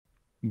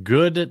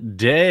Good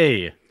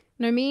day.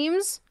 No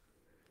memes?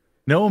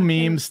 No Nothing,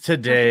 memes nothing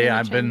today. in the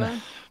I've been,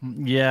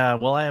 chamber. yeah,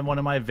 well, I one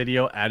of my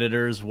video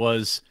editors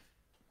was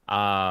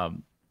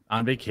on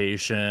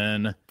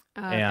vacation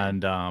Okay.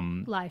 and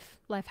Life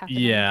happening.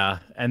 yeah,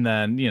 and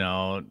then,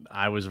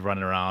 I was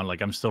running around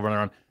like I'm still running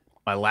around.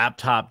 My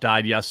laptop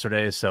died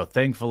yesterday, so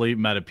thankfully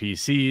Meta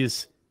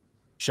PCs,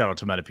 shout out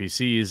to Meta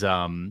PCs,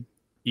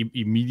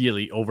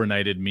 immediately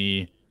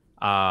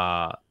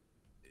uh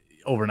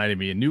overnighted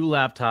me a new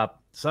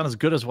laptop. It's not as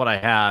good as what I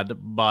had,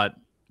 but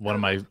one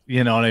of my,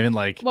 you know what I mean?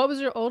 Like What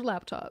was your old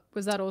laptop?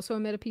 Was that also a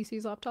Meta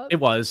PC's laptop? it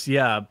was,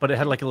 yeah, but it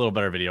had Yeah. like a little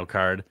better video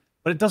card.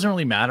 But it doesn't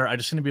really matter. I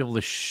just need to be able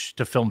to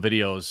to film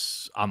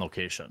videos on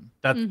location.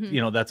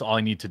 Mm-hmm. That's all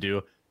I need to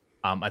do.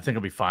 I think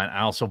I'll be fine.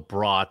 I also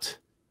brought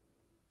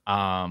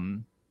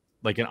um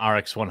like an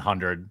RX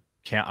 100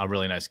 a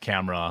really nice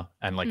camera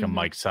and like a Mm-hmm.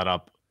 mic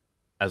setup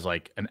as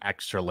like an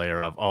extra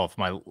layer of, oh,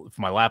 if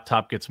my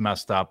laptop gets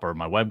messed up or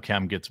my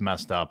webcam gets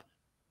messed up,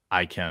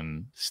 I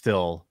can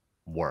still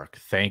work.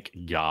 Thank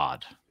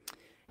God.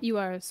 You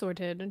are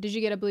sorted. Did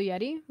you get a Blue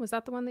Yeti? Was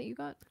that the one that you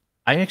got?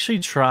 I actually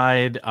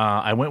tried.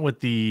 I went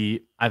with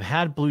I've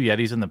had Blue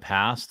Yetis in the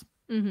past,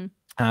 Mm-hmm.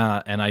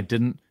 and I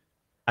didn't.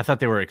 I thought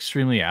they were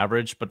extremely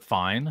average, but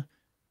fine.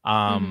 Mm-hmm.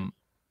 Um,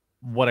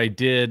 what I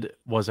did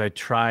was I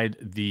tried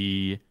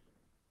the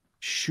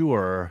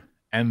Shure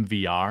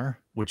MVR,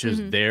 which is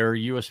Mm-hmm. their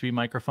USB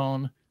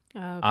microphone. Oh,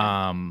 okay.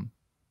 Um,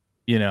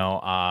 you know,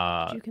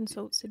 Did you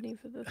consult Sydney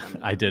for the I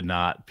thumbnail? did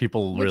not.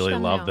 People Which really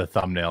love the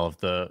thumbnail?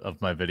 thumbnail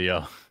of my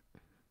video.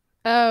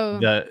 Oh,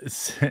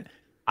 The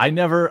I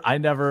never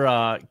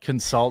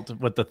consult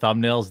with the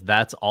thumbnails.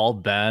 That's all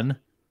Ben.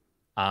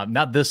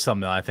 Not this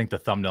thumbnail. I think the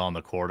thumbnail on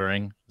the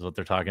quartering is what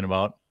they're talking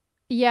about.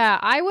 yeah.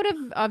 I would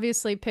have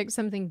obviously picked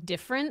something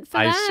different for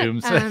I that. assume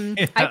so. I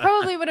Yeah.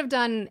 probably would have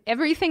done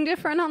everything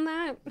different on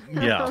that.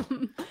 Yeah.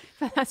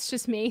 But that's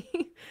just me.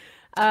 Y-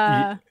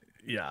 Uh,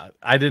 yeah.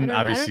 I I didn't don't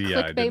I don't obviously, yeah,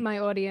 I clickbait didn't. my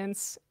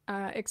audience,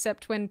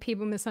 except when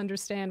people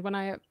misunderstand when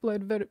I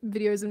upload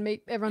videos and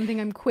make everyone think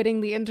I'm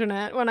quitting the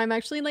internet when I'm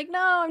actually like, no,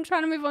 I'm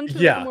trying to move on to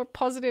like a Yeah. more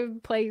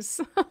positive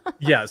place.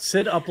 Yeah.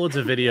 Sid uploads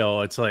a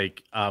video. It's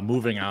like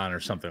moving on or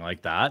something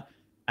like that.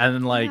 And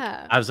then like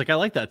Yeah. I was like, I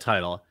like that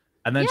title.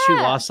 And then she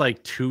Yeah. lost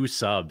like 2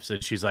 subs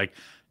and she's like,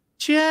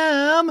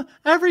 Jam,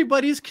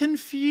 everybody's No, I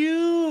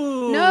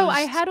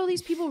confused. had all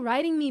these people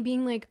writing me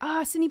being like,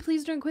 "Ah, Sydney,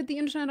 please don't quit the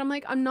internet." I'm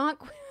like, "I'm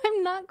not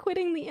I'm not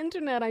quitting the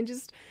internet.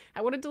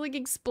 I wanted to like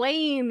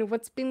explain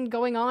what's been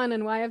going on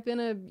and why I've been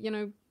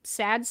a,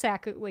 sad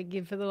sack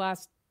like for the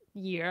last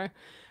year."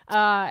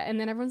 And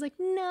then everyone's like,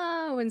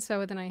 "No." And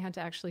so then I had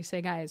to actually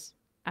say, "Guys,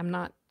 I'm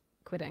not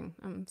quitting.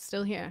 I'm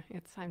still here.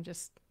 I'm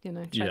just,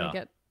 trying to Yeah.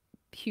 get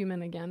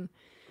human again.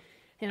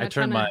 I Trying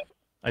turned my to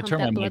I pump turned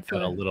my that mic blood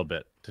down a flow." little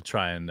bit to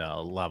try and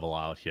level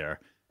out here.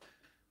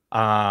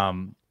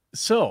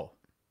 So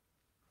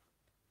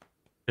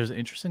there's an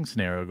interesting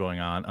scenario going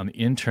on the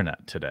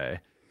internet today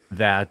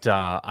that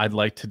I'd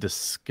like to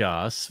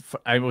discuss.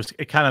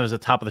 It kind of as the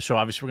top of the show.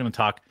 Obviously, we're going to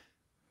talk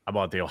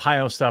about the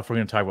Ohio stuff. We're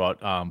going to talk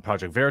about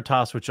Project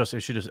Veritas, which just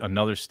issued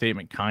another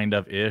statement, kind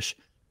of ish,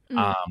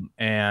 Mm,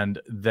 and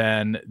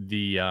then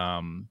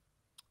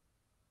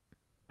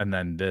and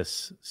then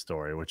this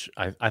story, which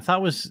I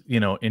thought was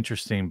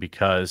interesting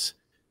because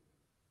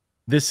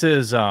this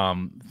is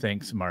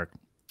thanks, Mark.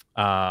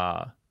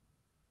 Uh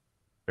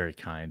very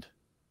kind.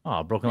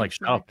 Oh, broken like thanks,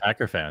 shout out Mark.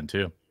 Packer fan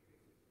too.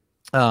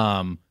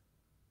 Um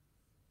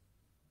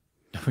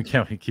we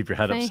can't keep your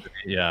head up. Thank Sydney.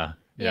 Yeah,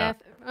 yeah, Yeah,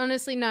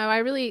 honestly, no. I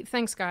really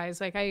thanks, guys.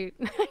 Like I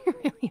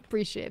really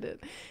appreciate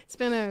it. It's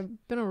been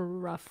a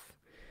rough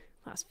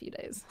last few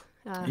days.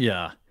 Uh,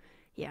 yeah.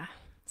 yeah.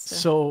 So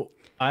So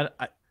I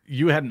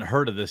you hadn't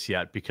heard of this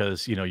yet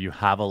because you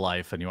have a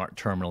life and you aren't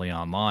terminally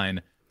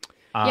online.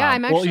 yeah,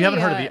 I'm Well, you actually. haven't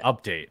heard of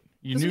the update.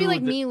 You This would be knew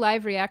like that. me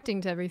live reacting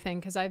to everything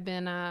because I've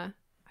been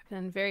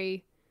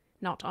very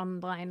not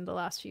online the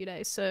last few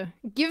days. So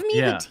give me the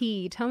Yeah.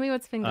 tea. Tell me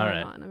what's been All going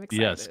right. on. I'm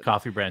Yes, excited.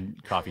 coffee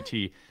brand coffee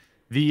tea.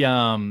 The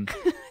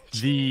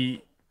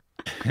the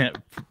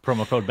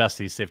promo code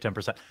besties save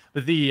 10%.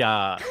 But the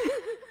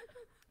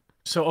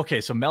so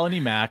okay, so Melanie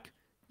Mack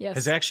has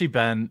Yes. actually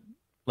been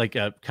like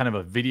a kind of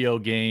a video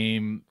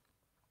game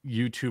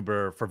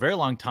YouTuber for a very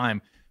long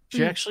time. She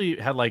Mm, actually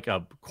had like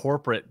a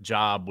corporate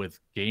job with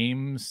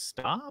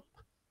GameStop,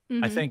 I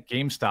mm-hmm. think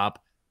GameStop,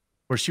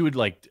 where she would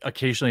like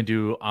occasionally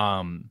do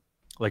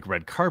like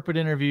red carpet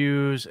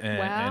interviews and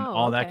Wow.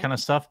 all that Okay. kind of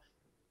stuff.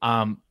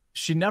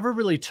 She never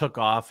really took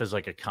off as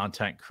like a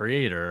content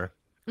creator.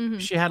 Mm-hmm.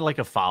 She had like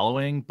a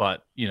following,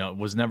 but it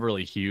was never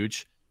really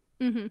huge.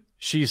 Mm-hmm.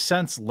 She's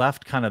since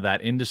left kind of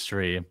that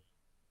industry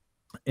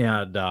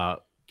and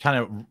kind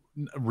of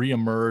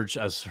reemerge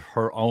as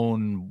her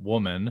own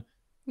woman.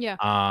 Yeah.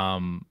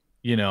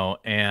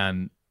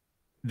 And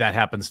that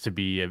happens to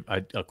be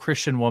a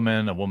Christian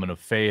woman, a woman of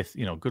faith,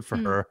 good for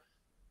Mm, her.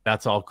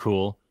 That's all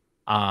cool.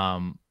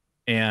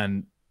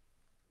 And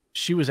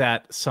she was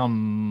at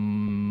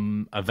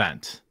some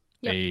event,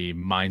 yep. a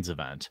Minds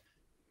event,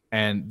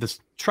 and this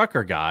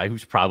trucker guy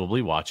who's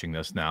probably watching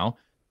this now,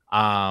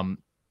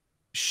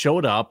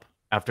 showed up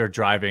after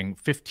driving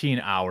 15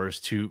 hours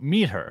to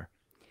meet her.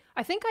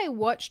 I think I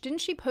watched,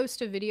 didn't she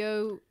post a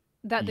video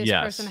that this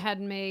person Yes.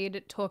 had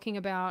made talking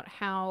about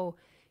how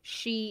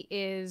she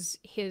is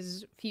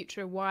his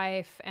future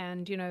wife,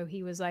 and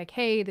he was like,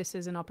 hey, this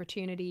is an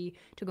opportunity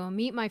to go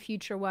meet my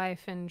future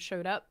wife, and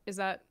showed up. Is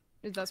that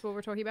what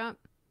we're talking about?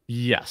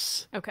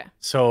 Yes. Okay.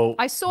 So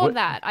I saw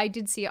that. I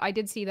did see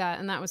that,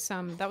 and that was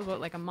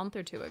what, like a month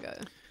or two ago.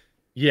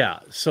 yeah.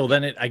 So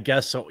then I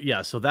guess so.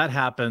 Yeah. So that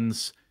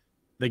happens.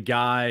 The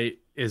guy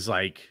is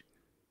like,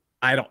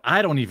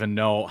 I don't even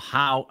know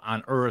how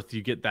on earth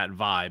you get that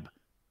vibe,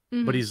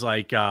 but he's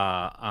like,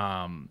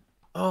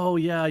 oh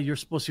yeah, you're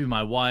supposed to be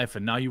my wife,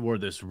 and now you wore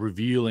this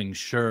revealing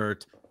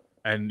shirt,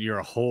 and you're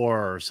a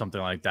whore or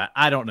something like that.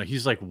 I don't know.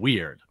 He's like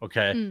weird.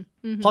 Okay.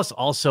 Plus,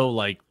 also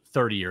like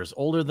 30 years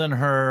older than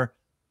her.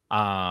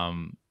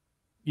 Um,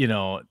 you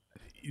know,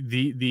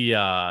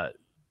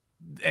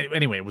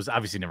 anyway, it was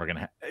obviously never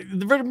gonna.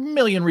 There were a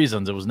million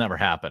reasons it was never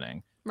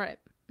happening. Right.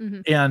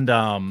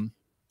 And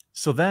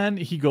so then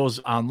he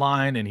goes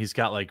online and he's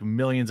got like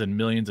millions and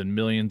millions and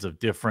millions of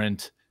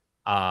different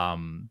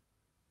um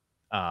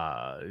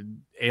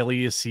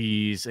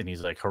aliases, and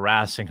he's like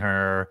harassing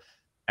her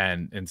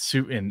and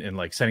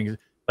like sending,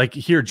 like,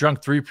 here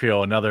drunk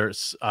 3PO,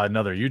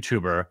 another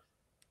YouTuber,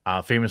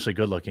 famously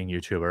good looking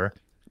YouTuber,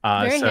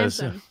 Very says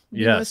handsome.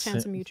 The most yes,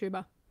 handsome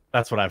YouTuber.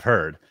 that's what I've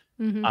heard.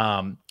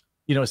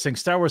 Saying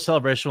Star Wars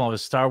Celebration will have a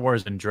Star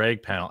Wars and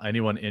drag panel,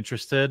 anyone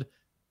interested?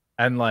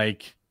 And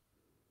like,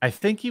 I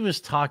think he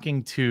was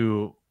talking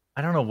to,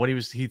 I don't know what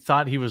he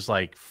thought he was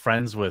like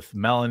friends with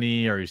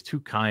Melanie, or he's too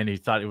kind. He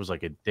thought it was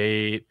like a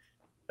date,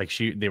 like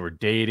they were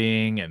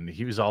dating, and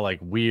he was all like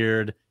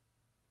weird.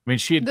 I mean,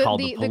 she had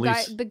called the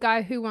police. The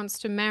guy who wants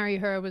to marry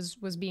her was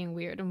being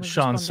weird and was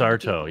Sean responding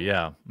to Sarto, people.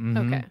 yeah.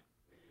 Okay.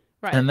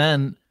 Right. And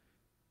then,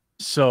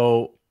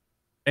 so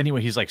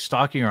anyway, he's like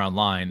stalking her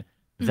online.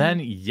 Then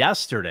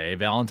yesterday,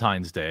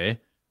 Valentine's Day,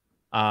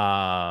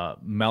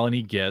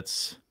 Melanie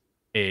gets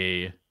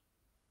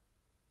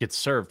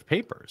served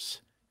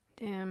papers.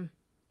 Damn.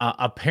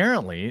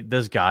 Apparently,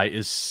 this guy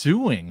is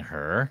suing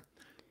her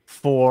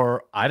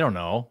for, I don't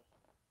know,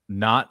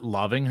 not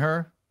loving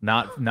her,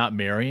 not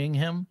marrying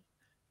him.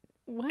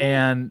 What?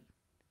 And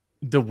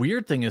the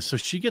weird thing is, so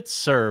she gets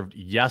served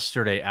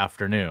yesterday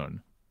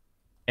afternoon,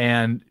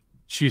 and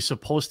she's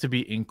supposed to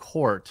be in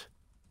court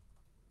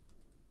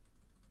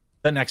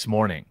the next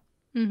morning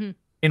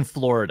in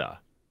Florida.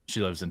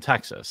 She lives in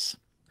Texas.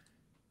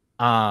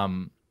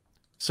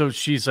 So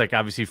she's like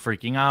obviously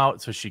freaking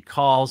out. So she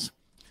calls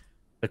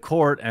the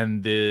court,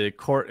 and the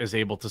court is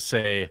able to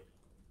say,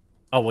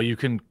 oh, well, you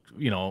can,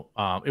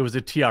 it was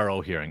a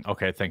TRO hearing.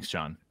 Okay. Thanks,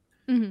 John.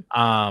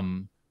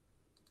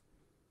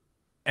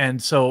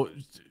 And so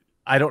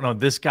I don't know,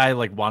 this guy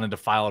like wanted to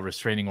file a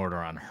restraining order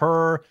on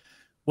her.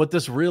 What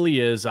this really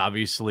is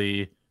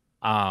obviously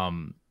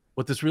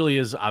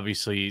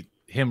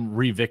him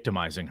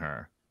re-victimizing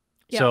her.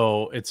 Yeah.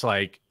 So it's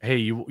like, hey,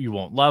 you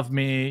won't love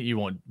me, you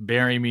won't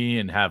bury me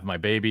and have my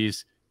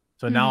babies.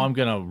 So now I'm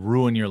gonna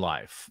ruin your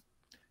life.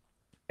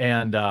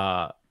 And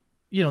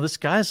this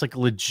guy's like a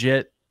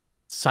legit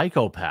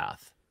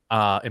psychopath,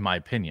 in my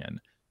opinion.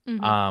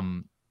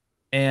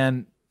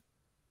 And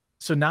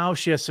so now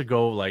she has to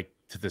go like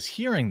to this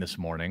hearing this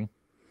morning,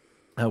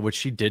 which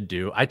she did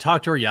do. I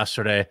talked to her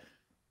yesterday.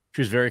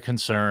 She was very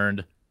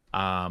concerned.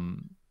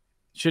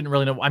 She didn't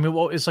really know. I mean,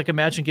 well, it's like,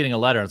 imagine getting a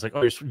letter. It's like,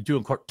 oh, you're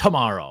doing court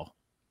tomorrow.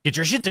 Get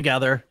your shit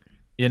together,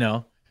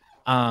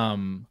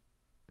 And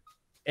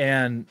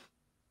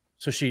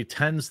so she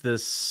attends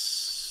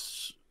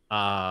this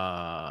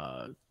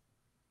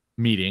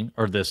meeting,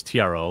 or this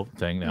TRO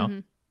thing now.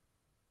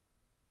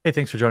 Hey,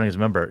 thanks for joining as a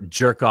member.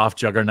 Jerk off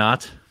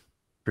Juggernaut.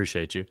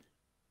 Appreciate you.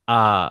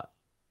 And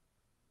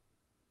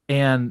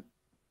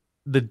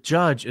the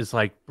judge is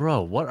like,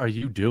 bro, what are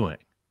you doing?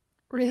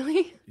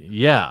 Really?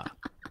 Yeah.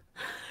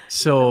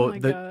 So oh my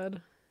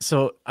God.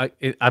 So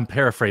I'm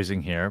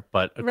paraphrasing here,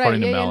 but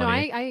according to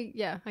Melanie, I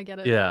get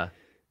it. Yeah,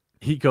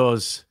 he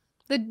goes.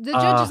 The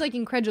judge is like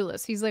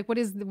incredulous. He's like, what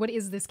is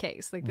this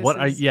case? Like, what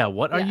are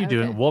you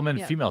doing? Okay.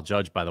 Woman, female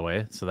judge, by the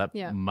way. So that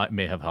Yeah.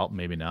 may have helped,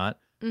 maybe not.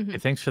 Hey,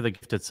 thanks for the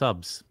gifted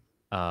subs.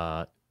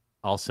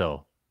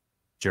 Also,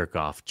 jerk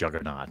off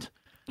Juggernaut.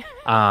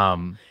 How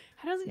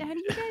do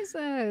you guys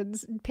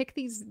pick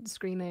these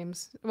screen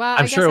names? Well,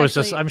 I'm sure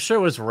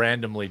it was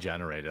randomly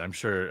generated. I'm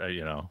sure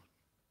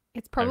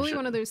It's probably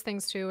one of those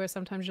things too, where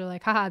sometimes you're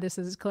like, haha, this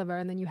is clever,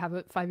 and then you have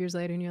it 5 years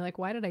later, and you're like,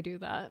 why did I do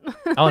that?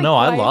 Oh no,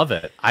 I love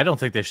it. I don't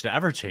think they should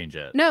ever change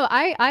it. No,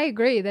 I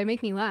agree. They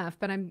make me laugh,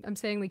 but I'm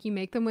saying, like, you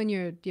make them when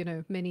you're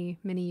many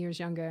years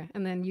younger,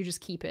 and then you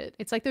just keep it.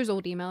 It's like those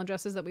old email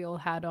addresses that we all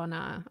had on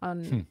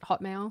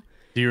Hotmail.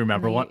 Do you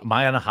remember what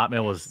mine on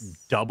Hotmail was?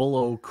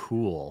 O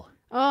cool.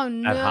 Oh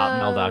no. At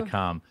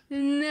hotmail.com.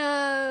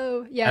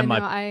 No.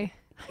 Yeah.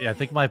 Yeah, I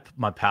think my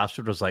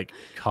password was like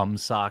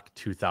cumsock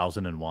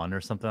 2001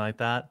 or something like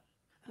that.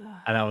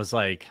 And I was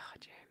like,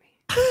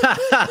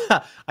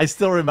 Jeremy. I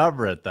still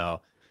remember it though.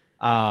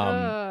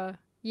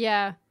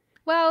 Yeah.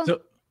 Well,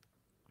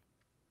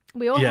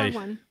 We all Yeah, have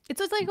one. It's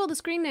just like all the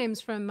screen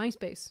names from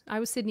MySpace. I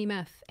was Sydney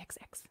Meth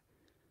XX.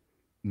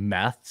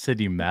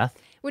 City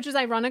Meth. Which is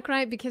ironic,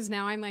 right? Because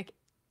now I'm like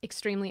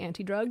extremely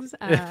anti-drugs.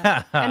 And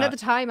at the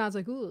time I was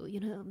like, ooh,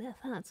 meth,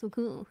 that's so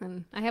cool.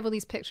 And I have all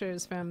these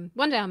pictures from,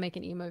 one day I'll make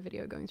an emo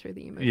video going through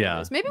the emo Yeah.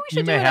 videos. Maybe we You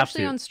should do may it have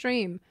actually to. on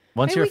stream.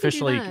 Once Maybe you're we can do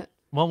officially that.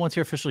 once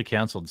you're officially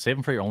canceled, save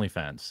them for your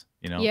OnlyFans.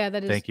 Yeah,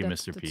 that is. Thank you,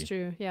 that's, Mr. P. That's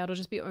true. Yeah, it'll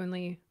just be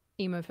only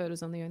emo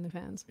photos on the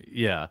OnlyFans.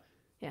 Yeah.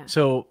 Yeah.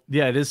 So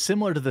yeah, it is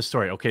similar to this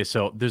story. Okay,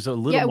 so there's a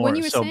little more. When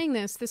you were saying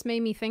this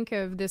made me think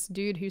of this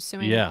dude who's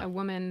suing Yeah. a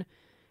woman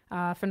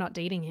for not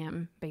dating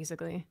him,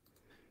 basically.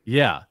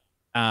 Yeah.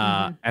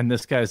 And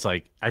this guy's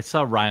like, I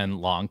saw Ryan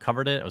Long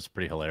covered it. It was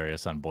pretty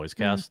hilarious on Boys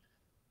Cast.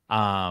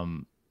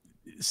 So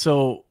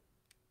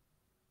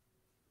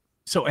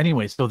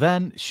anyway, so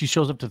then she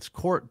shows up to this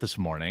court this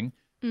morning,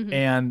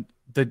 and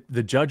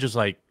the judge is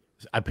like,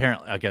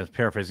 apparently, I guess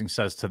paraphrasing,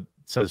 says to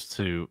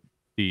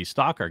the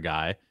stalker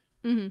guy,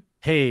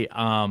 hey,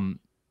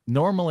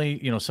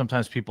 normally,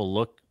 sometimes people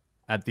look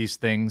at these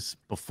things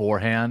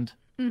beforehand.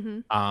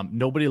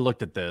 Nobody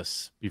looked at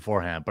this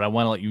beforehand, but I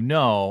want to let you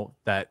know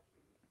that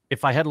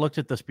if I had looked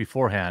at this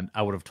beforehand,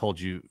 I would have told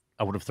you,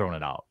 I would have thrown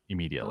it out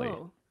immediately.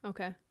 Oh,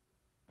 okay.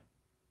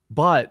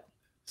 But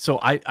so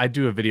I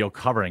do a video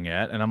covering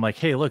it, and I'm like,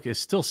 hey, look, it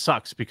still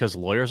sucks because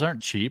lawyers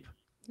aren't cheap.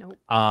 Nope.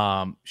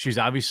 She's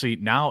obviously,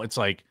 now it's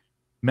like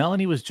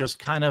Melanie was just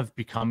kind of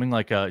becoming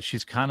like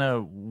she's kind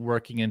of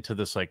working into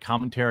this like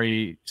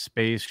commentary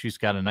space. She's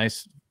got a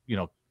nice,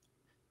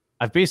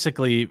 I've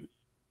basically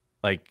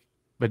like,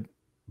 but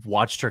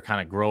watched her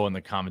kind of grow in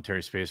the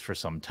commentary space for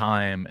some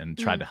time and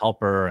tried to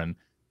help her. And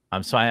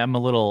so I'm a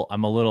little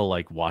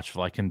like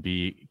watchful. I can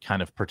be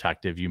kind of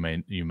protective. You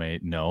may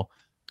know.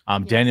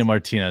 Yes. Daniel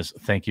Martinez,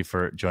 thank you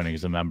for joining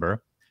as a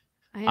member.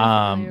 I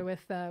am familiar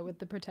with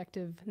the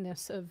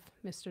protectiveness of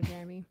Mr.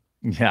 Jeremy.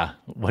 Yeah.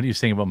 What are you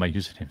saying about my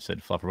username,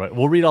 Sid Fluffer?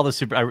 We'll read all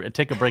the I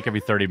take a break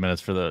every 30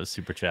 minutes for the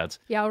super chats.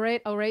 Yeah, I'll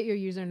rate your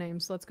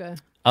usernames. Let's go.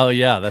 Oh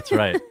yeah, that's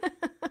right.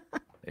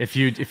 If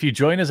you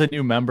join as a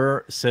new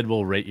member, Sid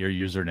will rate your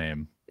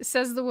username.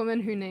 Says the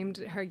woman who named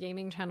her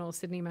gaming channel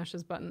Sydney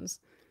Mashes Buttons.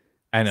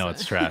 I know,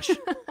 it's trash.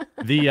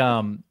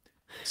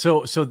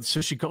 So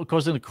she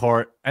goes into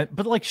court,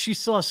 but like she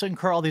still has to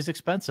incur all these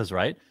expenses,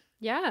 right?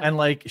 Yeah. And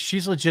like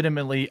she's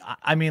legitimately,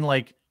 I mean,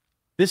 like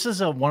this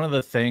is one of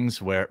the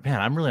things where, man,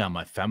 I'm really on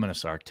my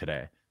feminist arc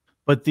today.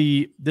 But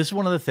this is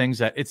one of the things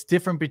that it's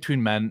different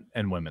between men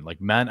and women. Like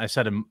men, I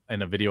said in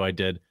a video I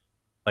did,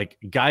 like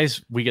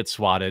guys, we get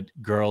swatted,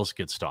 girls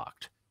get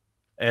stalked.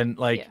 And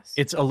like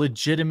it's a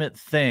legitimate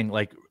thing.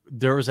 Like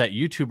there was that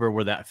YouTuber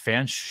where that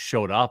fan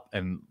showed up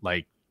and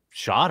like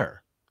shot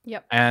her.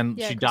 Yep.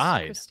 And she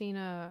died.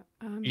 Christina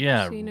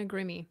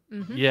Grimmie.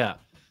 Yeah.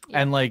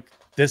 And like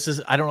this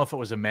is, I don't know if it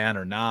was a man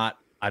or not.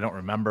 I don't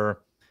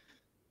remember.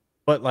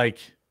 But like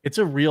it's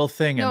a real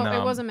thing. No, and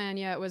it was a man.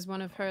 Yeah, it was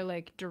one of her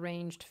like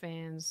deranged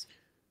fans.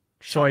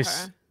 So I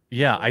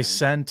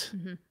sent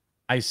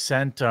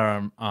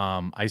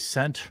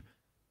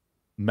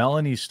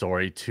Melanie's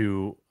story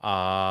to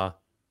are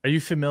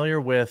you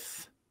familiar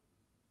with,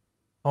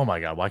 oh my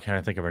god, why can't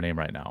I think of her name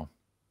right now?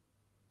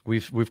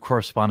 We've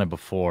corresponded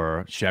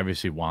before. She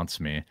obviously wants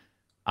me.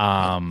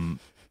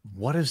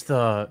 What is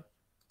her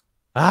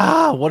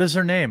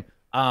name?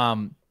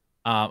 I'm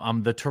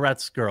the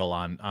Tourette's girl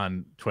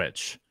on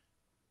Twitch.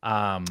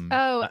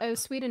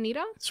 Sweet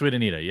Anita? Sweet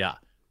Anita, yeah.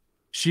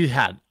 She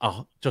had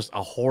just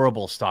a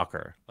horrible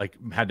stalker. Like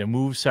had to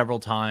move several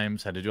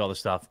times, had to do all this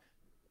stuff.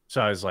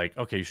 So I was like,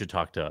 okay, you should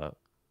talk to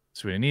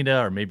Sweet Anita,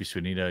 or maybe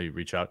Sweet Anita, you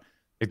reach out.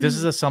 Like this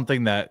is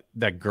something that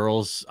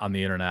girls on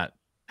the internet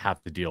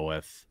have to deal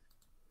with.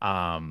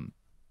 And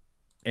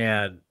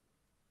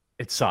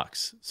it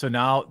sucks. So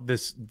now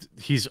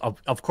he's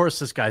of course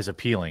this guy's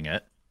appealing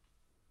it.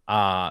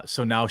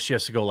 So now she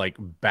has to go like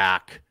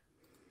back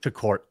to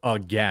court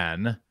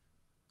again.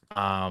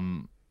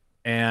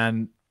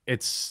 And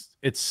it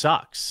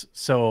sucks.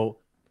 So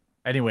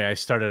anyway,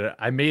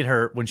 I made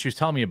her, when she was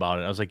telling me about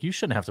it, I was like, you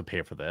shouldn't have to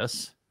pay for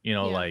this.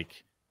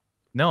 Like,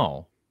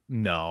 no,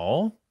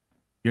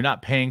 you're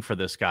not paying for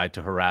this guy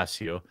to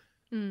harass you.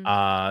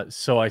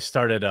 So I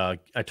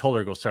told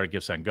her to go start a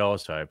Give Send Go.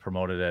 So I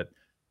promoted it.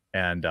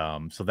 And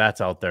so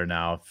that's out there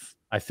now.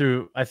 I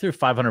threw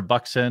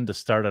 $500 in to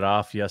start it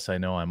off. Yes, I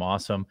know I'm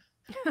awesome.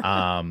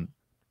 And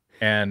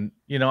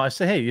I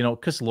say, hey,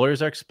 because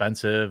lawyers are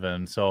expensive,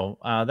 and so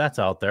that's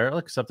out there.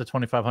 Look, it's up to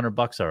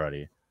 $2,500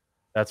 already.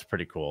 That's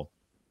pretty cool.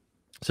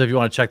 So if you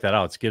want to check that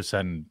out, it's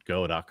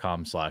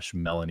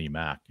givesendgo.com/Melanie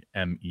Mac,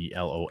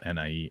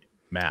 MELONIE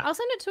Mac. I'll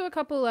send it to a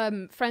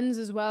couple friends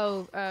as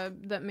well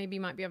that maybe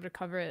might be able to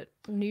cover it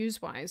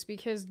news-wise,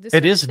 because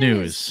it is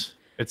news.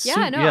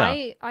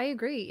 I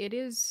agree. It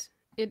is.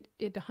 It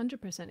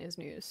 100% is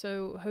news.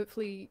 So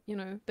hopefully,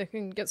 they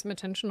can get some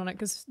attention on it,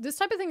 because this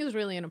type of thing is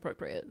really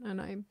inappropriate,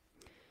 and I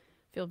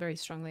feel very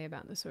strongly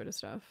about this sort of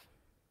stuff.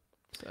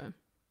 So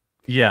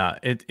yeah,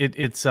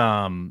 it's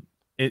and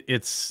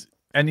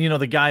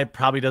the guy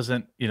probably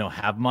doesn't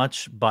have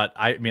much, but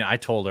I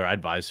told her, I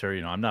advised her,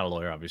 I'm not a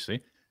lawyer,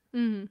 obviously.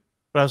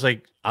 But I was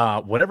like,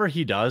 whatever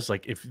he does,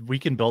 like if we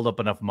can build up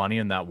enough money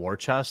in that war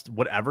chest,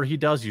 whatever he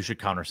does, you should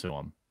countersue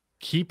him.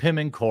 Keep him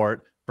in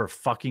court for a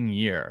fucking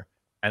year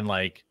and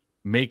like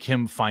make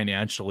him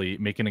financially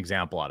make an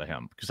example out of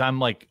him. Because I'm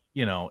like,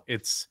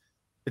 it's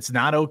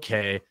not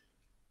okay,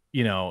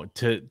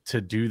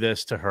 to do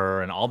this to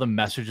her, and all the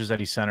messages that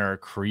he sent her are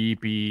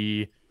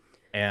creepy,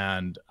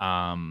 and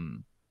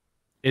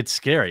it's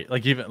scary.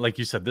 Like even like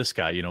you said, this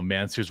guy,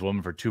 man sues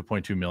woman for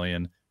 2.2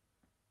 million.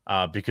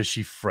 Because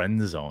she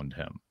friend zoned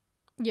him.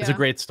 Yeah. It's a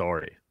great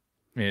story.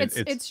 I mean,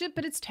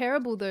 but it's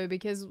terrible though,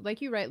 because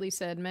like you rightly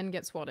said, men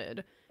get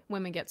swatted,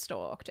 women get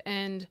stalked,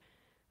 and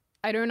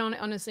I don't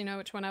honestly know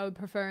which one I would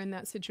prefer in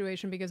that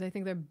situation, because I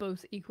think they're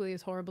both equally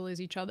as horrible as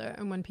each other.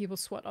 And when people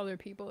swat other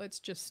people, it's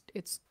just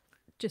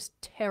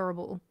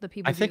terrible that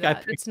people do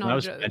that. It's not when I a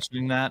was joke.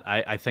 mentioning that,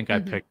 I think I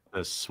picked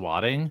the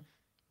swatting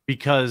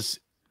because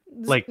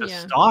like the Yeah.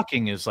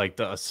 stalking is like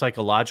the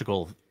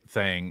psychological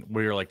thing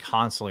where you're like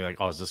constantly like,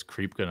 oh, is this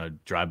creep gonna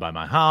drive by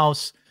my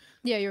house?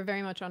 Yeah, you're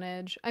very much on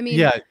edge. I mean,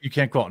 Yeah, you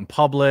can't go out in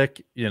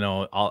public,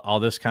 all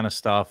this kind of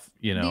stuff.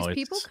 these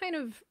people It's kind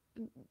of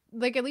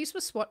like, at least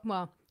with SWAT,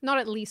 well, not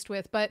at least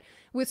with, but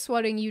with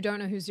swatting, you don't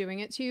know who's doing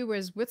it to you.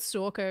 Whereas with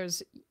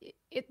stalkers,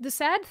 the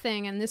sad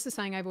thing, and this is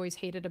something I've always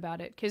hated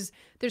about it, because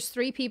there's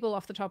 3 people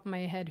off the top of my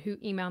head who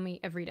email me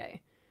every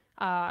day.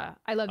 I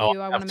love you.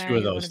 I want to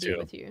marry you. I want to be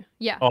with you.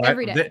 Yeah,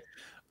 every day.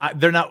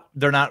 They're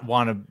not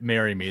want to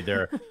marry me.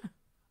 They're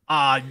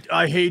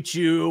I hate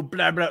you.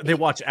 Blah blah. They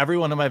watch every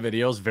one of my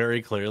videos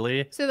very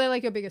clearly. So they're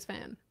like your biggest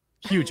fan.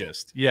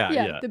 Hugest,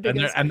 yeah. The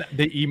biggest. And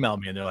they email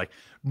me and they're like,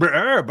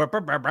 brr, brr,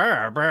 brr, brr,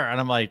 brr, brr. And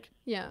I'm like,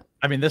 yeah.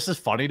 I mean, this is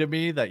funny to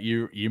me that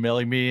you're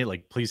emailing me.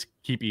 Like, please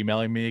keep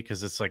emailing me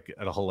because it's like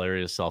a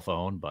hilarious cell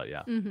phone. But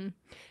yeah,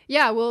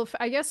 Yeah. Well,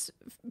 I guess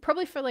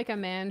probably for like a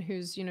man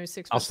who's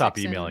 6 I'll foot stop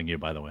 6 emailing you.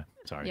 By the way,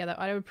 sorry. Yeah,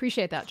 I would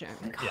appreciate that, Joe.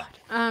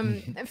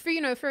 God.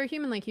 For a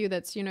human like you,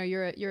 that's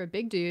you're a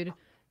big dude,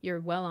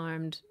 you're well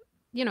armed.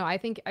 I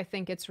think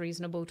it's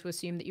reasonable to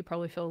assume that you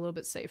probably feel a little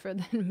bit safer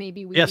than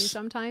maybe we do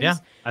sometimes. Yeah,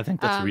 I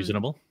think that's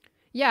reasonable.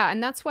 Yeah,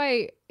 and that's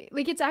why,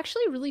 like, it's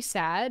actually really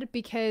sad,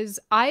 because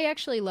I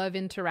actually love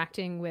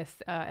interacting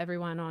with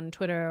everyone on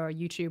Twitter or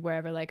YouTube,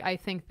 wherever. Like, I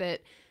think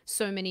that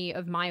so many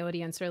of my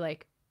audience are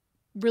like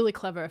really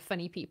clever,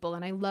 funny people,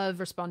 and I love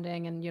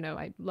responding, and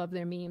I love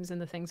their memes and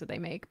the things that they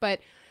make.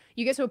 But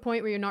you get to a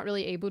point where you're not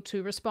really able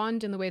to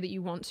respond in the way that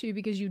you want to,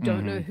 because you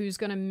don't know who's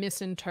going to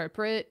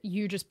misinterpret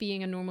you just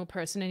being a normal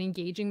person and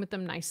engaging with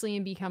them nicely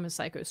and become a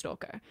psycho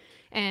stalker.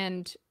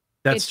 And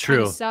that's true.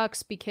 Kind of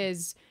sucks,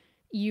 because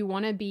you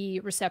want to be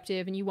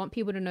receptive and you want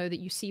people to know that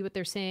you see what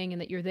they're saying and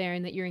that you're there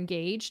and that you're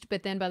engaged.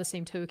 But then by the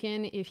same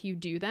token, if you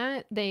do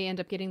that, they end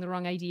up getting the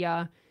wrong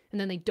idea and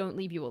then they don't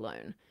leave you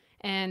alone.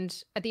 And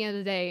at the end of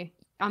the day,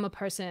 I'm a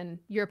person,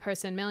 you're a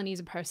person,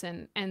 Melanie's a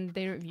person, and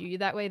they don't view you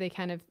that way. They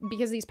kind of,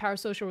 because these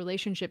parasocial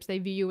relationships, they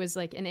view you as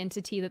like an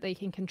entity that they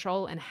can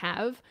control and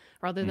have,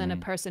 rather than a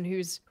person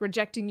who's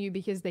rejecting you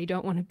because they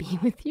don't want to be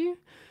with you.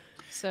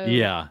 So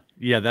yeah,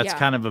 that's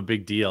kind of a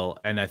big deal.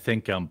 And I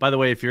think, by the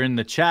way, if you're in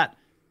the chat,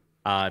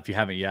 if you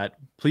haven't yet,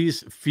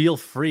 please feel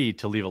free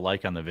to leave a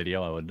like on the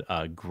video. I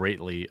would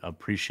greatly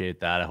appreciate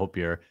that. I hope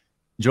you're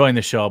enjoying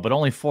the show, but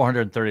only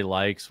 430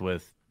 likes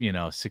with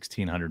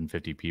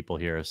 1,650 people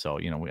here. So,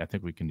 I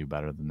think we can do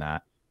better than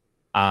that.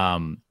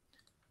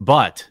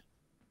 But,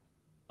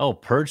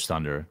 Purge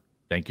Thunder,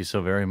 thank you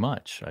so very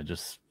much. I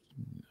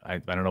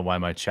don't know why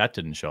my chat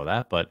didn't show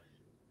that, but,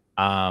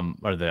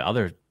 or the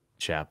other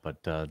chat,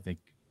 but they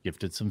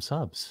gifted some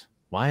subs.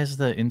 Why is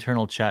the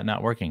internal chat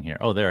not working here?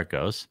 Oh, there it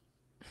goes.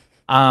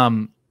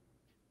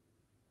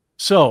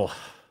 So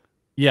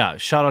yeah,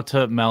 shout out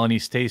to Melanie.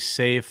 Stay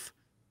safe.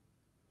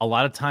 A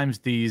lot of times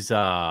these,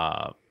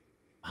 how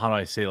do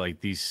I say,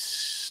 like these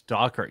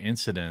stalker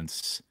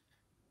incidents,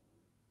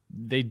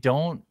 they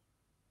don't,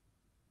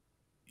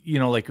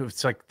 like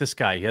it's like this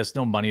guy, he has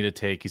no money to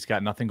take. He's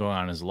got nothing going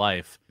on in his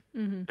life.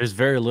 There's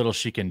very little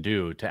she can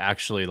do to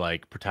actually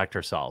like protect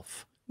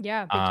herself.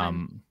 Yeah. Big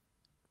time.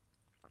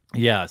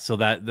 Yeah. So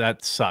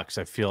that sucks.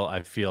 I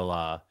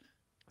feel,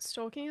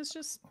 stalking is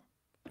just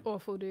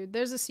awful, dude.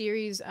 There's a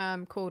series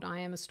called I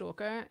Am a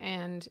Stalker,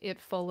 and it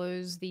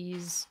follows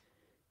these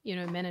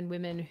men and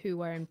women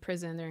who are in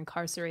prison. They're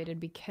incarcerated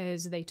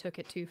because they took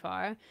it too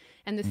far.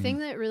 And the thing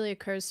that really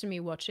occurs to me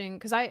watching,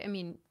 because I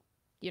mean,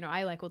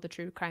 I like all the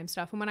true crime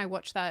stuff, and when I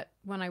watch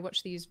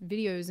these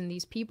videos and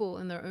these people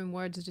in their own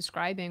words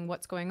describing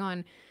what's going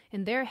on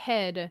in their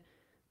head,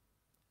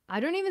 I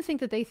don't even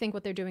think that they think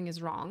what they're doing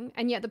is wrong,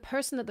 and yet the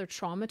person that they're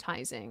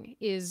traumatizing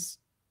is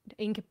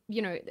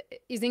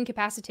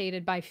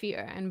incapacitated by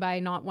fear and by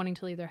not wanting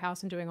to leave their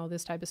house and doing all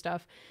this type of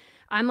stuff.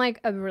 I'm like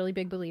a really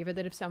big believer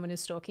that if someone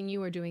is stalking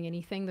you or doing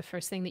anything, the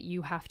first thing that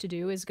you have to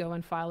do is go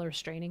and file a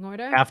restraining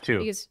order. Have to.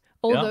 Because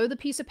although the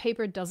piece of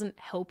paper doesn't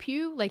help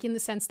you, like in the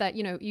sense that,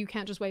 you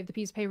can't just wave the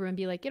piece of paper and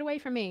be like, get away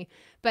from me.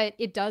 But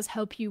it does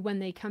help you when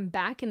they come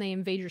back and they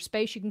invade your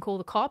space. You can call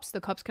the cops.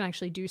 The cops can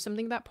actually do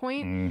something at that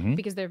point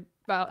because they're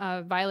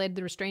violated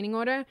the restraining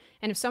order.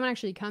 And if someone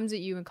actually comes at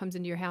you and comes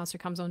into your house or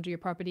comes onto your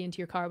property, into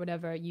your car,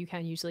 whatever, you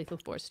can use lethal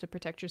force to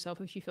protect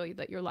yourself if you feel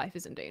that your life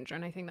is in danger.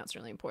 And I think that's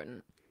really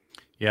important.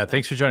 Yeah,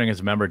 thanks for joining as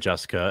a member,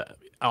 Jessica.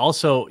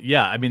 Also,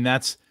 yeah, I mean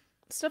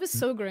stuff is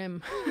so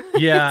grim.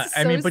 yeah, It's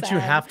I mean, so but you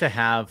sad. have to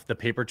have the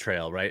paper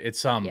trail, right?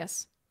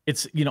 Yes.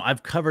 It's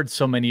I've covered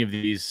so many of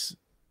these,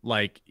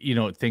 like,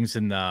 things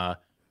in the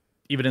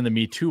even in the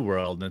Me Too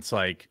world, and it's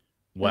like,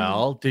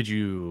 well, did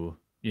you,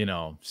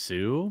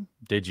 sue?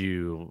 Did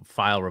you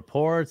file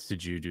reports?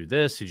 Did you do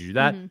this? Did you do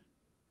that?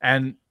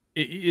 And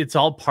it's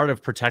all part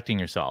of protecting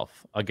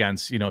yourself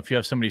against, if you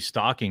have somebody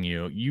stalking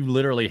you, you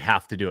literally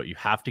have to do it. You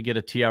have to get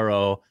a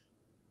TRO.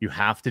 You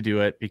have to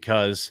do it,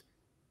 because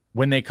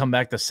when they come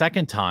back the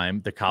second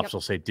time, the cops will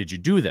say, "Did you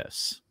do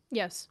this?"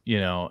 Yes.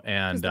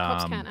 And the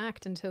cops can't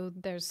act until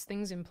there's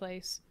things in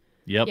place.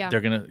 Yep,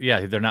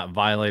 Yeah. they're not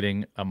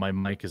violating. My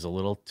mic is a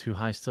little too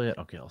high still yet.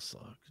 Okay, I'll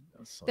slow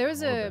There down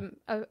was a little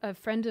bit. a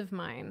friend of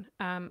mine,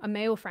 a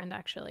male friend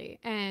actually,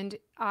 and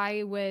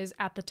I was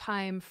at the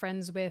time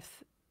friends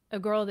with a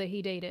girl that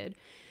he dated,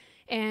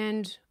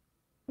 and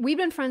we've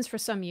been friends for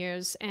some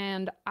years.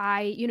 And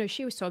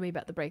she always told me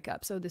about the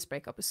breakup. So this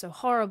breakup was so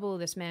horrible.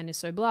 This man is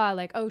so blah.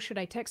 Like, oh, should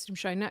I text him?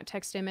 Should I not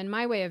text him? And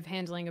my way of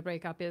handling a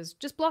breakup is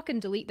just block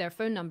and delete their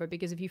phone number,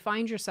 because if you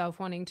find yourself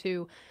wanting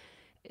to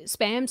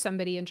spam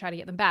somebody and try to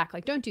get them back,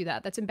 like, don't do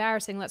that. That's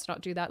embarrassing. Let's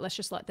not do that. Let's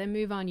just let them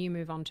move on. You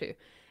move on too.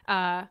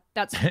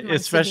 That's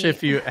Especially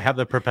if you have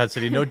the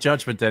propensity, no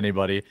judgment to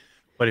anybody,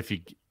 but if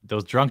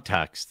those drunk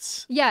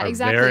texts, yeah,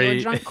 exactly, very,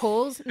 or drunk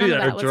calls, none of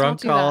that. Let's drunk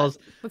not do calls,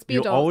 that. Let's be you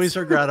adults. always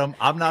regret them.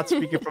 I'm not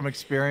speaking from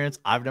experience.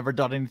 I've never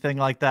done anything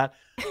like that.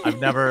 I've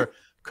never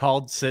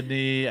called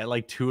Sydney at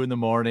like 2 a.m.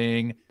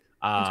 and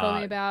told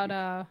me about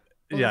all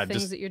the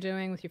things that you're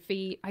doing with your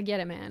feet. I get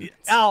it, man.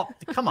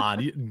 Come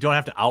on, you don't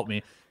have to out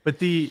me. But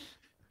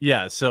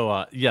yes,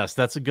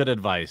 that's a good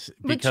advice.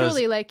 But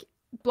truly, like,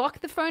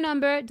 block the phone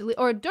number, delete,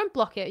 or don't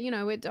block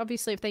it.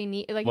 Obviously, if they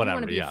need, like, whatever,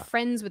 you want to be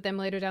friends with them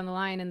later down the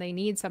line and they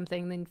need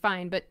something, then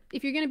fine. But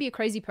if you're going to be a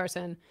crazy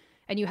person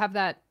and you have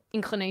that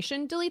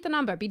inclination, delete the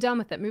number, be done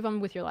with it, move on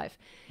with your life.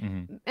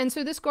 And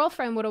so this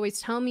girlfriend would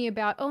always tell me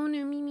about, oh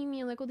no,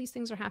 me, like, all these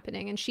things are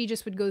happening, and she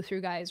just would go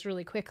through guys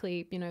really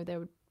quickly.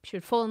 She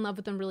would fall in love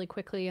with them really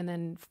quickly and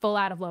then fall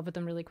out of love with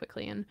them really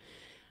quickly. And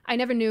I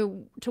never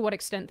knew to what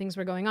extent things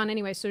were going on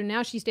anyway. So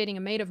now she's dating a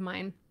mate of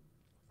mine.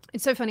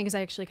 It's so funny because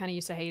I actually kind of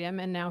used to hate him,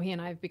 and now he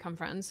and I have become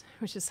friends,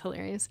 which is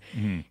hilarious.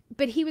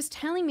 But he was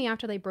telling me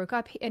after they broke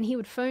up, and he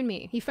would phone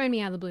me. He phoned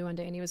me out of the blue one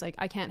day, and he was like,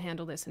 I can't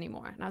handle this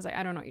anymore. And I was like,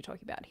 I don't know what you're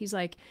talking about. He's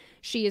like,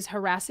 she is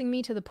harassing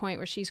me to the point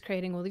where she's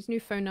creating all these new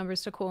phone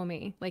numbers to call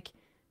me. Like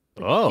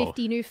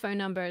 50 new phone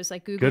numbers,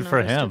 like Google good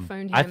for numbers him. to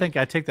phone him. I think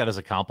I take that as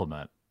a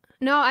compliment.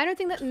 No, I don't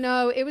think that.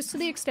 No, it was to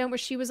the extent where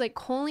she was like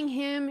calling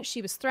him.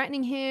 She was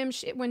threatening him.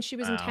 When she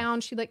was in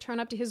town, she'd like turn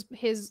up to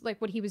his like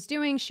what he was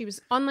doing. She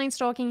was online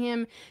stalking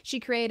him.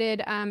 She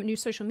created new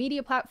social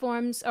media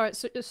platforms or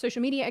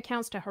social media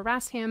accounts to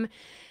harass him.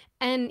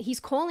 And he's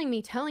calling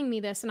me, telling me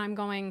this, and I'm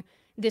going,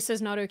 this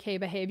is not okay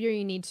behavior.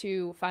 You need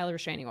to file a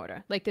restraining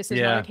order. Like, this is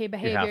not okay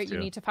behavior. You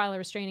need to file a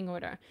restraining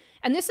order.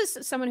 And this is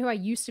someone who I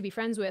used to be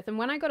friends with. And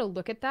when I got to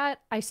look at that,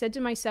 I said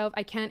to myself,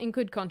 I can't in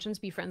good conscience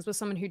be friends with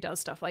someone who does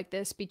stuff like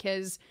this,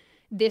 because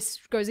this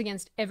goes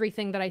against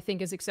everything that I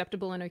think is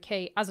acceptable and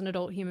okay as an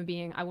adult human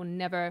being. I will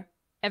never,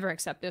 ever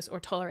accept this or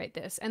tolerate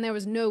this. And there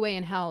was no way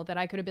in hell that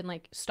I could have been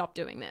like, stop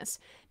doing this,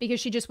 because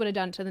she just would have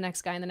done it to the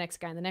next guy and the next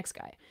guy and the next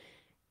guy.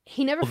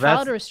 He never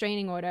filed a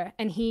restraining order,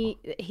 and he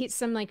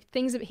some like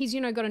things that he's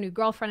got a new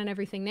girlfriend and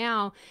everything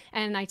now.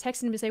 And I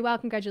texted him to say, well,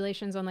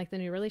 congratulations on like the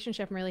new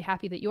relationship. I'm really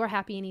happy that you're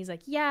happy. And he's like,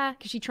 yeah,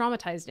 because she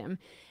traumatized him.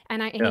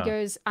 And he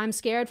goes, I'm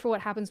scared for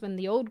what happens when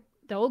the old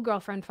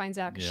girlfriend finds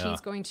out, because she's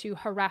going to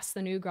harass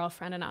the new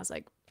girlfriend. And I was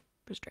like,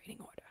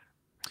 restraining order.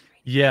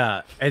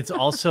 Yeah, it's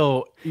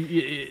also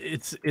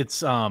it's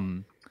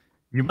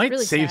you might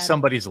really save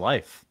somebody's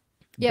life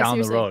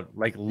down the road,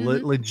 like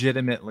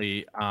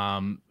legitimately.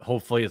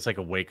 Hopefully it's like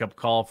a wake-up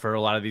call for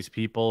a lot of these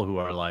people who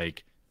are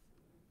like,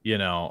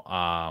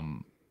 I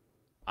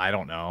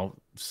don't know,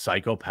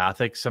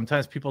 psychopathic.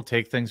 Sometimes people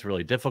take things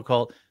really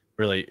difficult,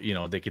 really,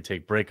 they could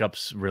take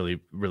breakups really,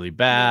 really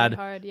bad,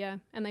 really hard,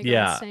 and they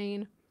go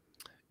insane.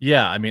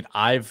 Yeah, I mean,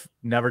 I've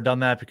never done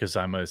that because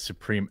I'm a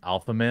supreme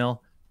alpha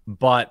male,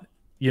 but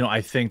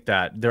I think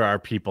that there are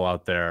people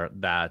out there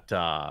that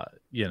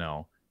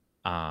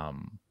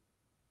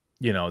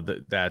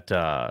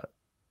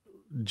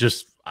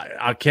just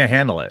I can't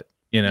handle it,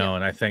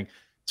 and I think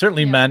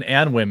certainly men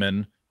and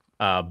women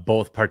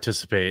both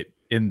participate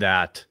in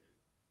that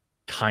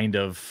kind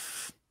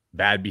of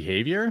bad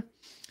behavior.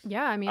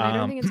 Yeah, I mean, I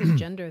don't think it's a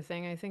gender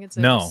thing. I think it's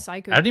a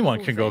psycho.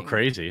 Anyone can go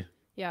crazy.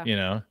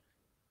 Yeah,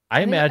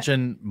 I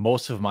imagine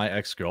most of my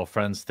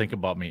ex-girlfriends think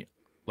about me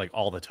like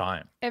all the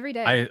time, every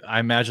day. I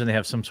imagine they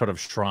have some sort of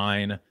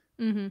shrine.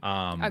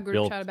 A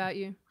group chat about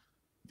you.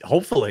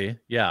 Hopefully,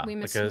 yeah. We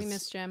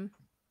miss Jim.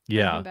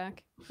 Yeah.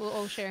 Back. We'll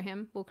all share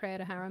him. We'll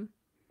create a harem.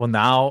 Well,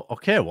 now,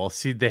 okay. Well,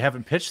 see, they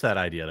haven't pitched that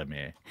idea to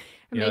me.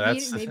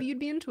 Maybe you'd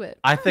be into it.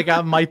 I think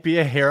I might be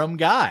a harem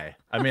guy.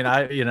 I mean,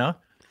 You'll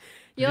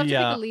have to pick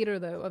a leader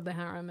though of the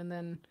harem, and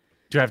then.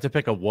 Do I have to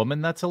pick a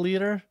woman that's a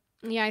leader?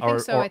 Yeah, I think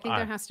so. I think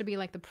there has to be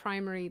like the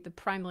primary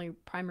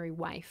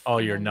wife. Oh,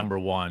 your number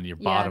one, your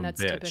bottom and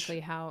that's bitch.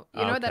 Typically how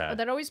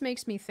that always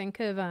makes me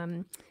think of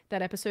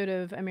that episode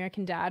of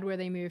American Dad where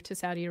they moved to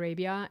Saudi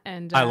Arabia,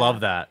 and I love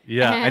that.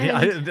 Yeah,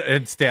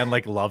 and Stan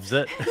like loves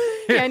it.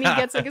 Yeah, and he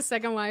gets like a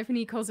second wife, and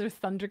he calls her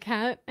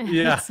Thundercat.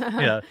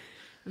 Yeah.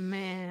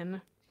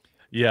 Man.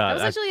 Yeah, that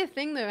was actually a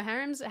thing though.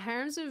 Harems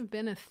have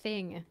been a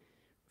thing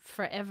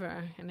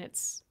forever, and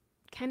it's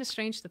kind of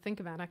strange to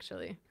think about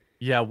actually.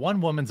 Yeah, one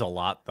woman's a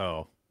lot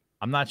though.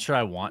 I'm not sure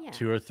I want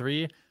 2 or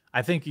 3.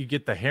 I think you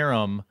get the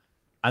harem,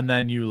 and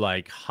then you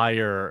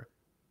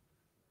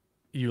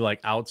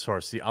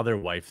outsource the other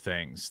wife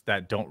things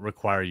that don't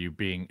require you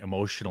being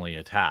emotionally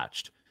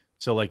attached.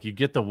 So like you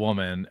get the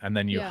woman, and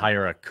then you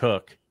hire a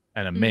cook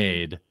and a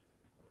maid,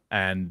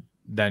 and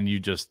then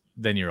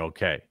you're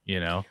okay, you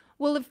know?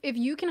 Well, if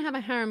you can have a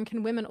harem,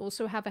 can women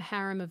also have a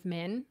harem of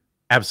men?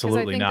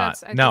 Absolutely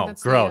not. No,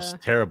 gross,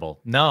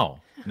 terrible. No.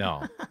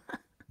 No.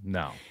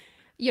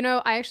 You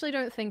know, I actually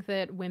don't think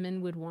that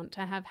women would want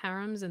to have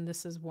harems, and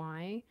this is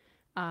why.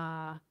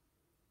 To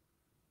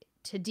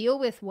deal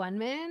with one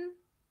man,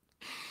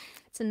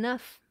 it's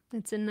enough.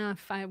 It's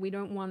enough. We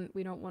don't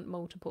want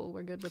multiple.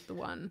 We're good with the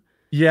one.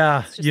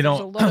 Yeah, just,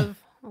 there's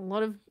a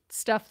lot of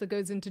stuff that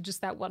goes into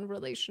just that one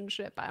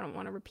relationship. I don't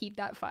want to repeat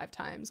that 5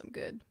 times. I'm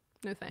good.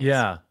 No thanks.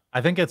 Yeah, I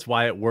think that's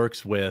why it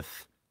works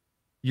with,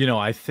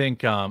 I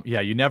think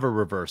you never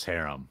reverse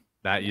harem.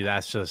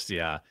 That's just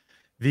I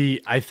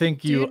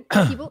think Dude,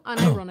 people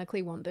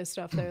unironically want this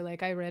stuff though.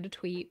 Like I read a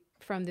tweet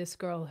from this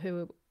girl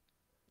who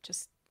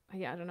just I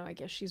don't know, I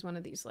guess she's one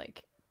of these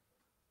like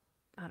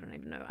I don't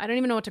even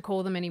know what to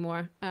call them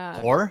anymore.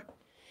 Whore?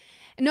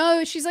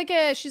 No, she's like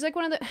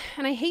one of the,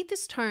 and I hate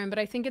this term, but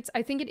I think it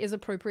is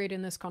appropriate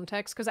in this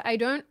context because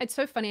it's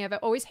so funny. I've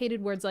always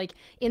hated words like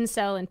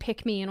incel and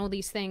pick me and all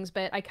these things,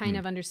 but I kind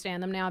of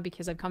understand them now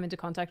because I've come into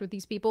contact with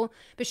these people.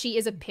 But she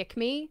is a pick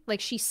me.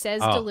 Like she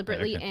says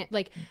deliberately,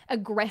 like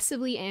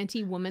aggressively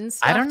anti-woman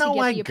stuff. I don't know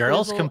why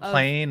girls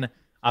complain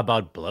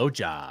about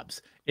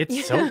blowjobs.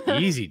 It's so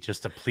easy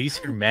just to please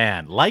your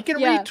man. Like and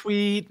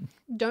retweet.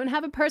 Don't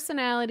have a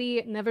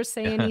personality. Never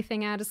say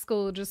anything out of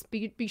school. Just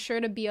be sure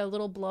to be a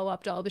little blow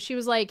up doll. But she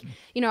was like,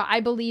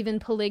 I believe in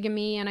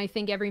polygamy, and I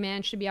think every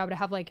man should be able to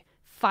have like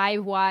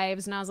 5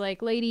 wives. And I was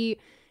like, lady, if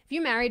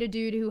you married a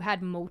dude who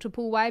had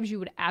multiple wives, you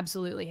would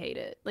absolutely hate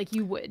it. Like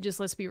you would. Just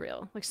let's be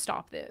real. Like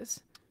stop this.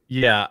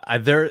 Yeah,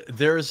 there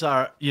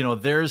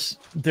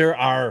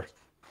are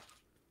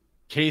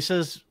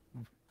cases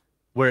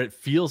where it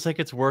feels like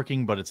it's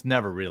working, but it's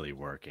never really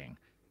working.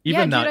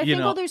 Even I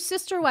think all there's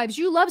sister wives.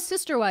 You love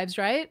sister wives,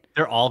 right?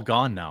 They're all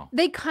gone now.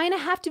 They kind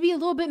of have to be a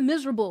little bit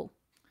miserable.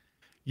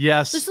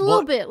 Yes. Just a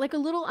little bit, like a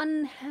little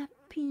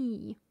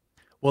unhappy.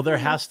 Well, they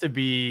have to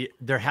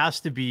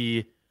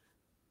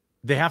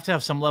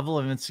have some level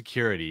of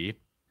insecurity.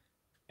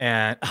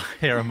 And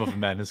harem of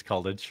men is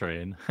called a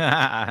train.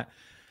 I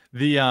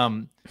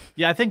think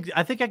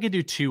I could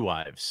do 2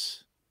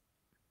 wives,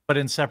 but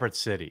in separate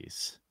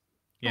cities.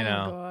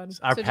 God.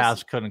 Our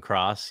paths couldn't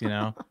cross,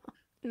 No.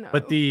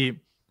 But the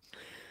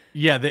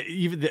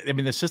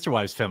sister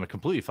wives family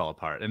completely fell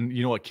apart. And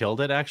you know what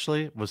killed it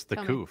actually was the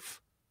Keefe.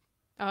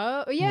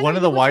 Oh yeah. One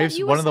of the wives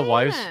one of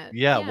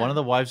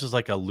the wives was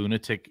like a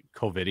lunatic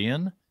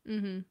COVIDian.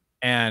 Mm-hmm.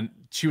 And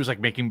she was like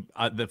making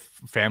the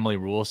family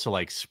rules to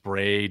like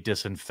spray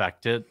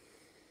disinfectant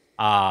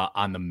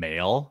on the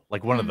mail,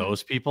 like one of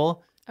those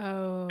people.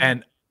 Oh.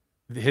 And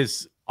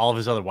all of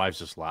his other wives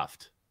just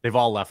left. They've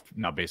all left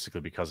now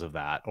basically because of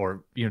that,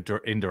 or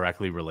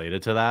indirectly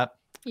related to that.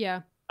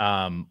 Yeah.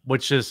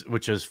 Which is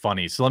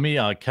funny. So let me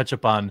catch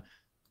up on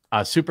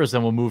supers,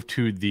 then we'll move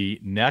to the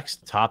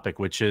next topic,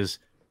 which is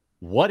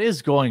what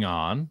is going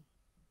on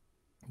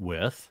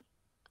with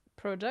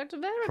Project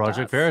Veritas.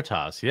 Project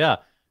Veritas, yeah.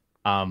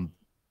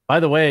 By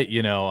the way,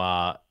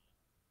 I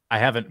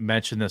haven't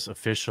mentioned this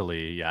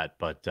officially yet,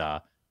 but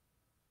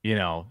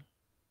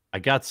I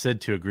got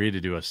Sid to agree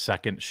to do a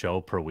second show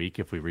per week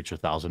if we reach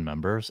 1,000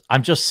 members.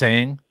 I'm just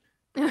saying.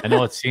 I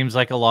know it seems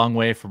like a long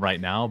way from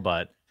right now,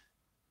 but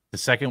the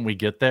second we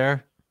get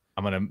there,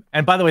 I'm going to...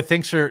 And by the way,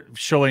 thanks for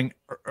showing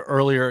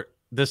earlier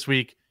this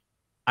week.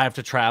 I have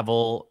to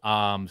travel,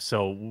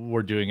 so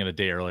we're doing it a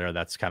day earlier.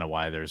 That's kind of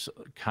why there's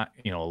a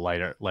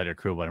lighter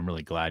crew, but I'm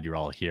really glad you're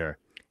all here.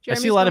 Jeremy's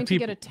I see a lot of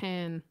people... to get a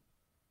tan.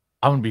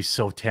 I'm going to be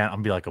so tan. I'm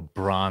going to be like a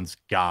bronze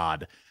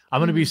god. I'm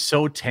going to be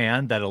so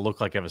tan that it'll look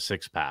like I have a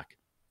 6-pack.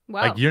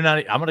 Wow. Like you're not...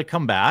 I'm going to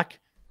come back,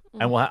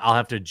 and I'll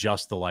have to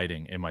adjust the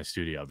lighting in my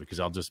studio because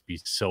I'll just be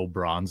so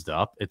bronzed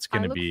up. It's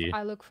going to be...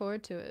 I look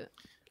forward to it.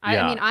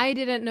 I mean, I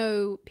didn't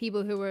know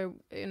people who were,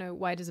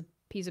 white as a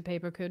piece of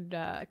paper could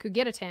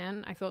get a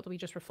tan. I thought we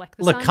just reflect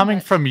the sun. Look,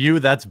 coming from you,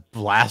 that's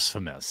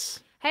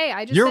blasphemous. Hey,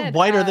 You're said,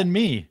 whiter than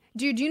me.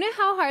 Dude, do you know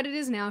how hard it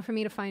is now for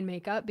me to find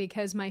makeup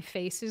because my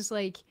face is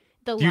like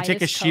the Do you take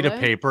a lightest sheet of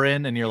color. paper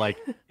in and you're like,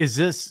 this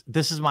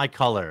is my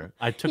color.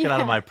 I took it out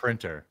of Yeah. my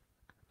printer.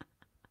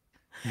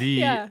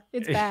 Yeah,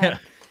 it's bad.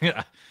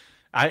 Yeah.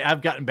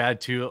 I've gotten bad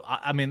too.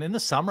 I mean, in the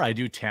summer I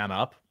do tan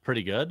up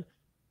pretty good.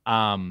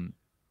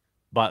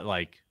 But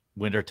like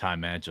wintertime,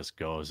 man, it just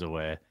goes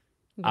away.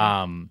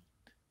 Yeah.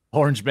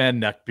 Orange man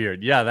neck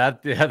beard. Yeah,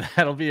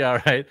 that'll be all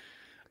right.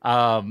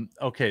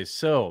 Okay,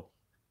 so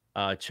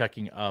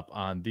checking up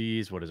on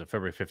these. What is it?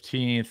 February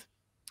 15th.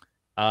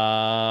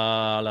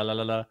 La la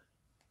la la.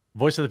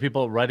 Voice of the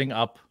people writing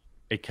up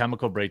a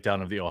chemical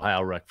breakdown of the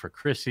Ohio wreck for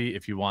Chrissy.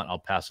 If you want, I'll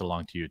pass it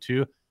along to you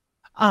too.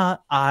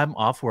 I'm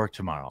off work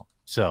tomorrow,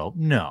 so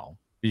no.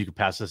 You can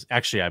pass this.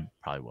 Actually, I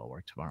probably will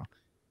work tomorrow.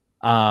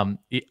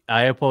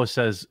 Iapo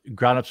says,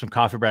 ground up some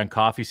coffee brand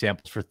coffee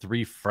samples for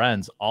 3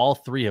 friends. All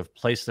 3 have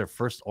placed their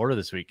first order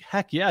this week.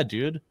 Heck yeah,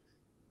 dude.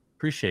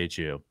 Appreciate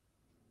you.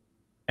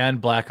 And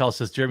Black Hall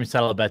says, Jeremy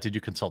Saddlebet, did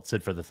you consult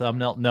Sid for the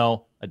thumbnail?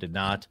 No, I did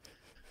not.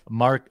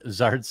 Mark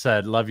Zard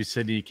said, love you,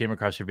 Sydney. Came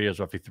across your videos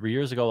roughly 3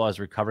 years ago while I was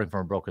recovering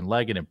from a broken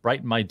leg, and it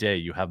brightened my day.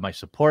 You have my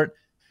support.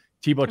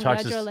 Tebow I'm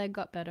talks. glad your leg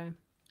got better.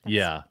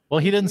 Yeah. Well,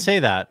 he didn't say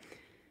that.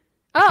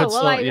 Oh,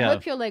 well, I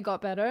hope your leg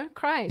got better.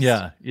 Christ.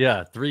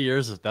 Yeah. 3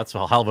 years. That's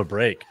a hell of a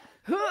break.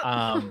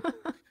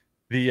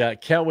 The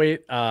can't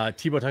wait.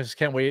 Tebow Texas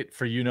can't wait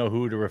for you know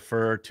who to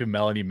refer to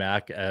Melanie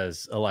Mack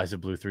as Eliza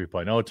Blue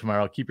 3.0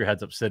 tomorrow. Keep your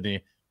heads up,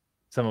 Sydney.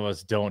 Some of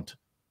us don't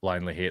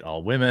blindly hate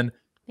all women.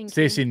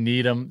 Stacy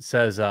Needham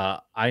says,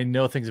 I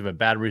know things have been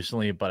bad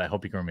recently, but I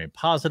hope you can remain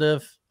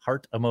positive.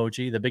 Heart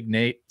emoji. The Big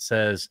Nate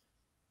says,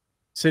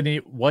 Sydney,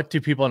 what do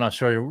people in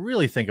Australia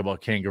really think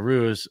about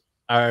kangaroos?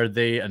 Are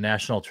they a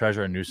national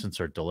treasure, a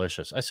nuisance, or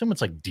delicious? I assume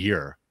it's like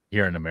deer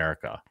here in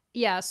America.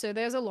 Yeah, so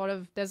there's a lot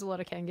of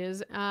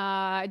kangas.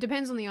 It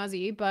depends on the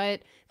Aussie,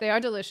 but they are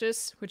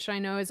delicious, which I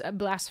know is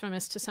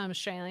blasphemous to some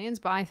Australians,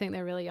 but I think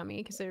they're really yummy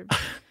because they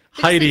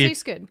Heidi,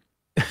 taste good.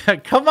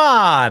 Come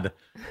on.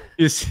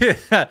 You see,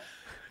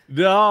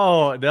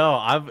 no.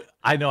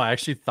 I know. I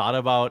actually thought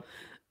about.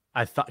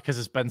 Because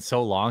it's been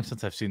so long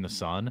since I've seen the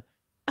sun.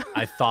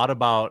 I thought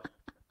about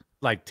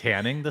like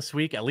tanning this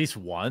week at least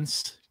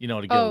once, to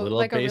get a little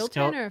like base a real coat.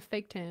 tan or a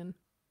fake tan?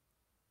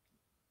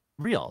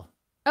 Real.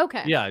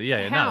 Okay.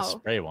 Yeah. How? Not a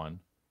spray one.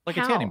 Like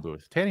How? a tanning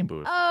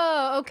booth.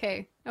 Oh,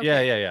 okay.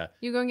 Yeah.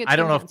 You go and get I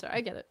don't know cancer.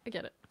 I get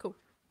it. Cool.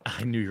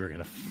 I knew you were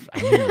gonna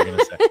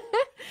say.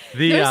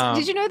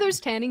 Did you know those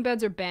tanning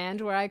beds are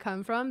banned where I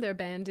come from? They're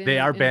banned in. They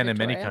are banned in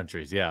Victoria. many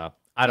countries. Yeah,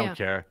 I don't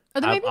care.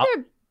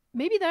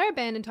 Maybe they're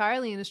banned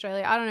entirely in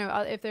Australia. I don't know.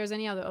 If there's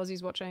any other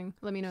Aussies watching,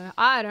 let me know.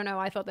 I don't know.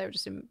 I thought they were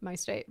just in my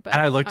state. But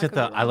and I looked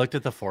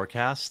at the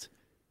forecast.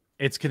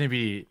 It's gonna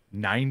be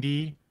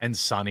 90 and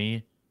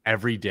sunny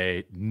every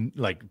day,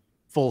 like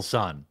full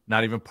sun,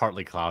 not even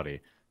partly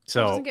cloudy.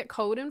 So does it get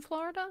cold in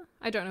Florida?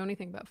 I don't know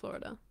anything about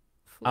Florida.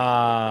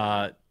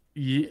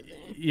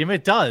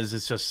 It does.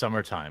 It's just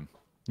summertime.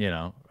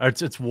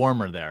 It's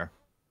warmer there.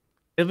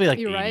 It'll be like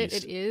you're 80s. Right.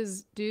 It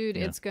is, dude.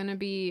 Yeah. It's gonna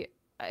be.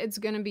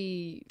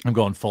 I'm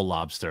going full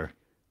lobster.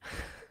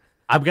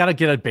 I've got to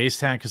get a base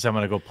tan because I'm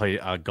gonna go play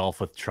golf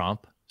with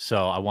Trump.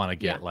 So I want to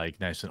get like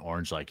nice and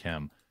orange like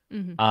him.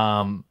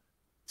 Mm-hmm.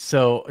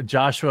 So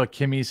Joshua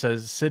Kimmy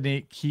says,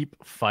 Sydney, keep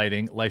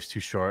fighting. Life's too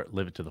short.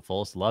 Live it to the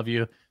fullest. Love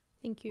you.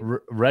 Thank you.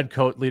 Red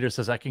Coat Leader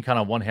says, I can count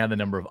on one hand the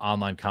number of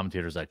online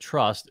commentators I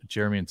trust.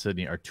 Jeremy and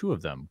Sydney are 2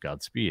 of them.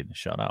 Godspeed.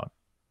 Shout out.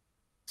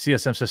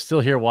 CSM says,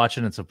 still here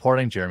watching and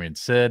supporting Jeremy and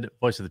Sid.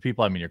 Voice of the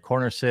people, I'm in your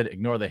corner, Sid.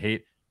 Ignore the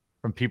hate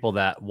from people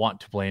that want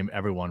to blame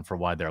everyone for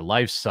why their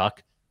lives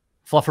suck.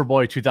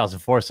 Flufferboy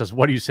 2004 says,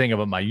 what are you saying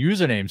about my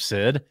username,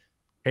 Sid?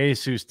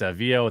 Jesus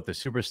Davio with the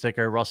super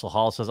sticker. Russell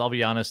Hall says, I'll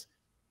be honest,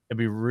 it'd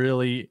be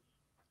really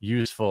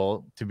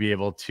useful to be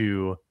able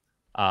to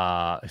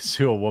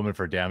sue a woman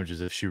for damages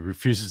if she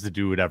refuses to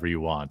do whatever you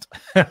want.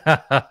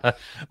 I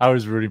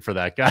was rooting for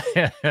that guy.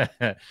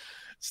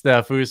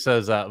 Snafu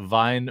says,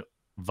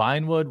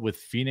 Vinewood with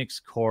Phoenix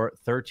Core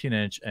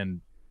 13-inch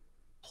and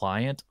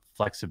pliant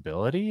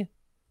flexibility.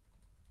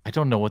 I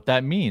don't know what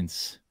that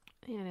means.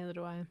 Yeah, neither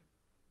do I.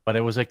 But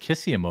it was a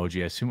kissy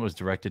emoji. I assume it was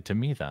directed to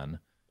me then.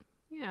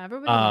 Yeah,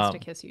 everybody wants to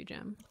kiss you,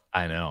 Jim.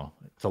 I know.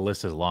 The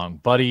list is long.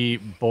 Buddy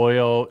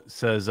Boyo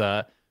says,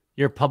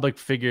 your public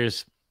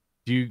figures,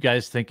 do you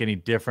guys think any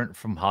different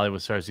from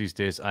Hollywood stars these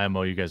days?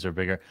 IMO, you guys are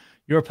bigger.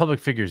 Your public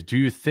figures, do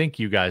you think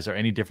you guys are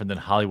any different than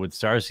Hollywood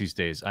stars these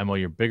days? IMO,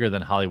 you're bigger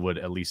than Hollywood,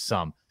 at least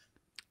some.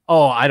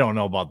 Oh, I don't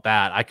know about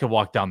that. I could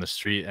walk down the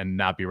street and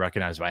not be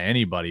recognized by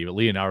anybody. But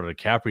Leonardo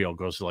DiCaprio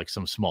goes to like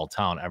some small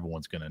town.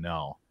 Everyone's going to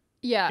know.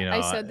 Yeah, I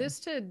said this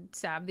to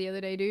Sab the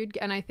other day, dude,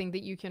 and I think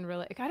that you can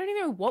relate. I don't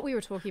even know what we were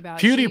talking about.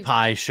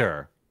 PewDiePie,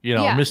 sure.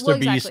 Mr.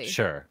 Beast,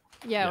 sure.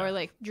 Yeah, or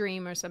like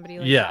Dream or somebody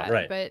like that. Yeah,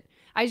 right. But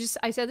I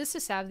said this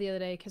to Sav the other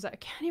day because I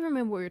can't even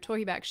remember what we were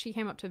talking about. She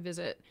came up to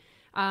visit,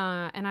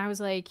 and I was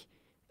like,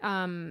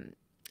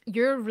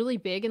 you're really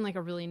big in like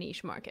a really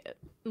niche market.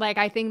 Like,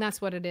 I think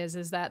that's what it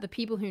is that the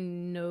people who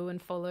know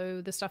and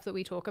follow the stuff that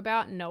we talk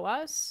about know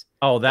us.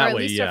 Oh, that or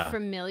way, at least yeah. are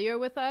familiar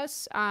with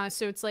us.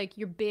 So it's like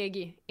you're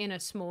big in a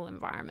small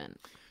environment.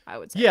 I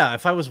would say. Yeah,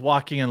 if I was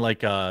walking in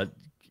like a,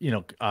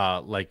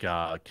 like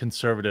a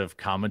conservative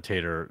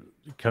commentator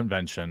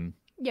convention,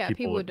 Yeah, people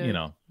people would would,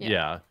 do.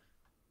 yeah.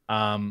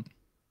 Um,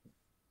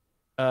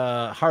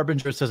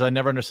 Harbinger says, I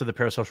never understood the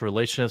parasocial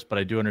relationships, but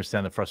I do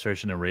understand the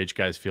frustration and rage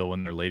guys feel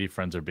when their lady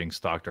friends are being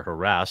stalked or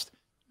harassed.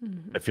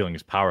 Mm-hmm. That feeling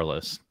is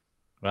powerless.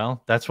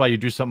 Well, that's why you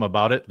do something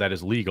about it that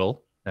is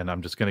legal. And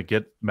I'm just going to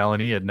get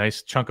Melanie a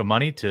nice chunk of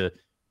money to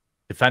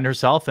defend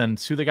herself and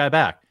sue the guy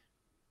back.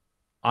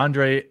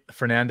 Andre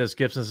Fernandez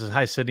Gibson says,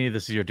 hi, Sydney.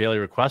 This is your daily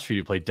request for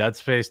you to play Dead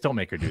Space. Don't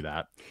make her do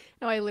that.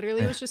 No, I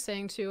literally was just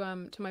saying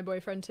to my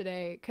boyfriend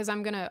today, because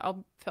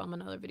I'll film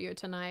another video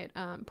tonight,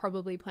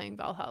 probably playing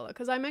Valhalla,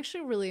 because I'm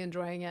actually really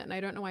enjoying it, and I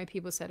don't know why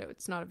people said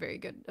it's not a very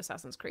good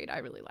Assassin's Creed. I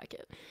really like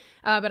it,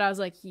 but I was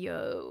like,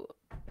 yo,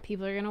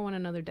 people are gonna want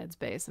another Dead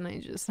Space, and I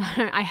just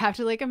I have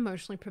to like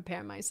emotionally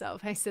prepare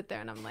myself. I sit there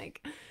and I'm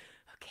like,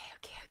 okay.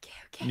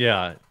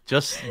 Yeah,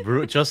 just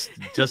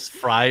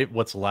fry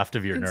what's left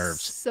of your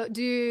nerves. So,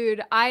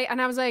 dude, I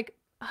was like,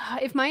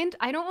 I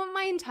don't want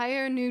my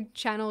entire new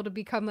channel to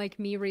become like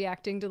me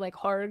reacting to like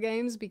horror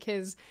games,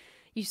 because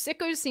you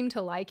sickos seem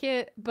to like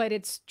it, but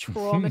it's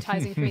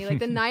traumatizing for me.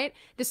 Like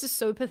this is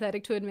so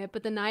pathetic to admit,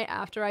 but the night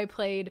after I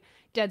played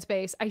Dead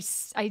Space,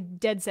 I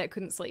dead set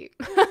couldn't sleep.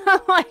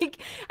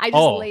 Like I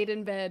just laid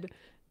in bed.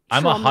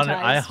 I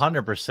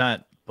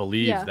 100%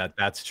 believe that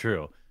that's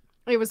true.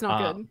 It was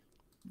not good.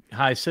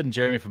 Hi, Sid and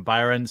Jeremy from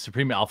Byron.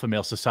 Supreme Alpha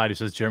Male Society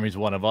says Jeremy's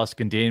one of us.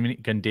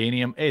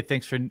 Gundanium. Hey,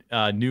 thanks for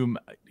new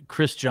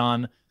Chris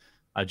John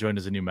joined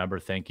as a new member.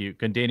 Thank you.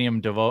 Gundanium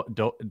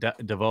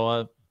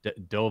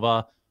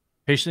Dova.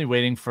 Patiently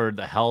waiting for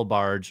the Hell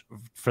Barge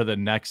for the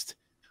next.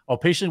 Oh,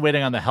 patiently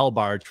waiting on the Hell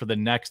Barge for the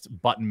next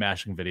button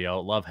mashing video.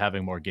 Love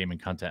having more gaming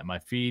content in my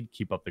feed.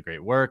 Keep up the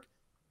great work.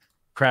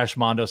 Crash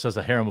Mondo says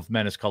a harem of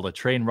men is called a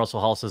train. Russell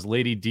Hall says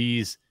Lady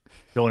D's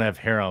don't have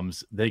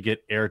harems. They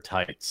get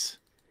airtights.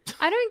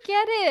 I don't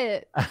get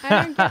it. I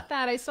don't get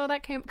that. I saw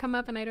that come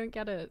up and I don't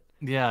get it.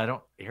 Yeah, I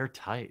don't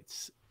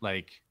airtights.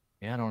 Like,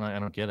 yeah, I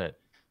don't get it.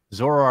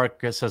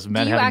 Zoroark says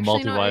men having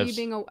multi-wives.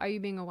 Are you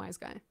being a wise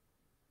guy?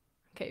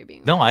 Okay, you're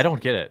being. No, I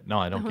don't get it. No,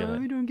 I don't get it.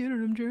 I don't get it.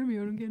 I'm Jeremy. I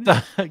don't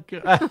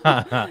get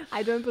it.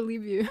 I don't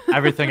believe you.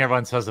 Everything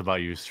everyone says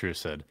about you is true,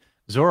 Sid.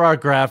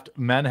 Zoroark graphed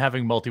men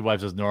having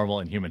multi-wives is normal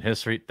in human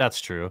history. That's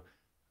true.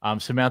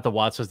 Samantha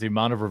Watts says the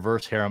amount of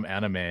reverse harem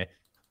anime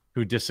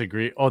who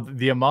disagree. Oh,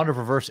 the amount of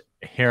reverse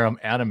harem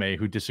anime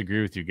who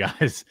disagree with you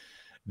guys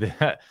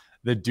that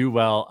do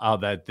well.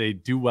 That they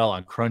do well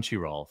on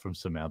Crunchyroll from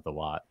Samantha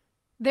Watt.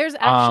 There's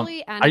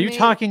actually anime. Are you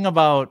talking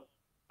about?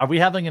 Are we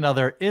having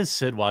another is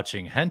Sid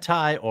watching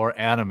hentai or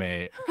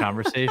anime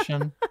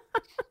conversation?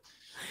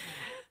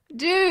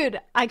 Dude,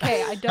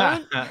 okay, I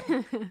don't.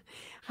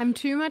 I'm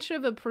too much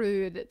of a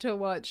prude to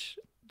watch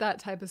that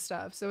type of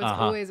stuff, so it's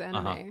always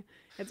anime.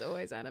 It's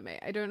always anime.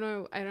 I don't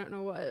know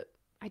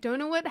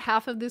what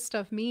half of this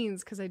stuff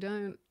means, because I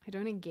don't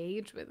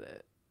engage with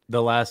it.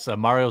 The last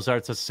Mario's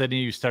Art says,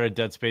 Sydney, you started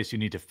Dead Space. You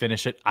need to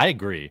finish it. I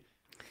agree.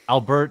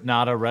 Albert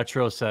Nada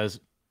Retro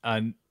says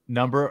a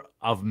number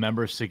of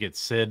members to get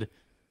Sid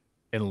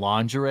in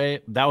lingerie.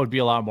 That would be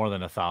a lot more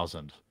than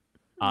 1,000.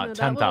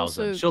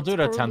 10,000. She'll do it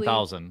at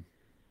 10,000.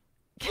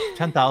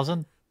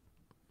 10,000?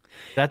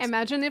 That's...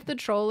 Imagine if the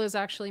troll is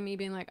actually me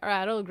being like, all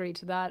right, I'll agree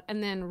to that.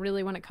 And then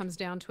really when it comes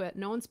down to it,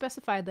 no one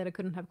specified that it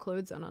couldn't have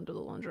clothes on under the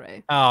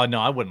lingerie. Oh,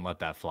 no, I wouldn't let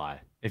that fly.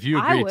 If you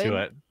agreed to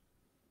it,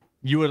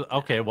 you would.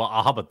 Okay, well,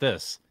 how about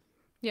this?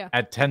 Yeah.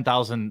 At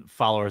 10,000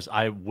 followers,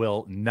 I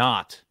will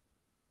not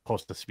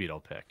post a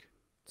Speedo pic.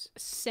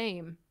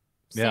 Same.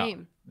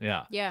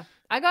 Yeah.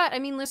 I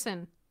mean,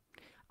 listen,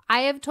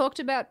 I have talked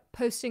about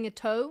posting a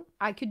toe.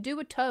 I could do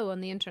a toe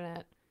on the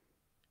internet.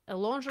 A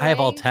lingerie. I have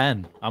all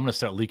 10. I'm going to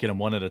start leaking them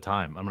one at a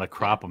time. I'm going to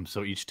crop them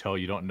so each toe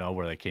you don't know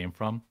where they came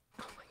from.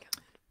 Oh my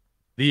God.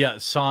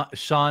 The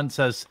Sean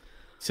says,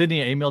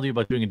 Sydney, I emailed you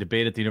about doing a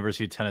debate at the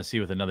University of Tennessee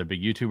with another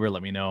big YouTuber.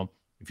 Let me know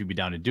if you'd be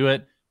down to do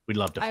it. We'd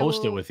love to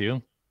host it with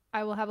you.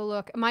 I will have a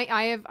look.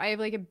 I have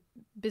like a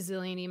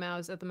bazillion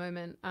emails at the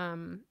moment.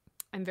 I'm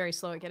very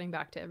slow at getting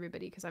back to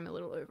everybody because I'm a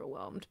little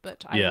overwhelmed,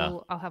 but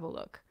I'll have a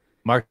look.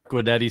 Mark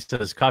Guidetti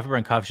says, Coffee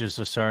Brand Coffee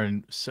should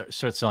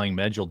start selling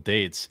medjool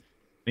dates.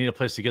 Need a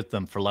place to get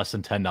them for less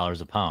than $10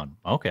 a pound.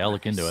 Okay, I'll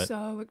look into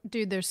it.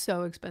 Dude, they're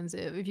so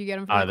expensive. If you get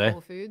them from Whole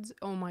Foods,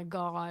 oh my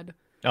God.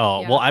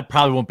 Oh, yeah. Well, I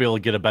probably won't be able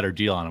to get a better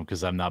deal on them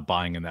because I'm not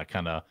buying in that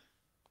kind of.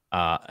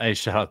 Hey,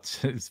 shout out!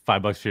 It's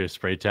 $5 for your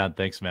spray tan.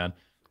 Thanks, man.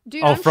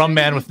 Dude, from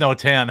Man with No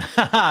Tan.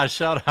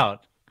 Shout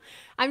out.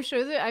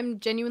 I'm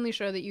genuinely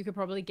sure that you could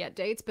probably get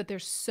dates, but they're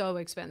so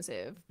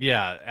expensive.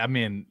 Yeah, I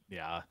mean,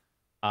 yeah.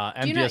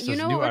 MDS you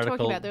know what we're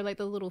talking about? They're like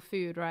the little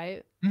food,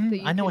 right?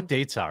 I know what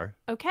dates are.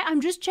 Okay,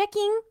 I'm just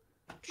checking.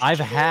 I've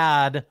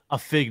had a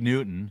Fig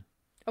Newton.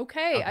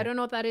 Okay, I don't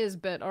know what that is,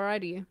 but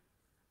alrighty.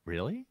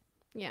 Really?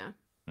 Yeah.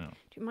 Oh.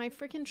 Dude, my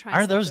freaking triceps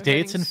are those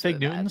dates in Fig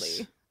Newtons?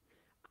 Badly.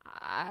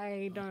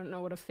 I don't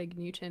know what a Fig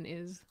Newton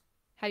is.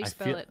 How do you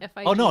spell it?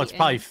 Oh no, it's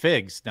probably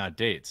figs, not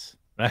dates.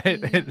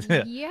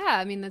 right? Yeah,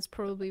 I mean that's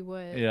probably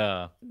what.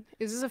 Yeah.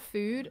 Is this a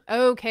food?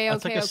 Okay,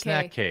 That's like okay, a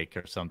snack okay. cake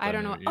or I something.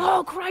 don't know. Yeah.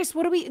 Oh Christ,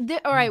 what do we?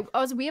 All right,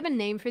 we have a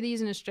name for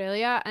these in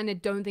Australia, and I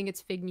don't think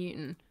it's Fig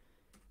Newton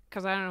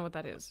because I don't know what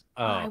that is.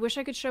 Oh, I Oh, wish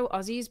I could show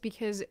Aussies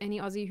because any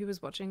Aussie who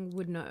was watching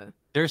would know.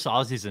 there's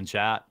Aussies in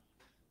chat.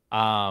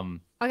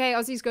 Um, Okay,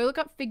 Aussies, go look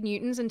up Fig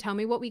Newtons and tell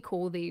me what we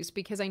call these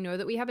because I know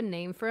that we have a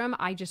name for them.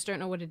 I just don't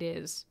know what it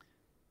is.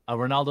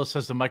 Ronaldo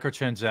says the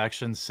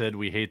microtransactions, Sid.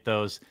 We hate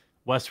those.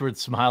 Westward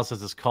Smile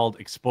says it's called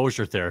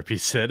exposure therapy,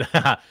 Sid.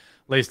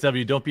 Lace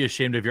W, don't be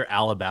ashamed of your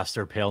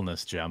alabaster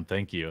paleness, Gem.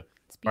 Thank you.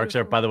 It's Mark said,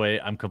 beautiful. by the way,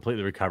 I'm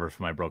completely recovered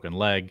from my broken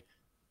leg.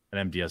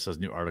 And MDS says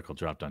new article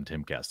dropped on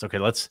Timcast. Okay,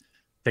 let's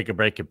take a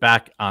break. Get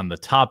back on the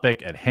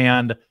topic at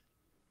hand.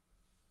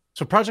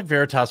 So Project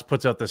Veritas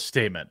puts out this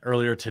statement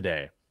earlier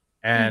today,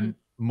 and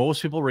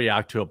most people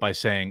react to it by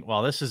saying,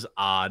 well, this is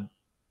odd,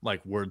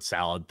 like word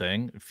salad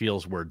thing. It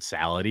feels word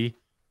salady.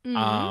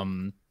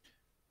 And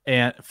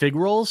fig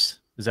rolls,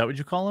 is that what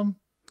you call them?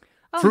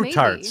 Oh, Fruit maybe.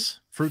 tarts.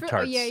 Fruit Oh,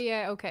 tarts.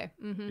 yeah, okay.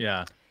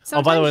 Yeah. Sometimes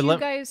oh, by the way, you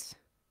guys.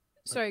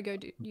 Sorry, go.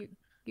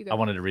 You go. I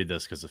wanted to read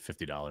this because of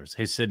 $50.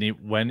 Hey, Sydney,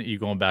 when are you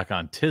going back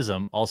on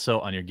TISM? Also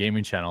on your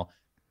gaming channel,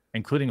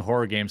 including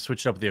horror games,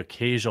 switch up with the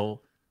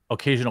occasional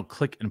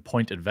click and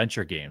point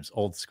adventure games,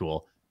 old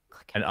school,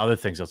 and other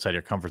things outside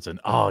your comfort zone.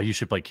 Oh, you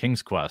should play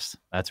King's Quest.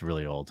 That's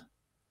really old.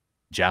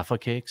 Jaffa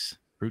cakes,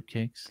 fruit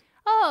cakes.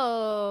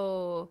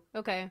 Oh,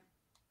 okay.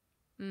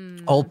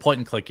 Old point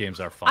and click games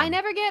are fun. I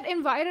never get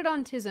invited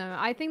on TISM.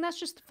 I think that's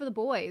just for the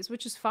boys,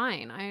 which is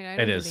fine. I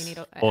don't think they need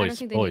a, I don't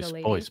think they need a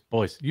lady.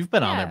 Boys. You've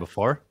been on there Yeah.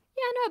 before.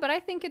 Yeah, no, but I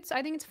think it's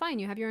fine.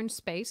 You have your own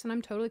space, and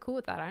I'm totally cool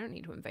with that. I don't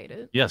need to invade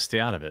it. Yeah, stay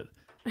out of it.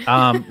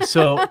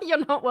 So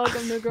You're not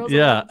welcome, no girls.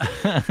 yeah.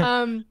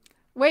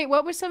 Wait,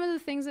 what were some of the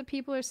things that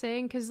people are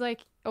saying? Because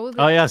like, oh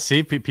yeah,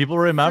 see, people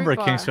remember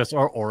Fruit King's bar. Quest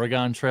or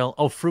Oregon Trail.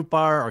 Oh, fruit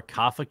bar or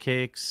kaffa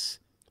cakes.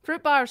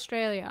 Fruit bar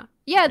Australia.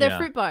 Yeah, they're Yeah.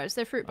 fruit bars.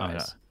 They're fruit Okay.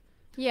 bars.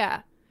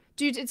 Yeah,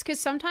 dude, it's because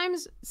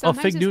sometimes Oh,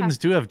 Fig it's Newtons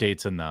do have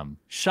dates in them.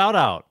 Shout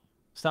out.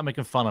 Stop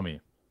making fun of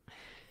me.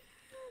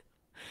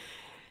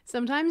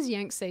 Sometimes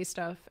Yanks say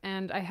stuff,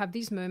 and I have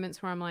these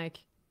moments where I'm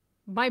like,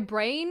 my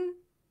brain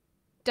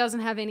doesn't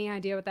have any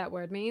idea what that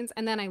word means,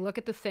 and then I look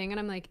at the thing and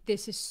I'm like,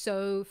 this is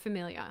so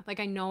familiar. Like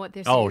I know what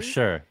this is. Oh,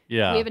 sure.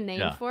 Yeah. We have a name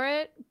yeah. for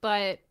it,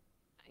 but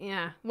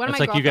yeah. One of It's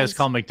my like you guys girlfriends-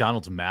 call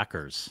McDonald's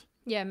Mackers.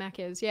 Yeah, Mac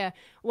is. Yeah.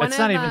 It's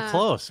not even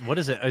close. What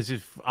is it? Is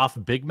it off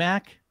Big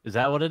Mac? Is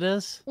that what it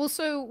is? Well,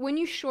 so when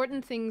you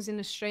shorten things in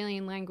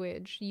Australian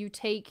language, you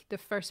take the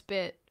first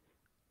bit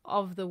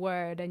of the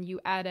word and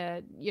you add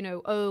a,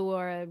 O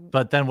or a.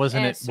 But then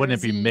wouldn't S or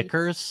it be Z.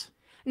 Mickers?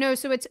 No,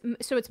 so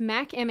it's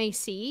Mac,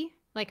 M-A-C,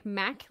 like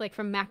Mac, like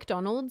from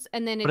McDonald's,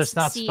 and then it's. But it's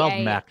not spelled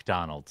C-A.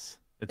 McDonald's.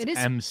 It's It is-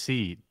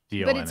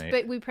 McDonald's.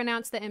 But we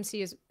pronounce the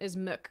MC as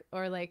Mc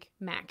or like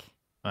Mac.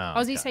 Oh,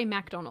 Aussies okay. say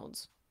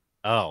McDonald's.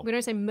 Oh, We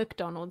don't say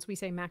McDonald's, we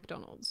say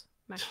McDonald's.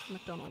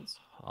 McDonald's.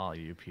 all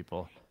you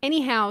people.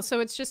 Anyhow,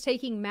 so it's just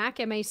taking Mac,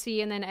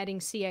 M-A-C, and then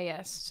adding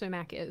C-A-S, so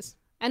Mac is.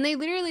 And they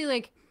literally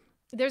like,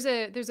 there's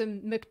a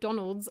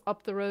McDonald's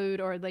up the road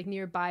or like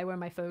nearby where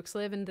my folks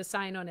live, and the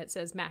sign on it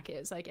says Mac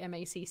is, like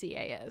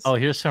M-A-C-C-A-S. Oh,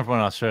 here's someone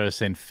in Australia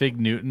saying Fig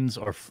Newtons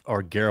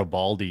or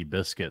Garibaldi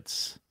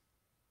biscuits.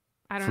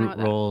 I don't Fruit know what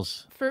that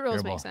rolls. Fruit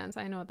rolls Garibaldi. make sense.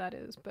 I know what that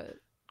is, but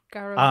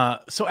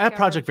So at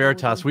Project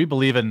Garibaldi. Veritas, we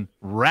believe in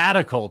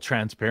radical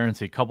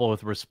transparency coupled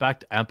with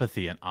respect,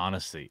 empathy, and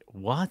honesty.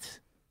 What?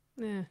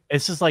 Eh.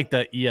 It's just like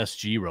the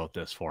ESG wrote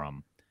this for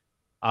them.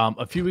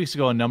 A few weeks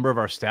ago, a number of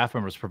our staff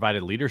members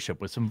provided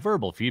leadership with some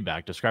verbal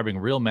feedback describing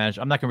real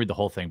management. I'm not going to read the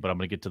whole thing, but I'm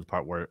going to get to the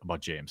part where about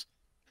James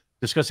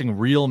discussing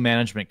real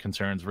management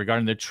concerns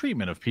regarding the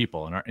treatment of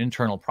people and our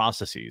internal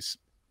processes.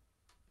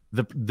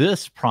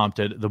 This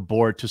prompted the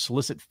board to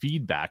solicit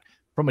feedback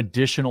from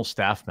additional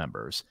staff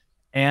members,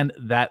 and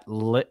that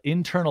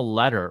internal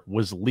letter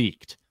was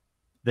leaked.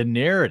 The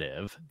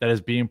narrative that is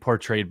being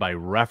portrayed by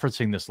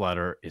referencing this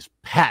letter is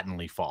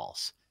patently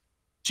false.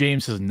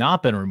 James has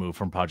not been removed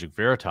from Project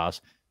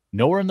Veritas.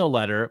 Nowhere in the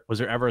letter was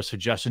there ever a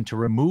suggestion to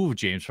remove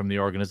James from the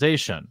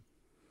organization.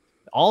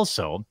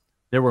 Also,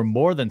 there were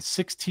more than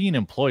 16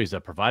 employees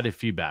that provided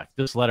feedback.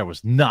 This letter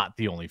was not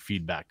the only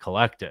feedback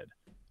collected.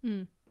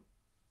 And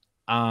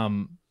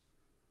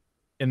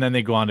then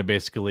they go on to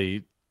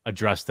basically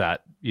address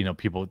that,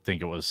 people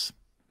think it was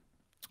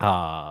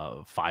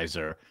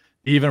Pfizer.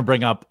 They even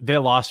bring up, they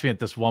lost me at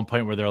this one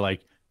point where they're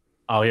like,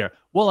 oh, here.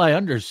 Well, I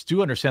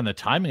do understand the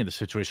timing of the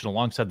situation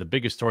alongside the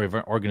biggest story of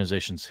our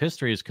organization's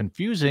history is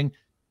confusing,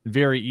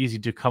 very easy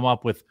to come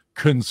up with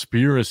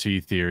conspiracy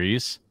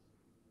theories.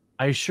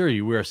 I assure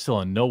you, we are still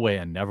in no way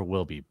and never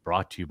will be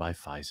brought to you by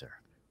Pfizer.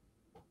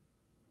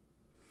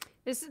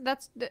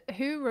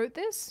 Who wrote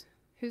this?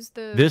 Who's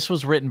the? This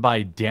was written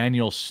by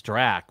Daniel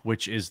Strack,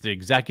 which is the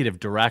executive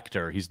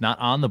director. He's not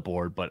on the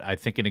board, but I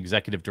think an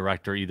executive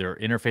director either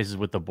interfaces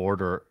with the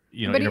board or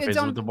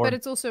interfaces with the board. But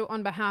it's also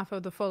on behalf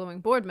of the following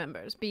board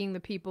members, being the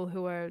people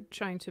who are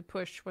trying to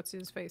push what's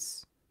his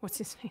face.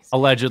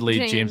 Allegedly,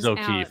 James out.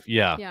 O'Keefe.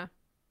 Yeah. Yeah.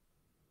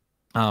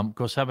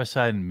 Go side by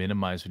side and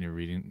minimize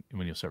when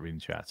you start reading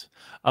chats.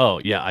 Oh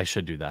yeah, I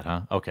should do that,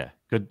 huh? Okay,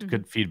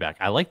 good feedback.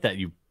 I like that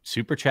you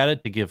super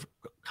chatted to give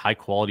high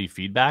quality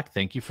feedback.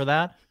 Thank you for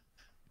that.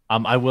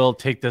 I will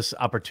take this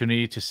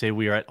opportunity to say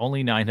we are at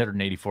only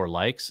 984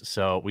 likes,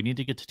 so we need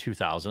to get to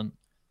 2,000.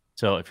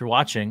 So if you're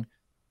watching,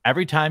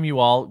 every time you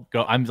all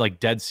go, I'm like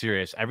dead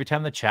serious. Every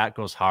time the chat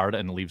goes hard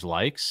and leaves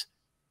likes,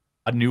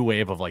 a new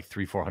wave of like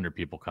 300-400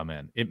 people come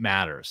in. It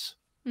matters.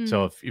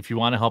 So if you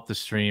want to help the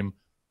stream,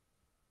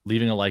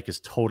 leaving a like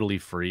is totally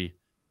free,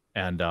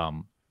 and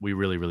we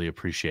really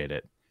appreciate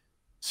it.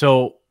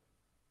 So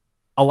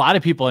a lot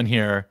of people in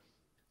here,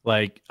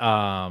 like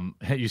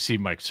you see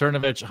Mike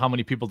Cernovich, how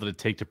many people did it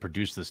take to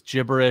produce this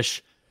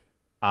gibberish?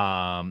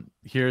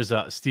 Here's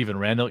Stephen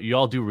Randall. You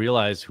all do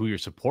realize who your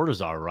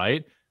supporters are,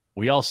 right?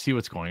 We all see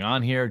what's going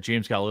on here.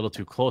 James got a little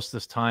too close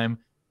this time,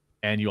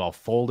 and you all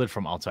folded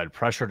from outside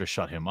pressure to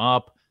shut him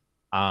up.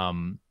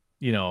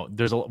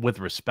 There's with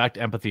respect,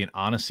 empathy, and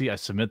honesty, I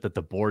submit that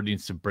the board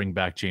needs to bring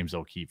back James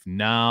O'Keefe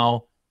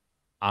now.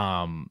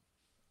 KJL,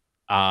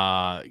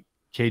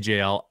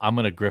 I'm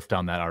gonna grift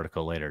on that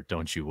article later.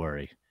 Don't you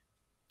worry.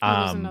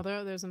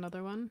 There's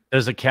another one.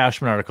 There's a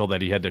Cashman article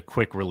that he had to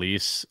quick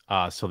release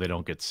so they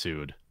don't get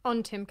sued.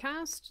 On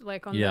Timcast?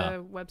 Like on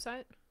the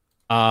website?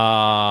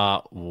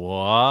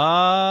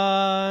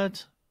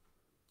 What?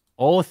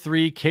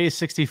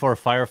 03K64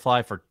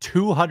 Firefly for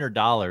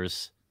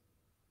 $200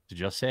 to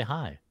just say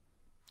hi.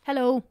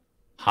 Hello.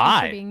 Hi.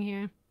 Thanks for being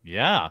here.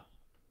 Yeah.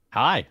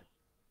 Hi.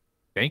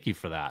 Thank you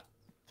for that.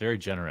 Very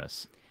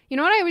generous. You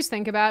know what I always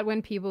think about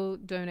when people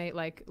donate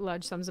like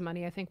large sums of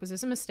money? I think, was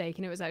this a mistake?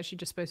 And it was actually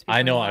just supposed to be 20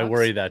 I know. bucks? I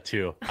worry that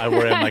too. I'm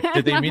like,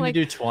 did they mean to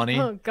do 20?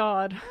 Oh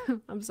God.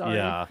 I'm sorry.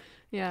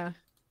 Yeah.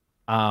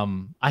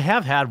 I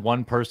have had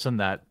one person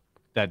that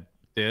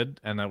did,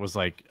 and I was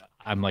like,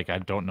 I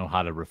don't know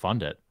how to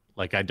refund it.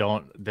 Like,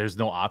 there's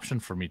no option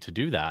for me to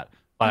do that.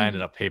 But I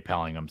ended up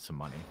PayPaling them some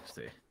money.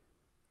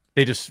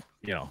 They just,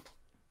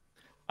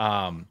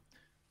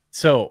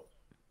 so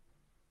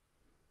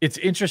it's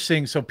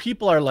interesting. So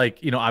people are like,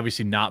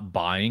 obviously not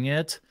buying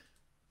it,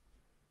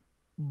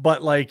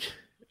 but like,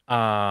 this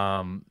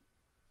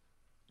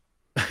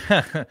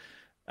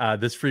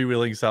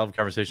freewheeling style of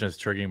conversation is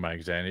triggering my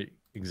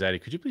anxiety.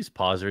 Could you please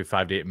pause every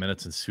 5 to 8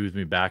 minutes and soothe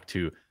me back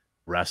to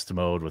rest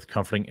mode with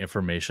comforting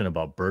information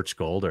about birch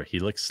gold or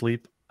helix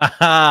sleep?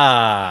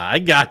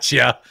 I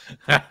gotcha.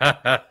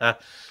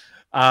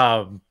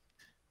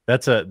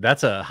 That's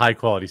a high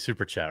quality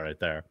super chat right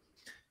there.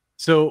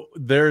 So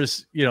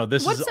there's,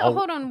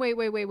 hold on,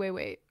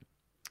 wait.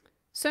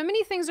 So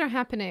many things are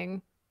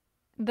happening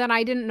that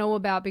I didn't know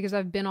about because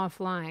I've been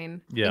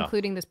offline,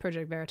 including this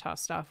Project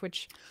Veritas stuff,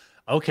 which.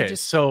 Okay,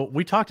 so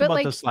we talked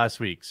about this last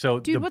week. So,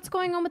 dude, what's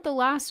going on with The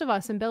Last of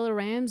Us and Bella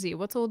Ramsey?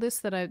 What's all this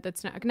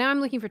that's now I'm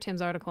looking for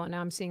Tim's article, and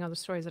now I'm seeing other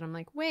stories, and I'm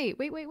like, wait,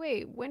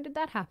 when did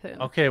that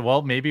happen? Okay,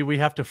 well, maybe we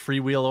have to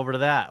freewheel over to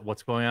that.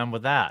 What's going on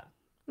with that?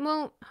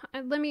 Well,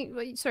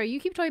 sorry, you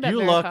keep talking about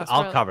Veritas.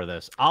 I'll cover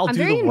this. I'm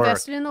very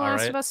invested in The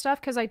Last of Us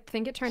stuff because I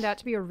think it turned out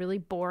to be a really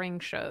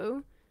boring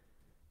show.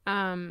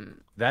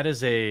 That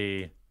is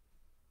a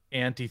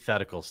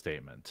antithetical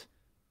statement.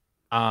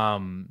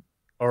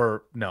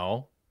 Or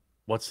no.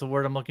 What's the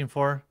word I'm looking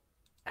for?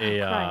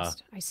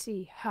 Christ. I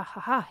see. Ha ha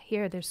ha.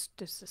 Here, there's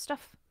the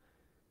stuff.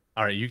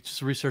 All right, you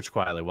just research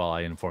quietly while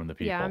I inform the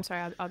people. Yeah, I'm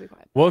sorry. I'll be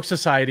quiet. Woke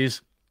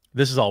societies.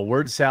 This is all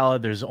word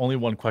salad. There's only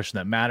one question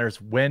that matters.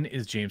 When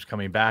is James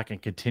coming back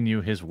and continue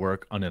his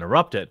work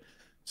uninterrupted?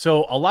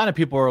 So a lot of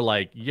people are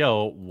like,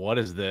 yo, what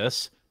is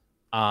this?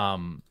 I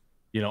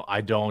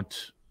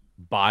don't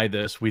buy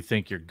this. We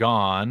think you're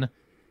gone.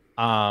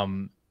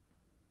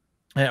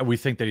 We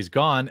think that he's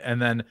gone.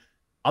 And then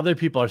other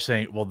people are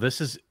saying, well, what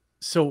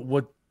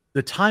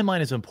the timeline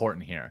is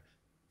important here.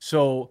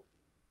 So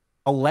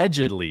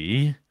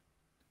allegedly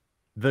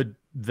the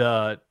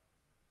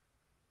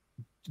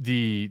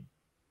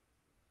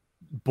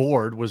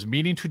board was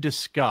meeting to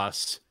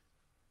discuss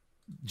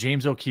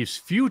James O'Keefe's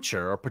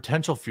future or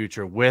potential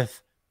future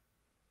with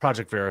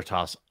Project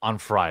Veritas on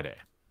Friday.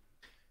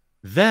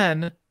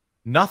 Then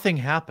nothing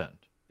happened.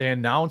 They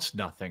announced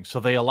nothing. So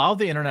they allowed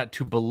the internet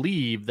to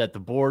believe that the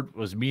board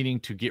was meeting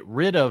to get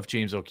rid of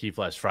James O'Keefe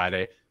last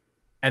Friday.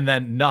 And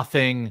then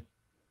nothing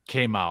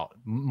came out.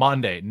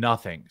 Monday,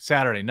 nothing.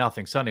 Saturday,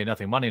 nothing. Sunday,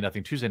 nothing. Monday,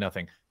 nothing. Tuesday,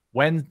 nothing.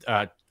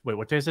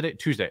 What day is it?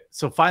 Tuesday.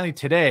 So finally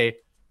today,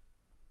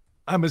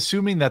 I'm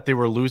assuming that they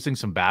were losing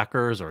some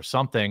backers or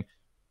something.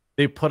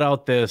 They put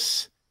out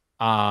this,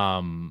 they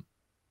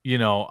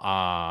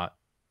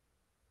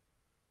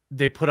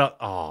put out,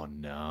 oh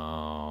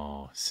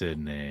no,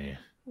 Sydney.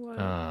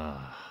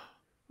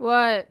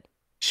 What?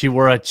 She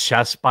wore a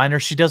chest binder.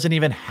 She doesn't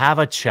even have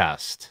a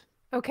chest.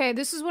 Okay,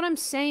 this is what I'm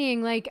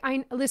saying. Like,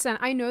 I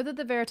know that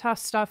the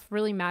Veritas stuff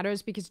really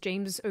matters because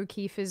James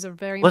O'Keefe is a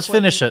very Let's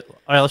finish it.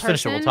 All right, let's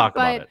finish it. We'll talk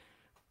about it.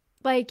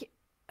 Like,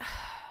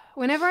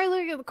 whenever I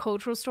look at the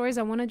cultural stories,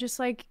 I want to just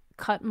like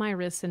cut my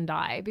wrists and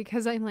die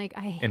because I'm like,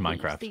 I hate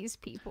Minecraft. These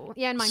people.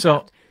 Yeah, in Minecraft.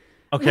 So,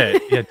 okay,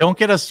 yeah, don't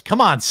get us.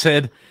 Come on,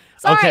 Sid.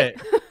 Sorry. Okay,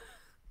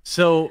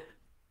 so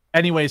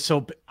Anyway,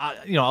 so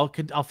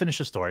I'll finish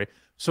the story.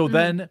 So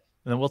then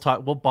we'll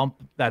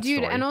bump that Dude,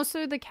 story. and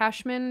also the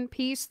Cashman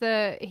piece,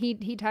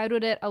 he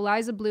titled it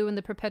Eliza Blue and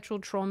the Perpetual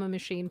Trauma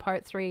Machine,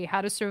 Part 3,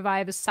 How to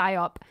Survive a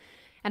PSYOP,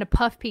 and a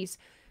puff piece.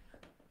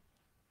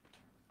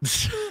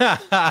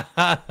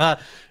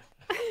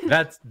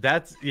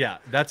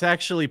 That's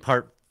actually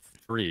part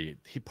 3.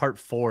 Part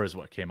 4 is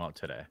what came out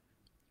today.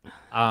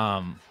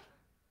 Oh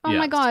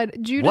my God,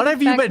 Judah, what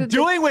have you been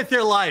doing with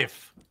your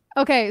life?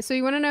 Okay, so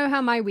you want to know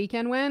how my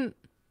weekend went?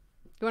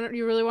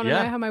 You really want to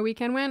know how my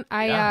weekend went?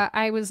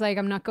 I was like,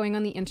 I'm not going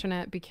on the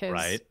internet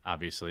because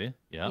obviously,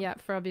 yeah,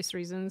 for obvious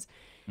reasons.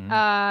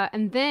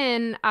 And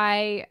then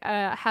I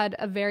had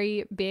a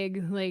very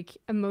big like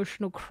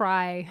emotional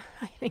cry.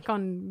 I think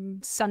on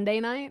Sunday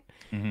night.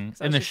 In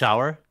the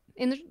shower.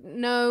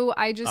 No,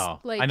 I just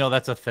I know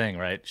that's a thing,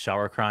 right?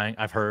 Shower crying.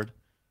 I've heard.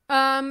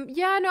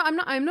 Yeah, no,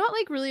 I'm not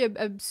like really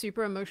a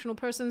super emotional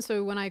person.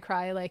 So when I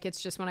cry, like it's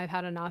just when I've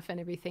had enough and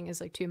everything is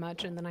like too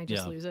much and then I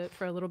just lose it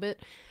for a little bit.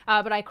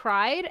 But I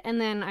cried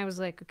and then I was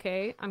like,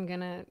 okay, I'm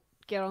gonna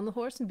get on the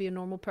horse and be a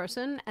normal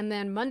person. And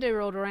then Monday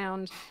rolled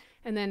around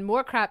and then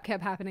more crap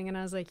kept happening. And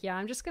I was like, yeah,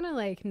 I'm just gonna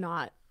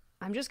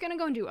I'm just gonna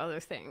go and do other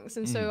things.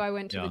 And so I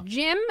went to the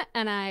gym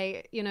and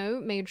I,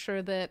 made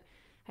sure that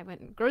I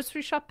went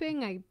grocery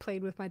shopping, I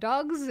played with my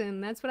dogs,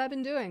 and that's what I've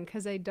been doing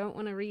because I don't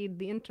want to read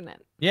the internet.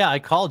 Yeah, I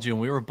called you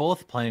and we were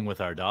both playing with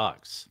our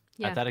dogs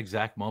at that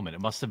exact moment.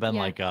 It must have been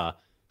like a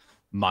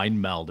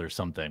mind meld or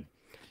something.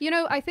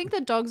 I think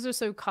the dogs are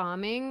so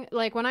calming.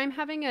 Like when I'm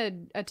having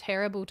a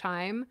terrible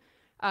time,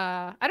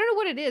 I don't know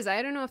what it is.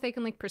 I don't know if they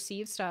can like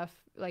perceive stuff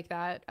like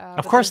that.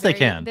 Of course they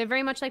can. They're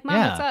very much like, Mom,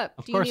 what's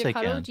up? Do you need a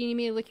cuddle? Do you need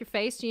me to lick your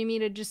face? Do you need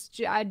me to just,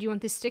 do you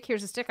want this stick?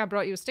 Here's a stick. I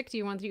brought you a stick. Do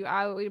you want to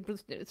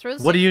throw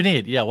this? What do you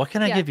need? Yeah, what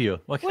can I give you?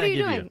 What can I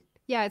give you?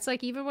 Yeah, it's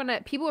like even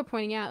when people were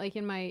pointing out, like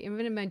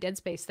even in my Dead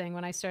Space thing,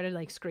 when I started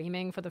like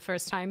screaming for the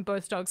first time,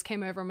 both dogs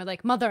came over and were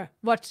like, Mother,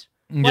 what's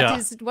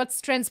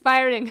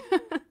transpiring?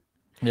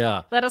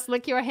 Yeah. Let us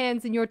lick your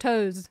hands and your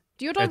toes.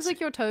 Do your dogs lick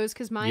your toes?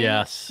 Because mine,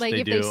 like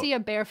if they see a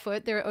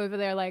barefoot, they're over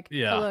there like,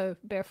 hello,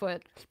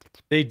 barefoot.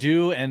 They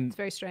do, and it's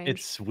very strange.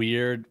 It's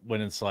weird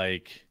when it's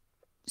like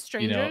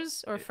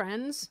strangers or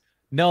friends.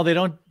 No, they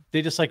don't.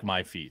 They just like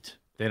my feet.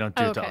 They don't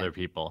do it to other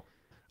people.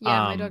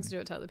 Yeah, my dogs do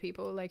it to other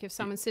people. Like if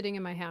someone's sitting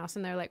in my house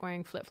and they're like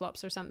wearing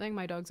flip-flops or something,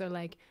 my dogs are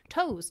like,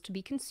 toes to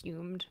be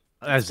consumed.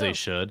 As they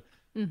should.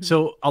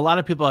 So a lot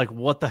of people are like,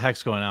 what the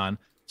heck's going on?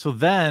 So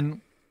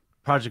then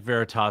Project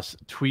Veritas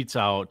tweets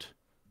out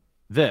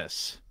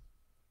this,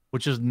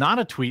 which is not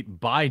a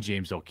tweet by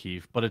James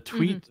O'Keefe, but a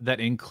tweet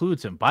that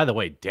includes him. By the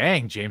way,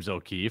 dang, James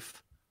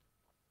O'Keefe.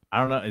 I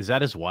don't know. Is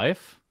that his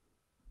wife?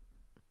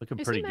 Looking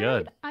pretty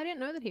good. I didn't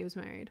know that he was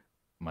married.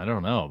 I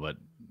don't know, but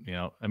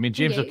I mean,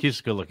 James O'Keefe's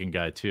a good-looking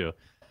guy too.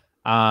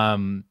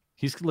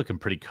 He's looking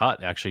pretty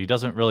cut, actually. He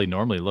doesn't really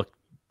normally look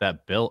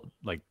that built.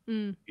 Like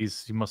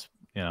he must,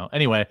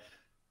 Anyway,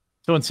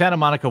 so in Santa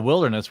Monica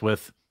Wilderness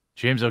with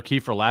James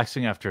O'Keefe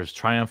relaxing after his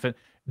triumphant,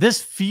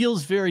 this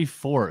feels very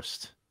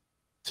forced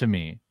to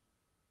me.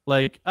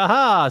 Like,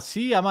 aha,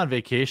 see, I'm on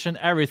vacation.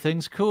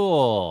 Everything's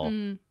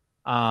cool.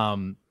 How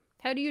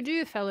do you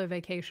do, fellow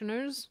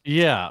vacationers?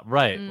 Yeah,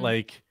 right.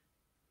 Like,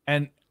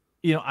 and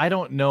I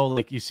don't know.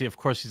 Like, you see, of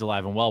course he's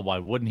alive and well. Why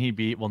wouldn't he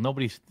be? Well,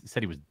 nobody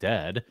said he was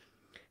dead.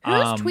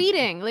 Who's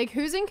tweeting? Like,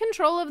 who's in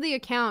control of the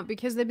account?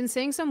 Because they've been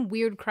saying some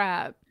weird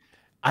crap.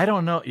 I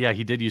don't know. Yeah,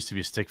 he did used to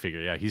be a stick figure.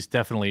 Yeah, he's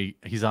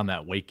on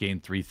that weight gain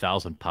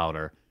 3,000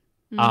 powder.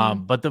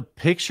 But the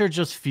picture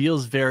just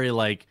feels very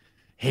like,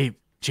 hey,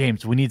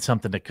 James, we need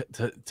something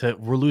to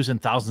we're losing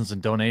thousands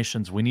in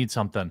donations. We need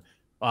something,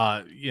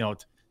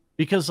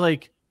 because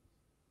like,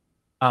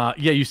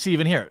 you see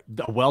even here,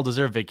 a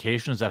well-deserved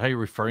vacation. Is that how you're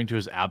referring to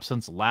his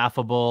absence?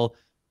 Laughable.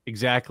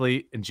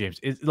 Exactly. And James,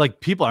 it's like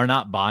people are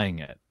not buying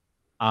it.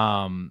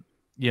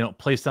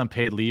 Placed on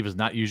paid leave is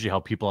not usually how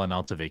people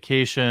announce a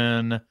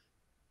vacation.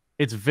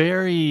 It's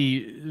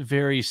very,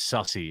 very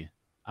sussy.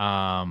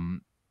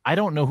 I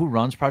don't know who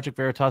runs Project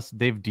Veritas.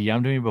 They've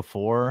DM'd me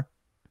before,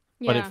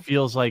 but it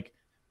feels like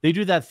they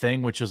do that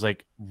thing which is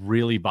like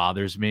really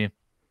bothers me.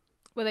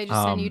 Well, they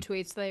just send you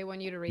tweets they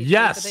want you to read.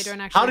 Yes. But they don't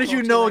actually. How did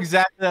you know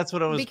exactly that's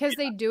what it was? Because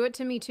they do it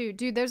to me too.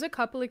 Dude, there's a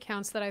couple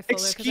accounts that I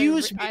follow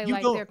because I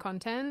like their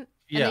content.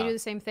 And they do the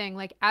same thing.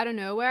 Like out of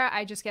nowhere,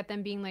 I just get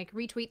them being like,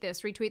 retweet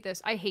this, retweet this.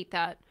 I hate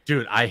that.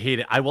 Dude, I hate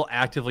it. I will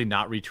actively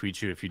not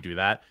retweet you if you do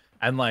that.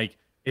 And like,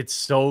 it's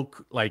so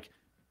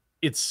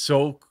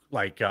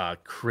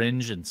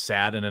cringe and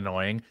sad and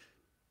annoying.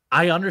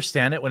 I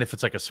understand it if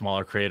it's like a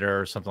smaller creator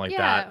or something like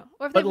that.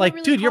 Or if but like,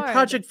 really dude, hard. you're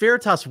Project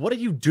Veritas. What are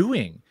you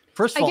doing?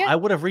 First of all, I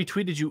would have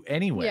retweeted you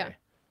anyway.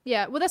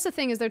 Yeah. Well, that's the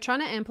thing is they're trying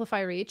to amplify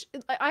reach.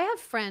 I have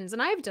friends,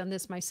 and I've done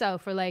this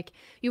myself, where like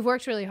you've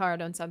worked really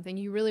hard on something,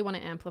 you really want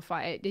to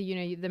amplify it.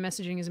 The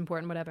messaging is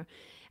important, whatever.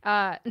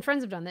 And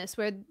friends have done this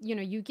where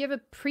you give a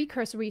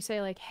precursor where you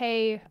say like,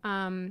 hey,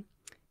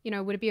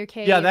 would it be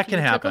okay? Yeah, if that can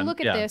you happen. Take a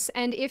look at this,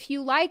 and if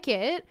you like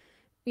it,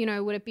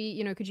 would it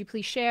be, could you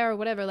please share or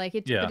whatever? Like,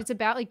 but it's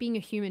about like being a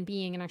human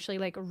being and actually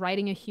like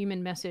writing a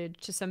human message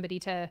to somebody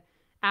to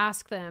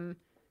ask them,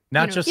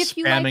 Not just if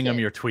you like spamming them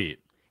it. your tweet.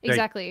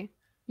 Exactly.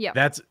 Yeah.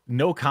 That's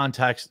no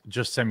context.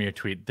 Just send me a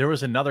tweet. There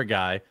was another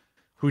guy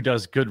who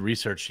does good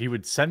research. He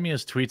would send me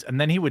his tweets and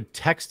then he would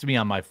text me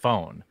on my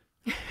phone.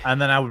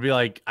 And then I would be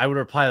like, I would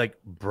reply like,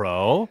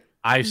 bro,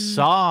 I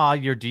saw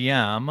your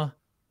DM.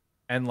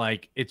 And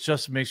like, it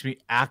just makes me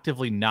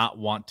actively not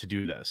want to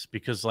do this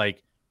because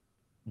like,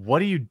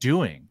 what are you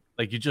doing?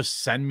 Like, you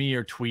just send me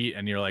your tweet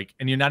and you're like,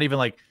 and you're not even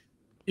like,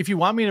 if you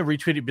want me to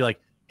retweet it, be like,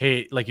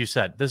 hey, like you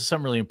said, this is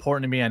something really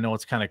important to me. I know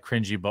it's kind of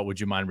cringy, but would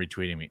you mind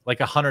retweeting me? Like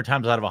 100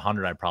 times out of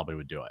 100, I probably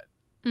would do it.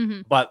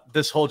 But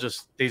this whole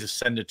they just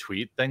send a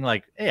tweet thing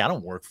like, hey, I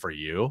don't work for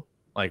you.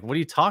 Like, what are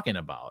you talking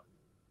about?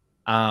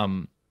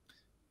 But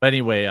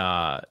anyway,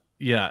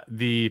 yeah,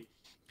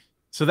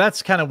 so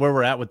that's kind of where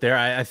we're at with there.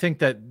 I think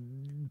that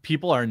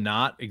people are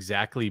not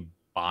exactly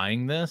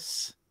buying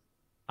this.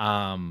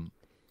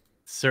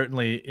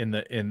 Certainly in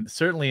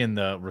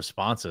the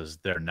responses,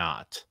 they're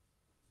not.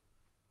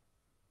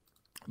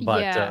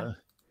 But Yeah.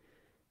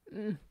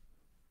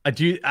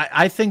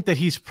 I think that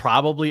he's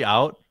probably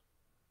out.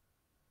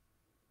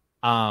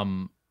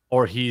 Or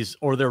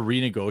they're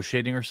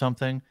renegotiating or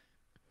something.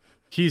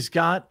 He's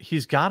got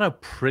a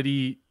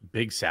pretty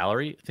big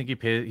salary. I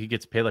think he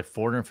gets paid like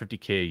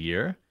 $450K a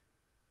year.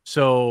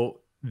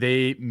 So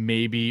they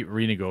may be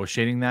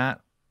renegotiating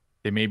that.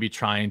 They may be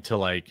trying to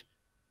like,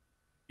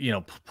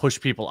 push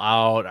people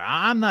out.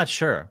 I'm not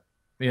sure.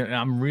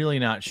 I'm really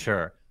not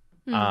sure.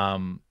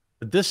 But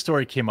this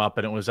story came up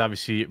and it was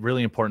obviously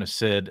really important to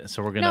Sid.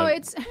 So we're gonna. No,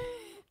 it's.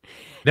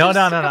 No. A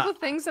couple of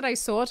things that I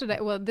saw today.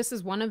 Well, this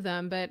is one of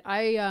them, but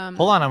I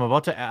hold on.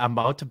 I'm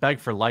about to beg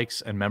for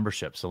likes and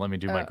membership. So let me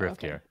do my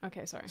grift here.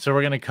 Okay, sorry. So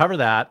we're gonna cover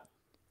that.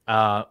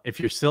 If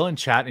you're still in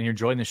chat and you're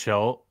enjoying the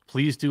show,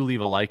 please do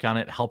leave a like on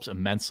it. It helps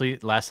immensely.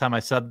 Last time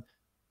I said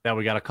that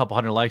we got a couple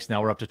hundred likes.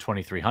 Now we're up to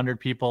 2,300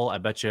 people. I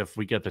bet you if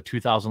we get up to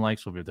 2,000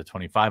 likes, we'll be up to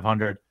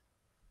 2,500.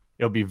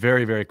 It'll be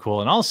very, very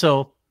cool. And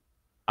also,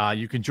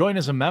 you can join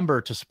as a member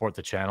to support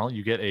the channel.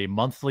 You get a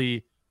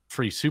monthly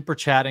free super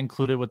chat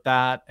included with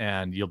that,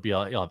 and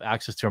you'll have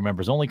access to our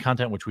members only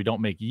content, which we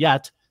don't make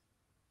yet,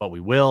 but we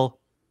will.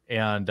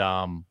 And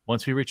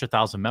once we reach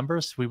 1,000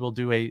 members, we will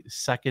do a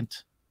second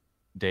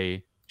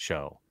day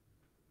show.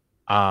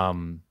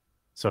 So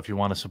if you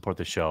want to support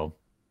the show,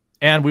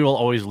 and we will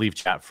always leave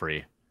chat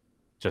free,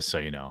 just so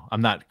you know.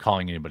 I'm not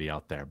calling anybody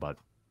out there, but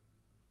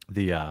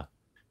Bella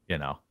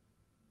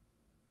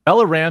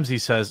Ramsey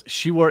says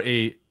she wore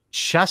a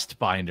chest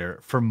binder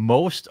for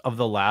most of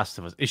The Last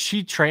of Us. Is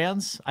she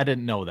trans? I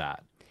didn't know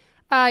that.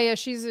 Yeah,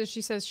 she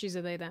says she's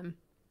a they them.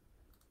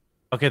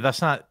 Okay,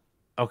 that's not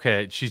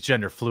okay. She's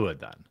gender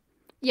fluid then.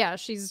 Yeah,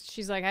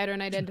 she's like, I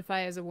don't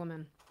identify as a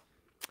woman.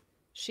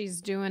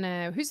 She's doing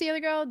who's the other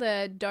girl?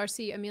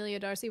 The Amelia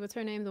Darcy. What's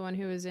her name? The one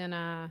who was in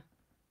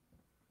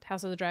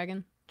House of the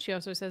Dragon. She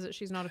also says that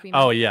she's not a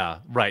female. Oh yeah,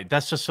 right.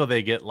 That's just so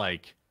they get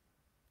like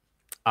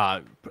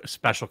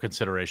special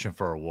consideration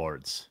for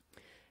awards.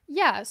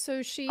 Yeah,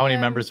 so she. How many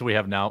members do we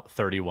have now?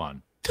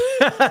 31.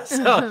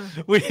 So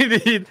we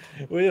need,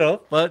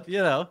 but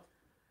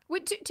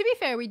to be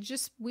fair, we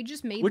just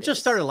made. We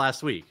just started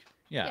last week.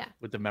 Yeah,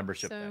 with the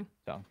membership thing.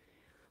 So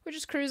we're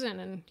just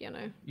cruising, and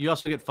You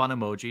also get fun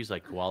emojis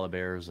like koala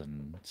bears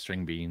and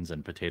string beans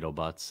and potato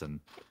butts and.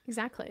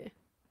 Exactly.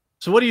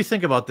 So what do you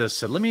think about this,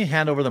 Sid? Let me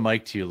hand over the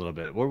mic to you a little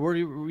bit.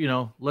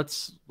 Where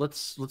let's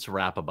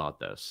rap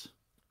about this.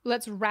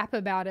 Let's rap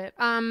about it.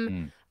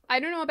 I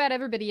don't know about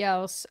everybody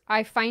else.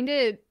 I find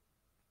it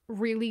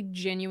really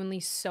genuinely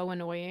so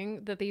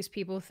annoying that these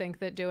people think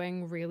that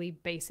doing really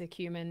basic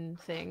human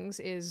things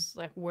is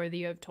like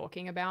worthy of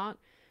talking about.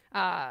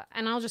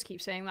 And I'll just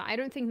keep saying that. I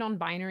don't think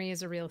non-binary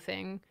is a real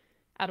thing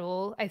at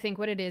all. I think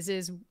what it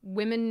is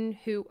women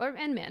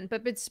and men,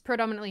 but it's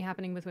predominantly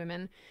happening with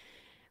women.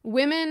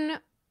 Women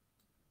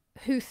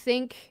who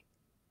think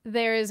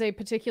there is a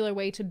particular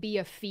way to be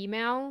a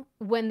female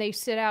when they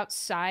sit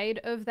outside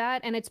of that,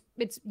 and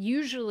it's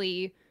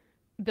usually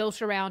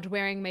built around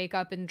wearing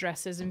makeup and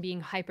dresses and being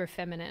hyper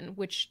feminine,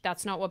 which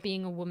that's not what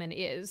being a woman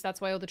is.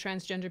 That's why all the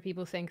transgender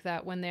people think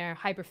that when they're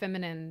hyper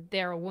feminine,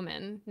 they're a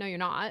woman. No, you're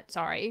not.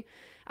 Sorry.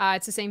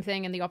 It's the same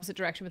thing in the opposite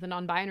direction with the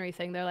non-binary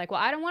thing. They're like,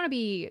 well, I don't want to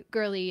be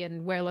girly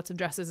and wear lots of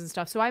dresses and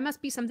stuff, so I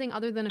must be something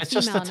other than a female.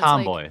 It's just a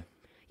tomboy.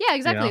 Yeah,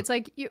 exactly. It's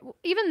like,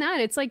 even that,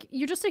 it's like,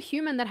 you're just a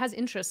human that has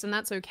interests, and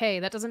that's okay.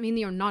 That doesn't mean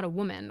that you're not a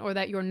woman or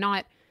that you're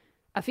not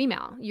a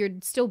female. You're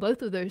still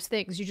both of those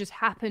things. You just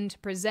happen to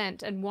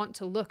present and want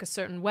to look a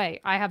certain way.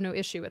 I have no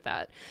issue with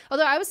that.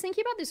 Although I was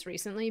thinking about this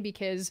recently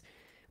because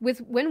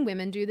when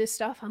women do this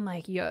stuff, I'm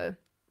like, yo,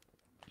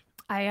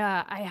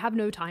 I have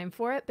no time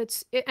for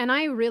it. And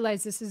I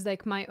realize this is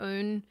like my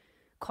own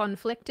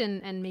conflict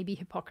and maybe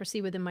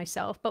hypocrisy within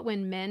myself. But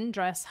when men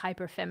dress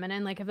hyper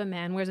feminine, like if a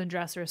man wears a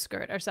dress or a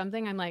skirt or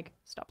something, I'm like,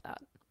 stop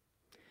that.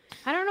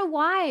 I don't know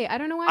why.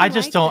 I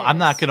just don't. I'm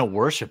not going to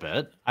worship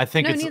it. I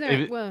think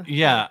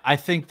neither. I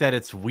think that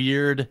it's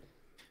weird.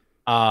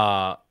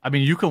 I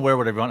mean, you can wear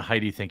whatever you want.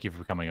 Heidi, thank you for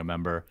becoming a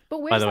member.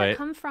 But where does that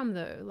come from,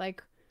 though?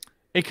 Like,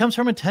 It comes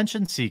from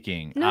attention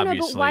seeking, No, no,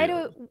 but why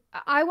obviously. do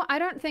I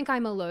don't think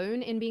I'm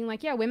alone in being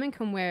like, yeah, women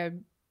can wear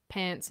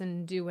pants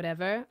and do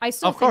whatever. I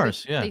still Of think that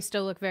course, yeah. they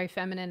still look very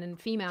feminine and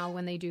female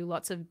when they do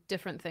lots of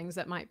different things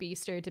that might be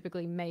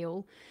stereotypically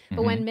male. But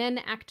Hmm. when men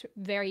act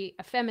very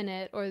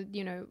effeminate or,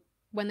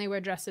 when they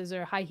wear dresses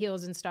or high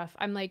heels and stuff,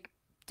 I'm like,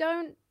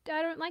 I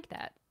don't like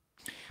that.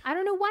 I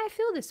don't know why I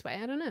feel this way.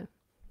 I don't know. I don't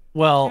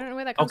Well, know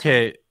where that comes from.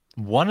 okay,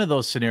 one of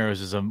those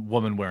scenarios is a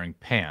woman wearing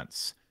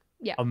pants.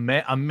 Yeah.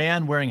 A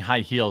man wearing high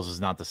heels is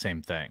not the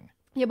same thing.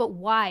 Yeah, but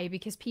why?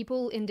 Because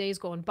people in days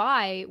gone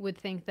by would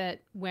think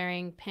that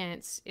wearing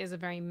pants is a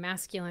very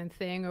masculine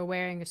thing or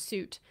wearing a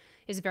suit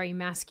is very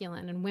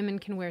masculine and women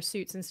can wear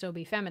suits and still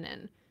be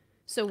feminine.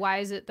 So why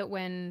is it that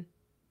when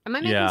am I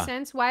making Yeah.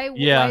 sense? Why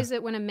Yeah. is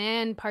it when a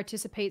man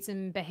participates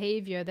in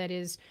behavior that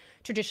is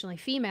traditionally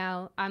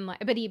female, I'm like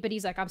but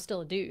he's like I'm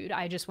still a dude.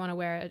 I just want to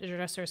wear a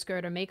dress or a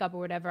skirt or makeup or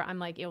whatever. I'm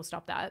like, "You'll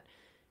stop that."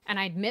 And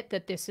I admit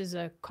that this is a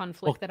Well,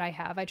 conflict that I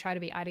have. I try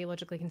to be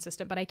ideologically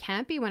consistent, but I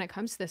can't be when it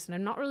comes to this, and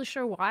I'm not really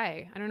sure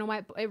why. I don't know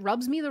why it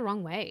rubs me the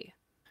wrong way.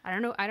 I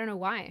don't know. I don't know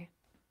why.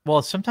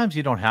 well, sometimes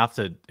you don't have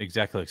to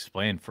exactly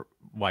explain for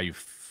why you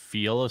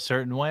feel a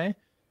certain way.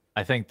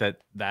 I think that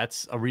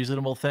that's a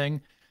reasonable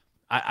thing.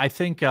 I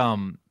think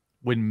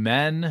when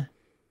men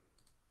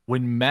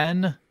when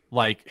men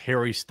like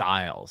Harry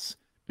Styles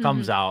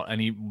comes Hmm. out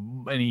and he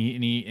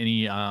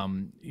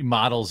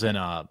models in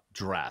a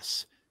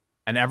dress,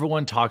 and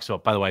everyone talks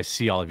about. By the way, I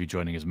see all of you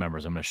joining as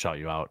members. I'm going to shout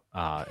you out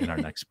in our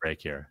next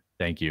break here.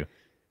 Thank you.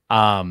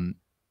 Um,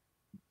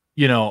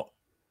 you know,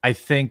 I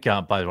think.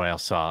 By the way, I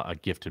saw a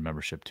gifted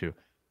membership too.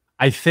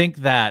 I think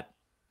that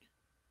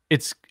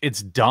it's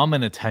dumb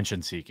and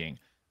attention seeking.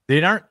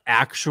 They aren't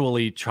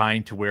actually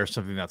trying to wear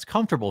something that's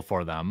comfortable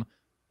for them.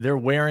 They're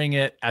wearing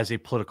it as a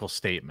political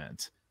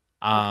statement.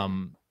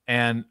 Right.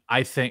 And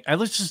I think,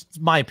 and it's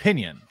just my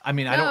opinion. I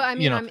mean, I No, don't, I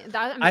mean I'm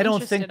I don't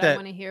think interested. I that,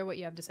 want to hear what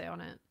you have to say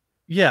on it.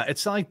 yeah,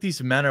 it's not like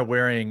these men are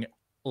wearing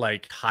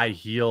like high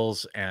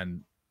heels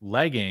and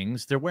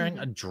leggings. They're wearing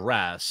a Hmm.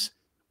 dress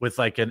with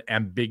like an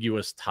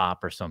ambiguous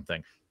top or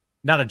something.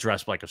 Not a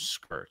dress, but like a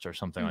skirt or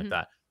something like Hmm.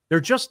 that. They're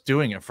just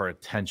doing it for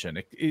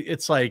attention.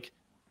 It's like,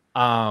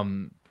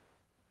 um,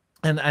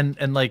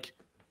 and like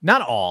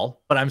not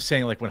all, but I'm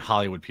saying like when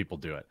Hollywood people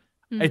do it,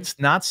 Hmm. it's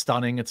not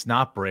stunning, it's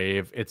not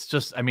brave. It's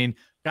just, I mean,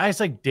 guys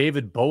like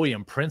David Bowie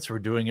and Prince were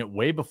doing it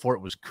way before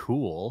it was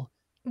cool.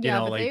 You Yeah,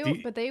 know, like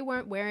the but they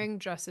weren't wearing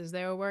dresses.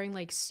 They were wearing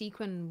like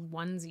sequin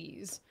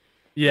onesies,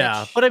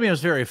 Yeah, but which I mean, it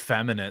was very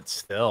effeminate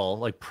still.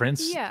 Like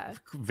Prince, yeah,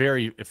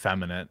 very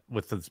effeminate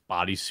with his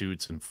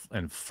bodysuits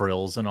and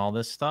frills and all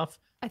this stuff.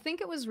 I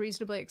think it was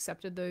reasonably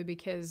accepted though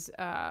because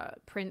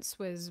Prince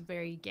was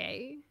very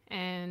gay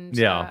and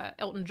Yeah,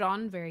 Elton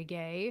John very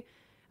gay,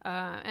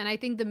 and I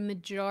think the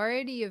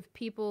majority of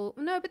people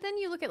no, but then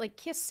you look at like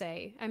Kiss,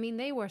 say, I mean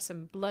they wore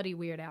some bloody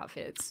weird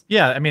outfits.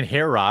 yeah. I mean,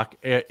 hair rock,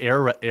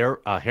 hair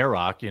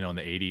rock. In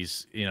the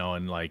 '80s.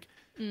 And like,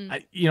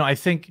 Mm. I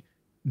think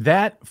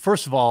that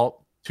first of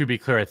all, to be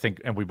clear, I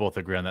think, and we both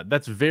agree on that.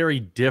 That's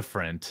very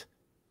different.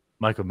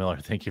 Michael Miller,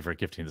 thank you for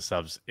gifting the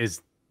subs.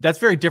 That's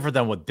very different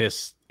than what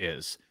this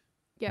is.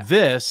 Yeah,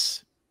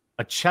 This,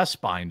 a chest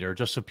binder,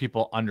 just so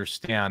people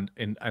understand,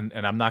 and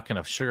I'm not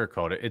going to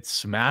sugarcoat it. It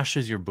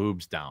smashes your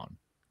boobs down,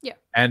 yeah.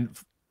 and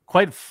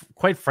quite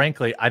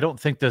frankly, I don't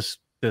think this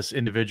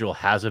individual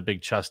has a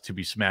big chest to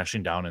be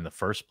smashing down in the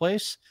first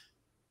place.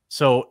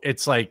 So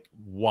it's like,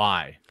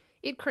 why?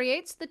 It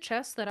creates the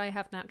chest that I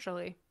have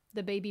naturally,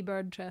 the baby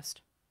bird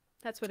chest.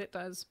 That's what it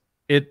does.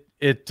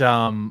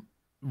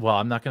 Well,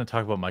 I'm not going to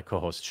talk about my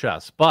co-host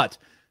chest, but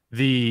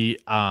the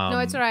No,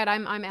 it's all right.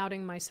 I'm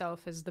outing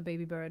myself as the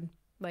baby bird.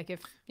 Like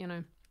if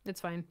it's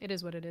fine. It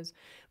is what it is.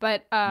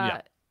 But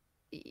yeah,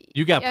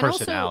 you got and also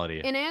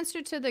personality. in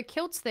answer to the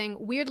kilts thing,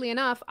 weirdly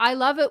enough, I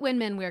love it when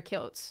men wear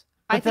kilts.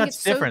 I But think it's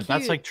that's so different.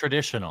 That's cute. like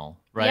traditional,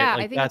 right? Yeah, I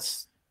Like think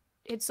that's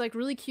it's like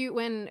really cute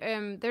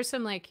when there's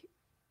some like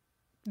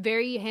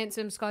very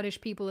handsome Scottish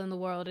people in the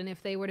world, and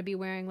if they were to be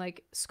wearing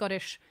like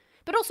Scottish,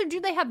 but also do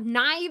they have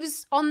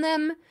knives on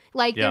them?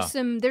 Like yeah.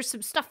 there's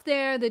some stuff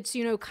there that's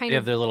kind They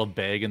have of their little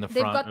bag in the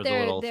they've front got or the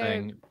little their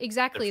thing, their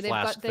exactly they've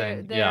flask got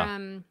thing. their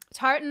Yeah.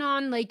 tartan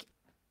on, like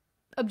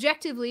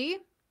objectively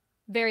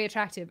very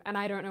attractive, and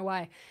I don't know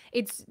why.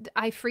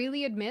 I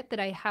freely admit that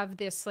I have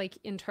this like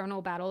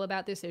internal battle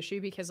about this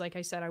issue because like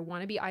I said, I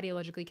want to be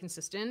ideologically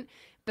consistent,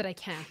 but I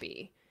can't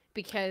be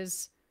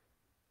because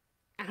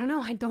I don't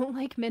know, I don't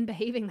like men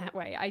behaving that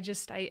way. I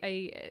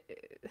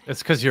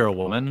It's because you're a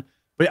woman.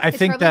 But I it's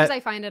think partly because that I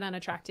find it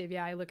unattractive.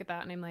 Yeah, I look at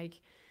that and I'm like,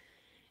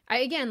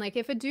 again, like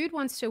if a dude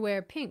wants to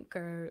wear pink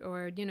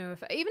or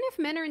if even if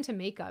men are into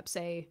makeup,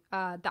 say,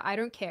 that I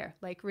don't care.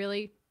 Like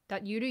really,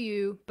 that you do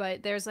you,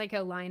 but there's like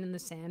a line in the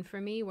sand for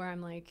me where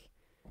I'm like,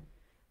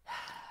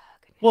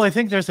 well, goodness I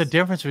think there's a gracious.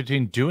 difference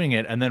between doing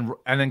it and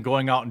then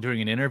going out and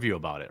doing an interview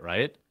about it,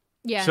 right?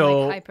 Yeah, and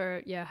like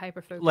So,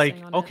 hyper focusing like,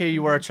 on it. okay,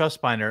 you wear a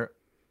chest binder,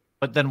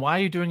 but then why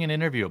are you doing an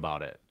interview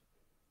about it?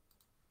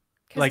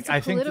 Because Like, it's a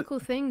I think political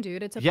thing,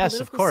 dude. It's a yes,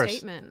 of political course.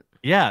 statement.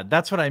 Yeah,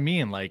 that's what I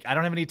mean. Like, I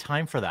don't have any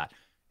time for that.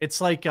 It's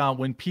like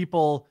when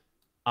people,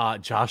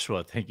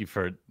 Joshua, thank you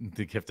for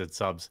the gifted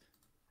subs.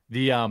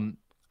 The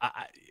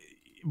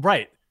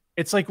right.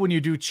 It's like when you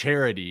do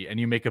charity and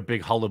you make a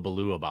big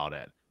hullabaloo about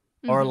it,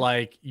 or Mm-hmm.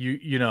 like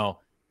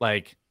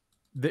like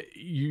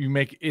you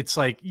make it's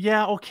like,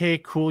 yeah, okay,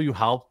 cool, you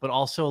help, but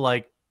also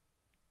like,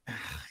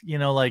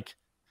 like,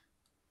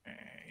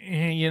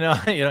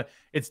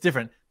 it's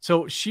different.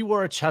 So she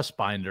wore a chest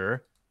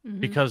binder Mm-hmm.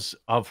 because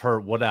of her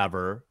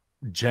whatever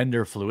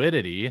gender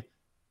fluidity.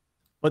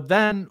 But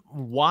then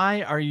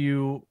why are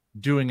you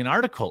doing an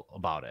article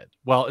about it?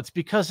 Well, it's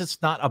because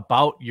it's not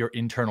about your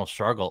internal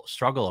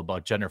struggle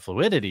about gender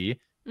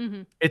fluidity.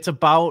 Mm-hmm. It's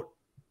about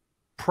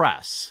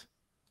press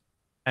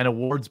and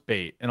awards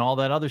bait and all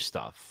that other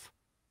stuff.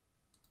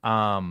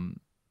 And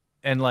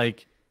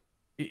like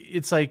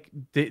it's like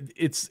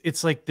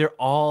it's like they're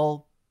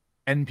all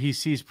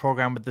NPCs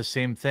programmed with the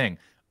same thing.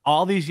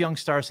 All these young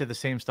stars say the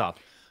same stuff.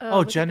 Oh,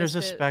 Look at gender's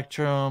this a bit.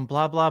 spectrum,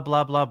 blah blah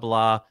blah blah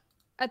blah.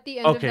 At the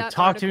end of Okay, that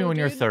talk to me article, when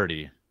you're dude,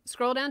 30.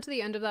 scroll down to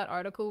the end of that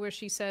article where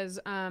she says,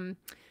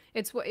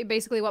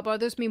 basically what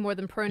bothers me more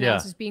than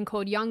pronouns Yeah. is being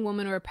called young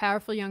woman or a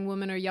powerful young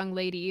woman or young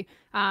lady,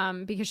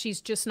 because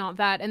she's just not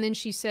that. And then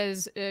she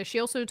says she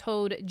also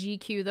told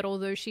GQ that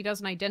although she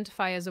doesn't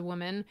identify as a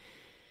woman,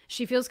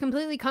 she feels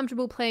completely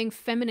comfortable playing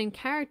feminine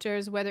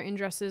characters, whether in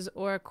dresses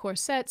or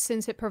corsets,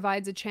 since it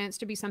provides a chance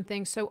to be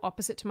something so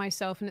opposite to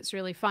myself, and it's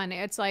really fun.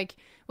 It's like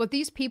what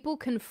these people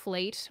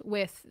conflate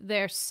with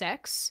their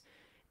sex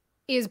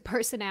is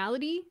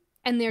personality,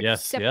 and they're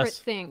Yes, separate yes.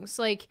 thing.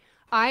 Like,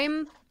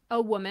 I'm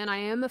a woman, I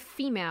am a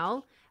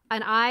female,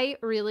 and I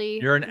really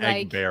You're an egg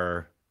like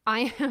bearer,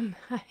 I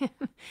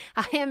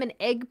am an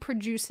egg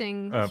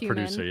producing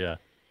producer, human, yeah.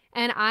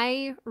 and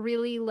I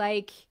really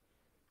like,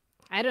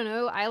 I don't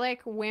know, I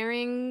like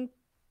wearing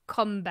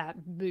combat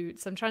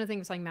boots. I'm trying to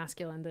think of something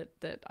masculine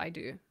that I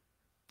do.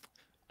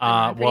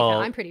 I don't know. I'm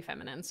Well, pretty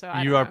feminine, so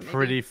I you don't are know.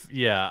 Maybe pretty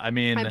yeah, I I'm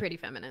mean, pretty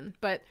feminine,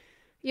 but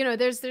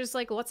there's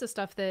like lots of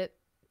stuff that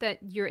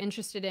you're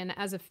interested in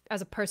as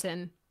a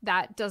person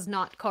that does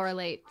not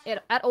correlate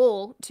at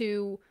all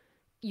to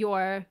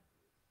your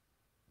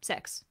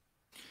sex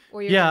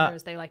or your yeah, gender,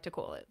 as they like to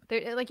call it.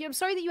 They're like, I'm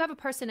sorry that you have a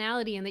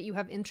personality and that you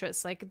have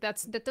interests. Like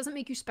that doesn't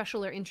make you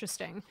special or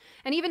interesting.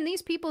 And even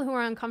these people who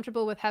are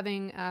uncomfortable with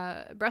having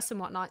breasts and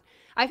whatnot,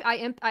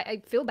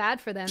 I feel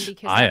bad for them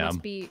because I that must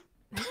am. be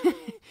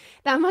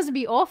that must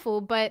be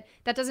awful. But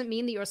that doesn't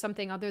mean that you're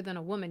something other than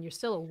a woman. You're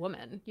still a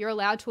woman. You're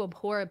allowed to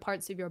abhor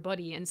parts of your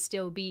body and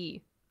still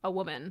be a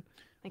woman.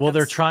 Like Well,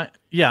 they're that's trying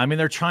yeah, I mean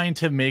they're trying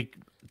to make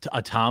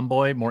a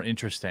tomboy more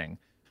interesting.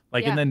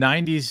 Like in yeah. the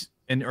 90s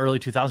and early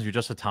 2000s, you're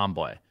just a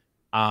tomboy.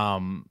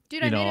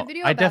 Dude, I made a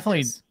video I about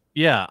definitely this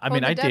yeah, I called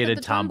mean The I Death of the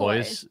dated Tomboy.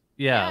 tomboys.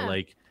 Yeah, Yeah.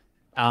 like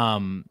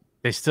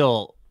they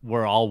still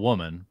were all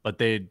women, but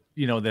they'd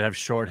have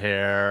short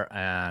hair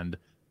and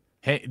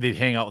they'd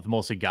hang out with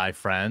mostly guy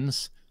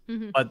friends,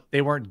 Hmm. but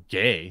they weren't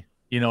gay.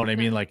 You know what I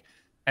mean? No. Like,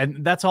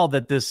 and that's all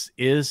that this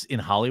is in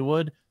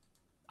Hollywood.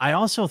 I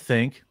also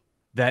think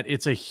that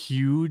it's a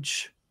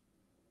huge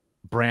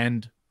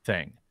brand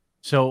thing.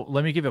 So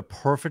let me give a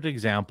perfect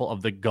example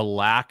of the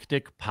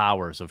galactic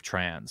powers of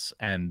trans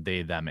and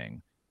they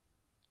theming.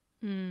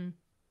 Mm.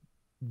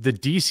 The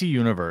DC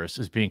universe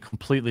is being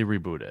completely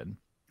rebooted,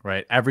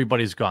 right?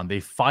 Everybody's gone. They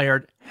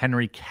fired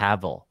Henry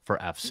Cavill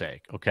for F's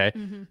sake, okay?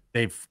 Hmm.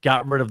 They've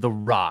got rid of The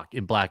Rock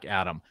in Black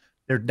Adam.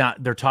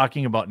 They're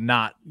talking about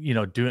not,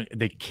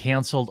 they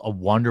canceled a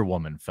Wonder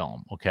Woman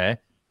film, okay?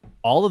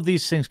 All of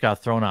these things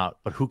got thrown out,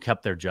 but who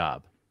kept their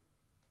job?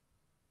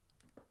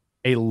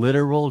 A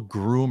literal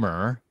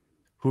groomer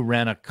who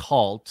ran a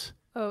cult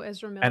Oh,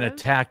 Ezra and Miller.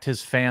 attacked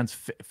his fans,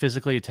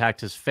 physically attacked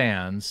his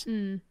fans,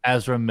 Mm.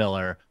 Ezra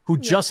Miller, who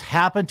Yep. just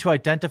happened to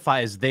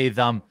identify as they,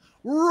 them,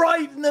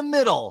 right in the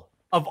middle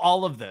of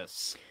all of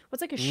this. What's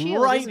like a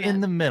shield, Right isn't in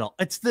it? the middle.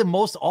 It's the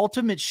most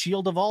ultimate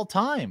shield of all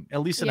time, at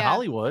least in Yeah.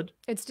 Hollywood.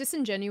 It's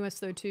disingenuous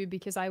though too,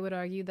 because I would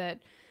argue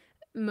that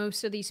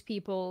most of these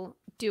people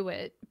do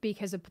it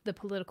because of the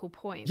political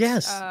points.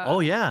 Yes. Oh,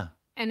 yeah.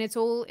 And it's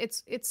all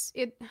it.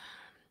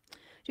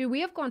 Dude,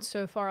 we have gone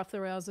so far off the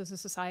rails as a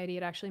society.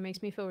 It actually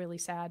makes me feel really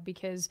sad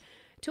because,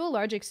 to a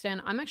large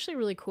extent, I'm actually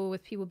really cool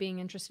with people being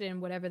interested in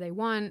whatever they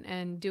want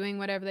and doing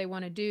whatever they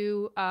want to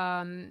do.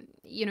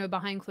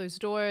 Behind closed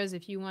doors.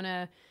 If you want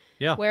to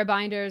Yeah. wear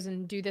binders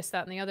and do this,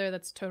 that, and the other,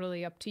 that's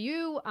totally up to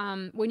you.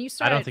 When you I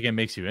start, don't think it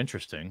makes you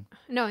interesting.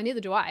 no, neither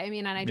do I. I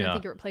mean, and I don't Yeah.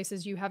 think it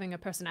replaces you having a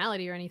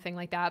personality or anything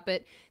like that.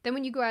 But then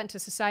when you go out into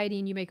society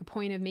and you make a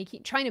point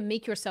of trying to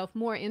make yourself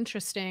more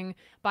interesting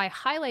by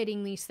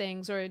highlighting these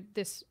things, or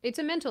this, it's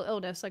a mental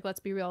illness. Like,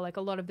 let's be real. Like,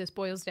 a lot of this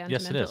boils down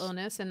Yes, to it mental is.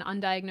 illness and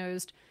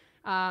undiagnosed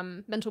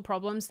mental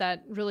problems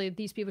that really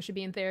these people should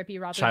be in therapy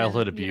rather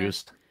Childhood than,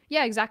 abuse.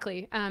 yeah,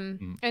 exactly.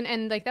 And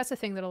like that's the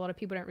thing that a lot of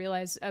people don't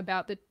realize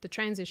about the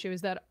trans issue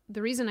is that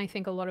the reason I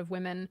think a lot of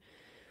women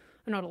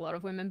not a lot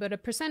of women, but a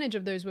percentage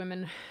of those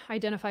women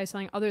identify as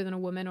something other than a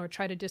woman or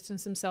try to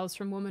distance themselves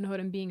from womanhood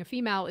and being a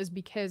female is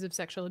because of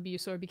sexual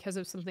abuse or because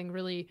of something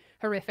really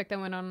horrific that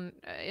went on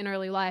in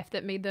early life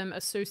that made them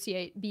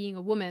associate being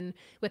a woman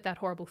with that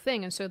horrible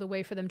thing. And so the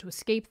way for them to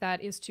escape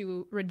that is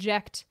to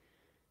reject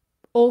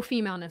all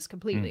femaleness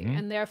completely. Mm-hmm.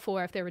 And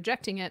therefore, if they're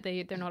rejecting it,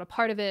 they're not a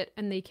part of it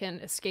and they can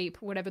escape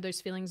whatever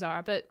those feelings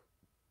are. But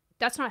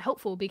that's not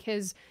helpful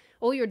because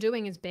all you're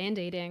doing is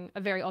band-aiding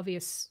a very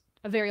obvious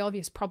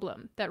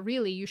problem that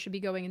really you should be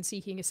going and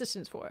seeking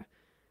assistance for.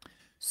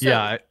 So,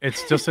 yeah,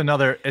 it's just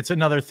another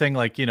thing,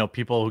 like, you know,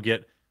 people who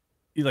get,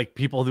 like,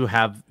 people who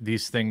have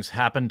these things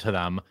happen to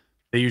them,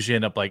 they usually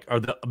end up like,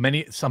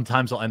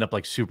 sometimes they'll end up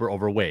like super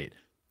overweight,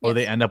 or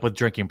they end up with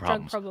drinking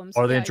problems,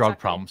 or they have drug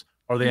problems,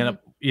 or they end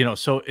up, you know,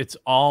 so it's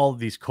all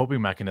these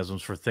coping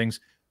mechanisms for things.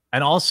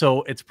 And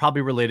also it's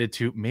probably related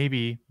to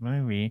maybe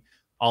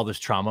all this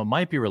trauma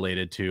might be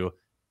related to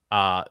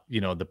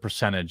you know, the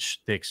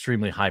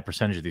extremely high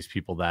percentage of these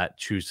people that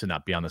choose to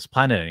not be on this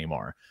planet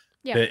anymore.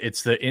 Yeah.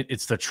 It's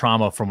the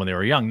trauma from when they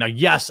were young. Now,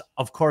 yes,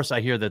 of course,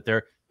 I hear that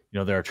there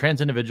are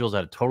trans individuals that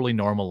have totally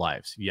normal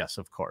lives. Yes,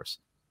 of course.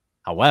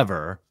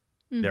 However,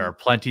 there are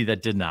plenty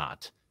that did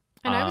not.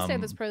 And I would say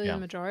that's probably the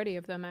majority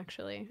of them,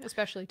 actually,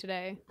 especially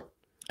today.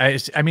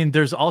 I mean,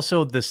 there's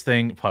also this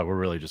thing. Probably we're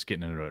really just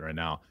getting into it right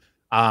now.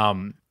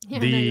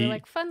 You're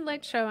like, fun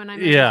light show, and I'm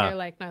here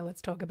like, no,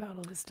 let's talk about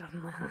all this stuff.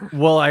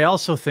 Well, I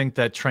also think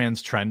that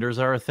trans trenders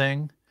are a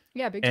thing.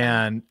 Yeah, big time.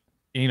 And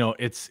you know,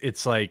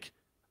 it's like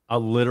a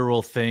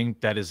literal thing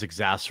that is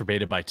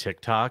exacerbated by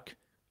TikTok.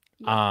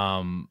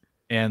 Yeah.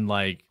 And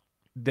like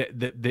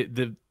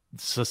the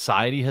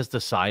society has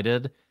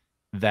decided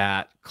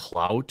that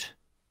clout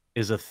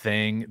is a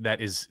thing that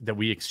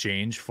we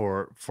exchange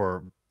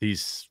for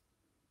these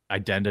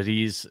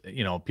identities.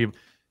 You know, people.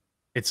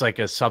 It's like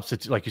a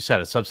substitute, like you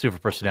said, a substitute for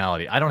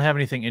personality. I don't have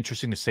anything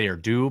interesting to say or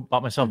do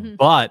about myself,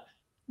 but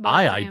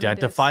I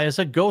identify as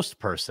a ghost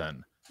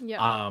person.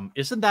 Yeah.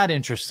 Isn't that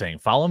interesting?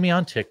 Follow me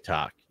on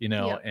TikTok, you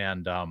know,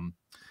 and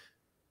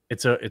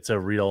it's a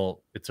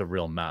real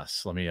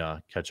mess. Let me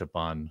catch up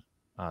on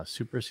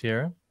supers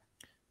here.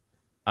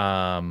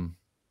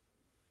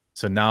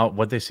 So now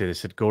what they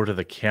said go to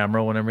the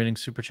camera when I'm reading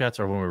super chats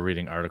or when we're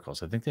reading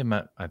articles. I think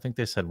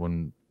they said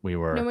when we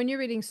were. No, when you're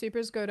reading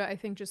supers, go to, I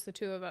think, just the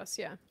two of us.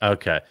 Yeah.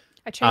 Okay.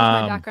 I changed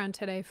my background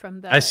today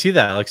from the. I see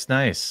that. It looks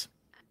nice.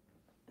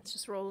 It's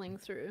just rolling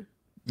through.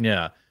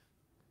 Yeah.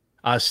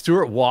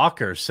 Stuart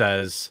Walker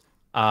says,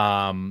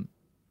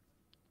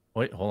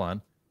 wait, hold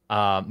on.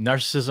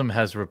 Narcissism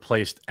has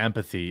replaced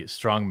empathy.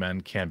 Strong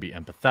men can be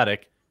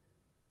empathetic.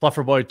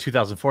 Flufferboy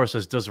 2004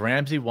 says, does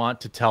Ramsey want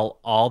to tell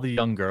all the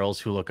young girls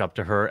who look up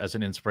to her as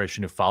an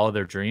inspiration to follow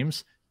their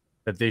dreams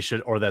that they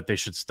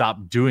should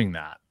stop doing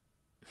that?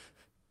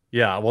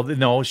 Yeah, well,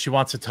 no, she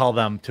wants to tell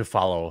them to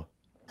follow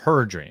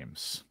her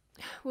dreams.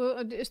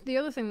 Well, the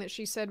other thing that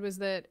she said was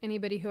that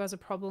anybody who has a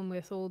problem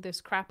with all this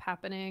crap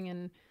happening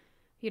and,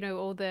 you know,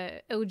 all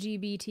the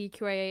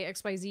LGBTQIA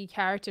XYZ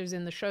characters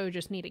in the show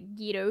just need to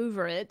get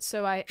over it.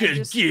 So I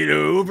just get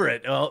over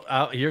it.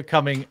 Oh, you're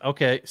coming.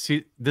 Okay,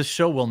 see, this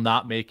show will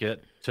not make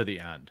it to the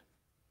end.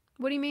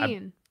 What do you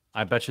mean?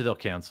 I bet you they'll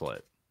cancel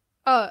it.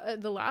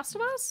 The Last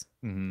of Us?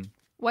 Mm-hmm.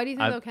 Why do you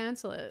think they'll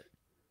cancel it?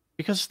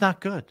 Because it's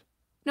not good.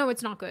 No,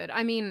 it's not good.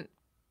 I mean,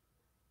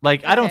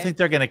 like, okay. I don't think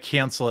they're going to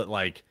cancel it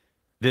like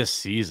this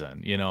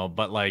season, you know,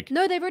 but like.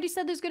 No, they've already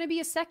said there's going to be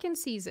a second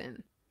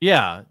season.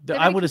 Yeah,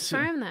 I would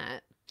assume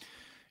that.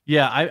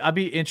 Yeah, I'd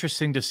be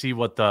interesting to see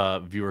what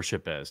the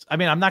viewership is. I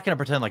mean, I'm not going to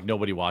pretend like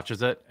nobody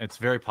watches it. It's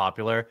very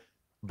popular,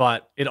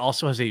 but it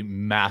also has a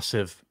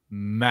massive,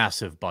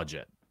 massive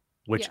budget,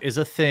 which is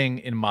a thing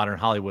in modern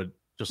Hollywood.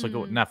 Just like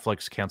what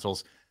Netflix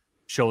cancels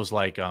shows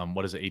like,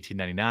 what is it,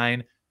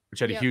 1899,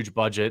 which had a huge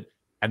budget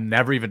and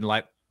never even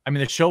I mean,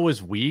 the show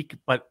was weak,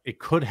 but it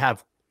could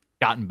have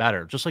gotten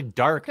better. Just like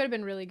Dark. It could have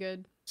been really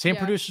good. Same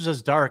producers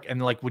as Dark.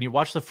 And like when you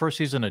watch the first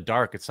season of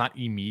Dark, it's not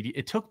immediate.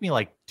 It took me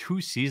like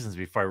 2 seasons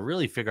before I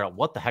really figured out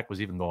what the heck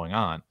was even going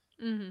on.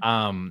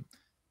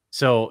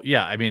 So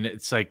yeah, I mean,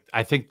 it's like,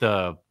 I think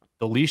the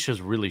leash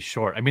is really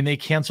short. I mean, they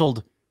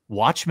canceled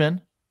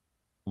Watchmen.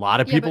 A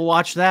lot of people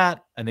watched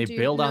that and they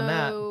bailed on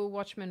that.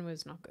 Watchmen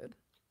was not good.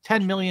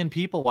 10 million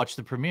people watched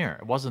the premiere.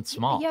 It wasn't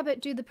small. Yeah,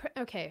 but dude,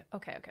 okay.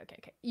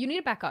 You need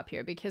to back up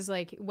here because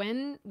like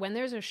when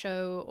there's a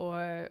show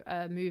or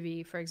a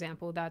movie, for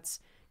example, that's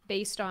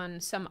based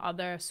on some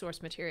other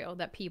source material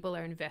that people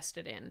are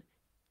invested in,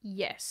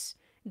 yes,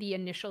 the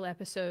initial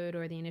episode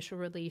or the initial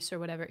release or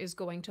whatever is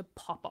going to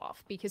pop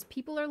off because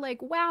people are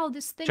like, wow,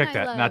 this thing Check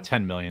that, not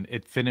 10 million.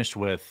 It finished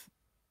with,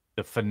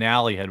 the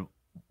finale had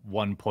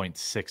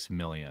 1.6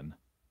 million.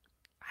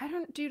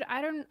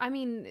 I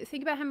mean,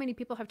 think about how many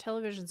people have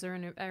televisions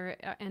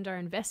and are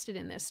invested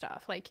in this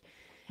stuff. Like,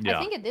 I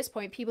think at this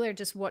point, people are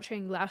just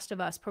watching Last of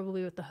Us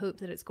probably with the hope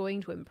that it's going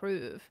to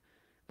improve.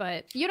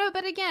 But, you know,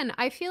 but again,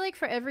 I feel like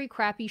for every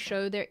crappy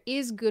show, there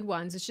is good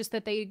ones. It's just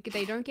that they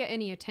don't get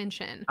any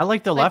attention. I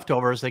like The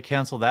Leftovers. They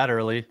canceled that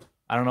early.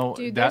 I don't know.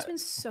 Dude, there's been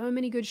so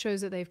many good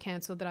shows that they've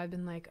canceled that I've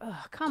been like,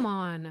 oh, come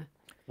on.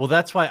 Well,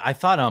 that's why I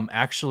thought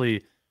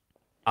actually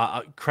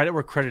credit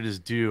where credit is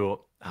due.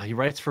 He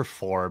writes for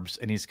Forbes,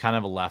 and he's kind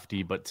of a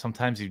lefty, but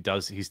sometimes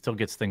he still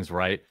gets things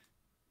right.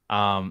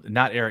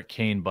 Not Eric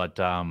Kane, but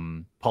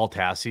Paul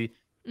Tassi.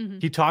 Mm-hmm.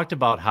 He talked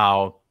about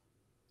how,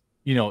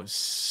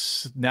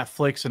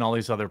 Netflix and all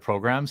these other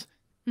programs,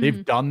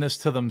 they've done this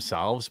to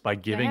themselves by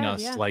giving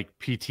us like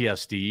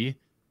PTSD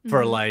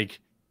for like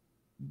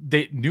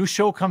new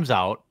show comes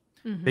out,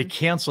 they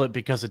cancel it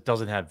because it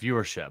doesn't have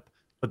viewership.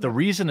 But the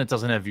reason it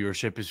doesn't have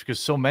viewership is because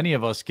so many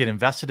of us get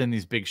invested in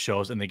these big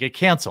shows and they get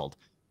canceled.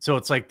 So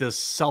it's like this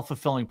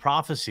self-fulfilling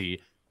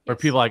prophecy where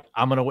people are like,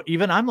 I'm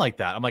like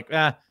that. I'm like,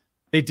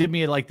 they did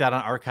me like that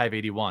on Archive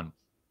 81.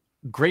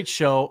 Great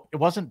show. It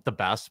wasn't the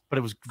best, but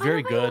it was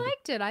very good. I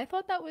liked it. I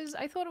thought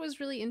it was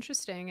really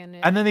interesting. And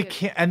then and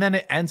then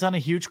it ends on a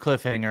huge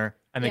cliffhanger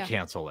and they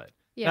cancel it.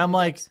 Yeah, and I'm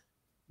like,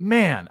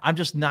 man, I'm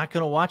just not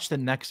going to watch the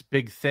next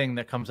big thing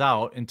that comes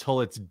out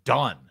until it's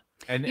done.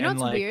 And you know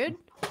what's weird,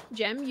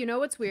 Jem? You know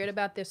what's weird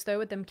about this though,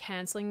 with them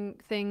canceling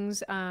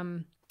things?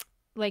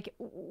 Like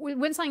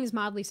when something is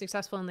mildly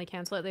successful and they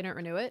cancel it, they don't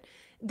renew it.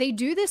 They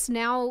do this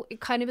now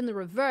kind of in the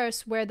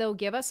reverse, where they'll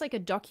give us like a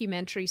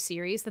documentary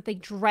series that they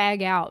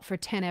drag out for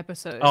 10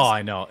 episodes. Oh,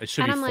 I know. It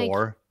should be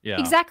 4. Yeah.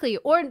 Exactly.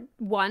 Or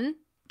one.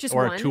 Just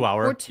or one. A 2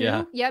 hour. Or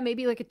 2. Yeah,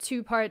 maybe like a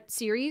 2-part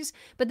series.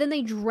 But then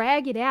they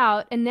drag it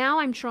out. And now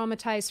I'm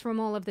traumatized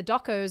from all of the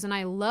docos, and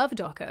I love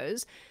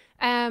docos.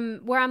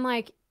 Where I'm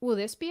like, will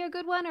this be a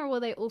good one, or will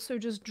they also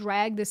just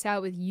drag this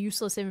out with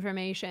useless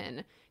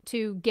information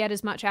to get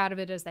as much out of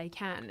it as they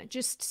can?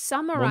 Just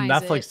summarize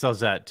Netflix does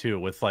that too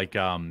with like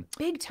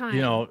big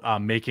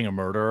time. Making a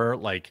Murderer.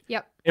 Like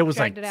it was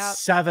like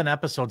 7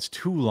 episodes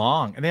too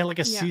long, and they had like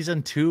a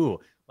season 2.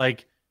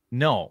 Like,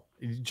 no,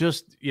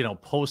 just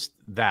post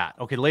that.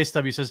 Okay, Lace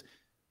W says,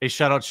 hey,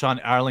 shout out Sean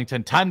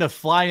Arlington. Time to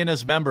fly in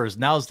as members.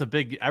 Now's the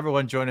big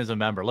everyone join as a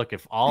member. Look,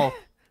 if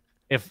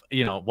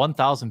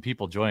 1,000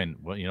 people join,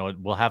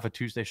 we'll have a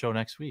Tuesday show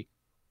next week.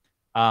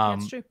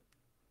 That's true.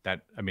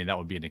 That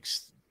would be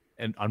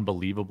an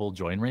unbelievable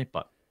join rate,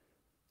 but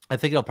I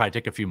think it'll probably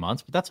take a few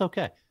months, but that's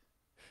okay.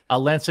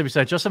 Lance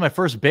said, just had my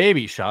first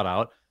baby, shout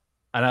out,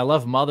 and I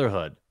love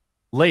motherhood.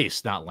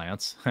 Lace, not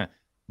Lance.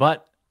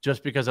 But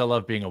just because I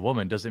love being a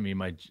woman doesn't mean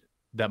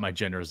that my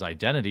gender is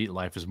identity.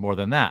 Life is more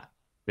than that.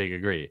 Big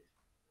agree.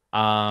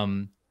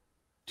 Fluffer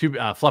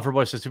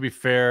Boy says, to be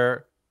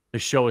fair, the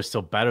show is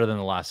still better than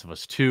The Last of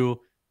Us 2.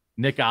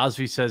 Nick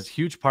Osby says,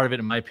 huge part of it,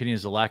 in my opinion,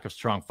 is the lack of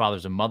strong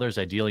fathers and mothers,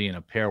 ideally in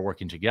a pair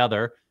working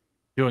together,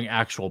 doing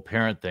actual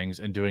parent things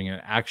and doing an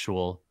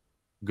actual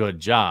good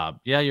job.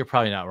 Yeah, you're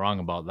probably not wrong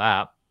about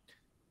that.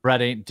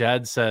 Brett Ain't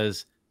Dead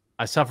says,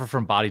 I suffer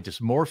from body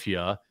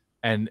dysmorphia,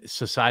 and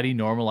society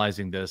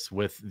normalizing this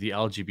with the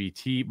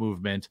LGBT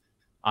movement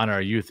on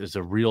our youth is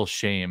a real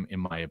shame, in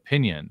my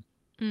opinion.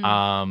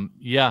 I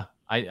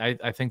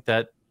think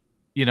that,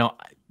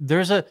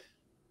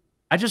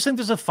 I just think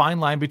there's a fine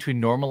line between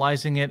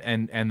normalizing it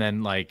and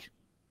then like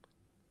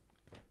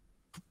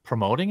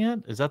promoting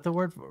it. Is that the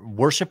word?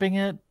 Worshiping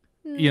it?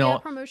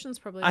 Promotion's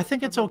probably. I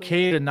think it's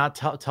okay to not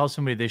tell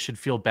somebody they should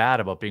feel bad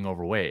about being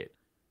overweight.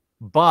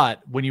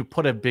 But when you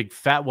put a big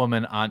fat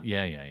woman on,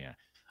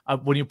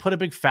 when you put a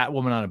big fat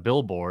woman on a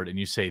billboard and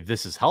you say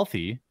this is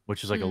healthy,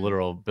 which is like a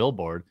literal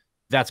billboard,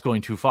 that's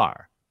going too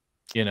far.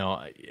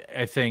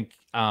 I think.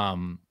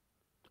 The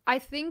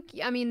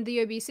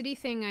obesity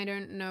thing. I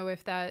don't know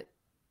if that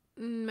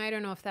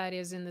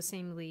is in the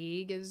same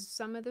league as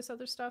some of this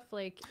other stuff.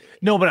 Like,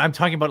 no, but I'm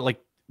talking about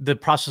like the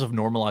process of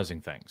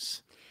normalizing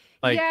things.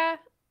 Like, yeah.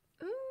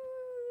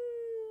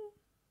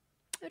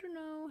 I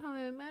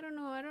don't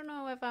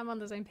know if I'm on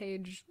the same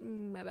page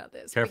about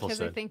this. Careful, because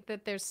Sid. I think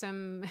that there's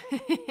some.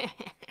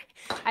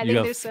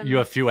 You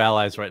have few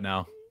allies right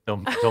now.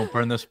 Don't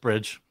burn this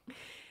bridge.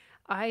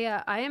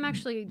 I am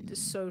actually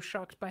so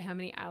shocked by how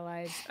many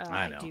allies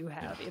I do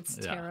have. Yeah. It's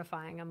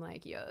terrifying. I'm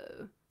like, yo,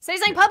 say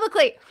something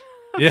publicly.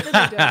 Yeah.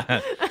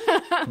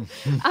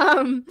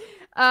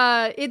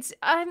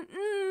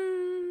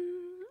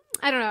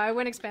 I don't know. I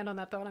won't expand on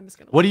that thought. I'm just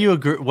gonna. What do you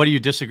agree? What do you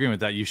disagree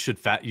with that? You should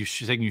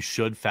saying you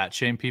should fat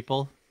shame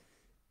people?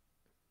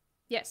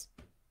 Yes.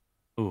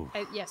 Ooh.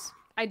 Yes,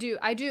 I do.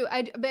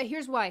 But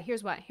here's why.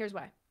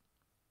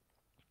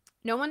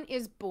 No one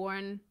is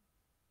born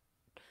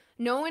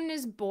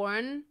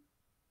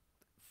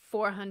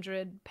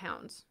 400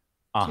 pounds,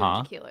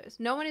 200 kilos.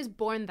 No one is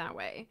born that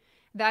way.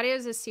 That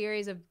is a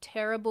series of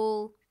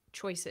terrible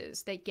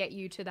choices that get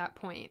you to that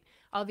point.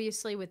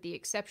 Obviously, with the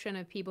exception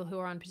of people who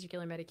are on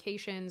particular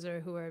medications or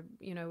who are,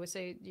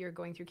 say you're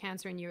going through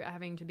cancer and you're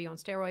having to be on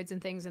steroids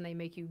and things and they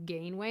make you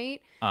gain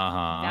weight.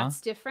 That's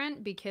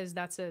different because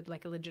that's a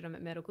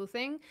legitimate medical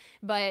thing.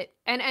 But,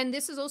 and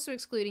this is also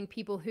excluding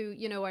people who,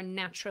 are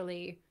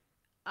naturally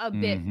a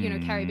bit,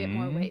 carry a bit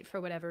more weight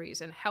for whatever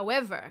reason.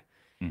 However,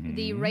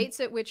 the rates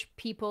at which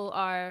people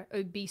are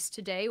obese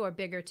today or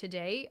bigger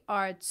today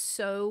are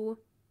so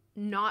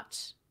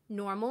not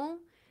normal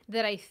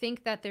that I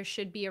think that there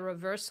should be a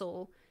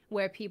reversal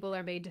where people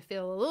are made to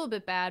feel a little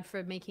bit bad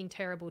for making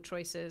terrible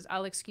choices.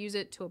 I'll excuse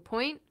it to a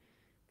point,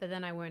 but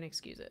then I won't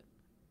excuse it.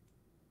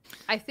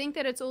 I think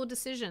that it's all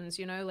decisions,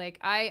 you know, like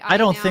I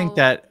don't think now,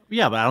 that,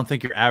 yeah, but I don't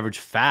think your average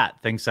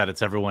fat thinks that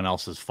it's everyone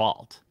else's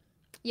fault.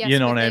 You yes,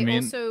 know but what I they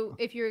mean? also,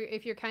 if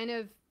you're kind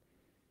of,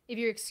 if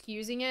you're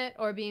excusing it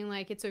or being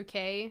like, it's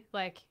okay,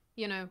 like,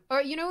 you know,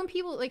 or, you know, when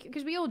people like,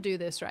 because we all do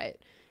this, right?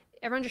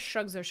 Everyone just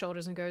shrugs their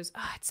shoulders and goes,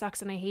 oh, it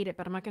sucks and I hate it,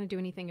 but I'm not going to do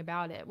anything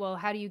about it. Well,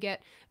 how do you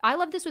get, I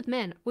love this with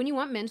men. When you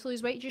want men to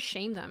lose weight, just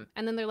shame them.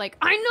 And then they're like,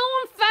 I know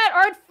I'm fat,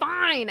 all right,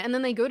 fine. And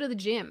then they go to the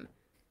gym.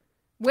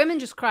 Women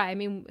just cry. I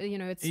mean, you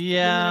know, it's women are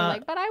Yeah.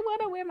 like, but I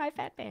want to wear my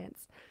fat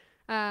pants.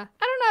 I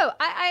don't know.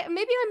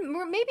 Maybe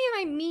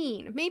I'm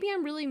mean. Maybe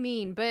I'm really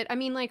mean. But I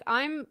mean, like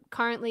I'm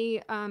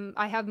currently,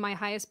 I have my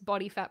highest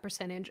body fat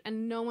percentage,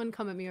 and no one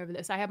come at me over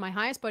this. I have my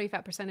highest body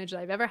fat percentage that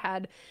I've ever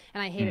had,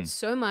 and I hate it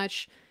so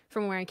much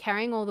from where I'm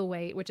carrying all the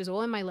weight, which is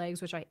all in my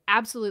legs, which I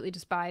absolutely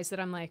despise. That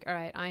I'm like, all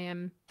right, I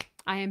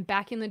am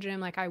back in the gym.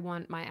 Like I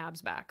want my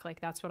abs back. Like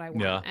that's what I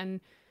want. Yeah.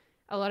 And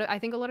I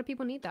think a lot of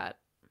people need that.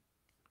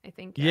 I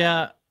think,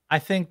 Yeah. I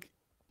think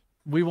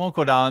we won't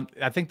go down.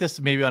 I think this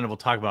maybe we'll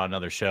talk about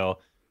another show.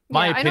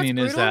 My yeah, I know it's opinion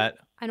is brutal. that,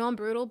 I know I'm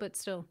brutal, but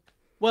still. I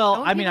well,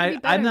 want I mean, people to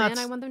be better, I'm not, man.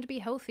 I want them to be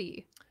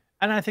healthy.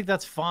 and I think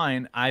that's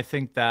fine. I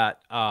think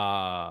that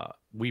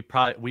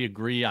we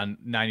agree on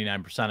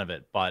 99% of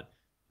it, but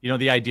you know,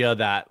 the idea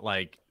that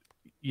like,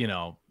 you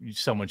know,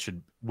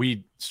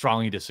 we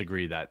strongly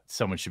disagree that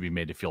someone should be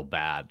made to feel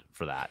bad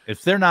for that.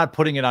 If they're not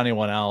putting it on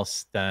anyone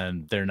else,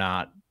 then they're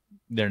not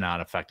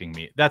affecting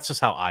me. That's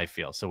just how I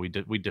feel. So we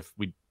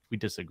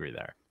disagree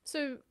there.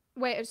 So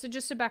wait, so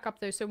just to back up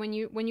though, so when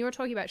you're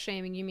talking about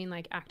shaming, you mean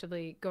like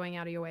actively going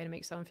out of your way to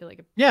make someone feel like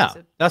a Yeah, piece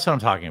of... that's what I'm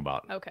talking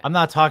about. Okay. I'm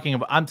not talking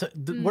about.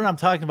 What I'm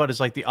talking about is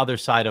like the other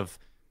side of,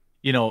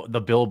 you know,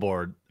 the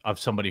billboard of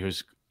somebody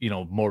who's, you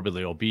know,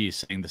 morbidly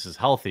obese saying this is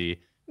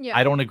healthy. Yeah.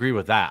 I don't agree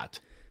with that,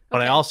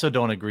 but I Okay. also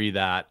don't agree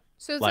that.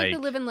 So it's like the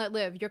live and let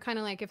live. You're kind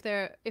of like if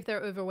they're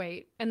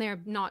overweight and they're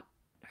not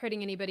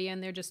hurting anybody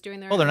and they're just doing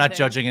their Well, own they're not thing.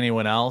 judging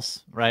anyone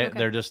else, right? Okay.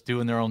 They're just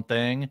doing their own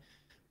thing.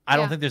 I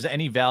don't Yeah. think there's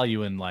any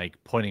value in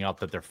like pointing out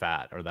that they're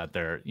fat or that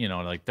they're, you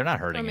know, like they're not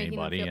Or hurting making them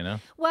anybody, feel... you know?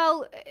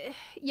 Well,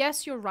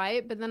 yes, you're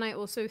right, but then I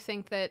also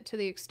think that to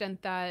the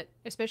extent that,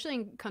 especially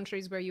in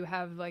countries where you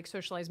have like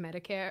socialized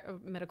Medicare, or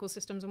medical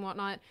systems and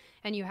whatnot,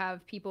 and you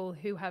have people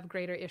who have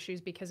greater issues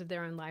because of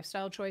their own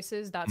lifestyle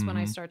choices, that's when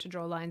I start to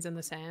draw lines in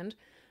the sand.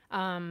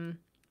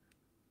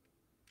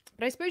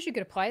 But I suppose you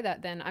could apply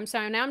that then. I'm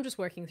sorry, now I'm just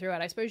working through it.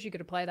 I suppose you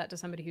could apply that to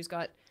somebody who's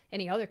got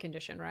any other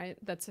condition, right?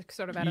 That's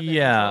sort of out of their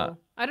control.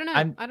 I don't know.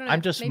 I don't know.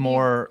 I'm just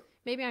more.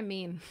 Maybe I'm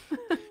mean.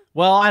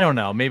 Well, I don't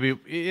know. Maybe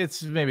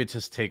it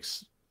just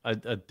takes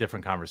a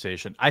different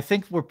conversation. I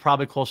think we're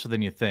probably closer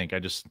than you think. I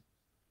just,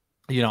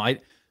 you know,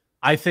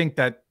 I think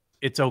that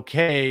it's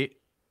okay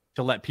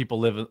to let people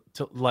live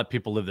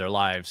their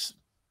lives.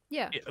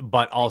 Yeah.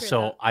 But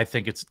also, I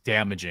think it's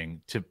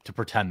damaging to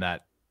pretend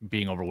that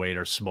being overweight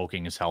or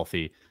smoking is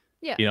healthy.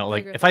 Yeah. You know,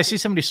 like if I see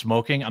somebody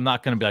smoking, I'm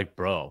not going to be like,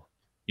 bro,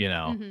 you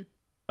know,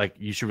 like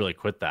you should really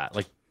quit that.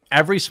 Like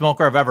every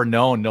smoker I've ever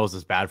known knows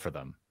it's bad for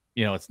them.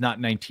 You know, it's not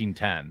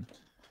 1910.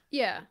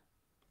 Yeah.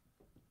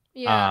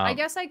 Yeah. I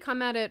guess I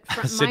come at it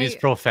from Sydney's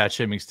pro fat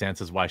shaming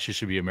stance is why she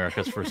should be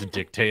America's first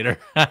dictator.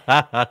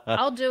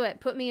 I'll do it.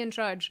 Put me in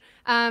charge.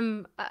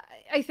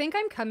 I think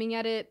I'm coming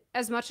at it,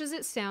 as much as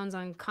it sounds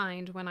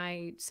unkind when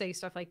I say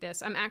stuff like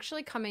this, I'm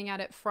actually coming at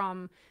it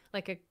from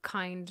like a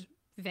kind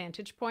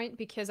vantage point,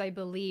 because I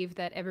believe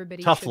that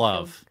everybody Tough should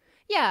love.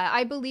 Yeah,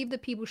 I believe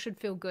that people should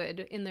feel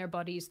good in their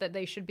bodies, that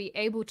they should be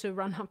able to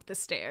run up the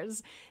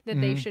stairs,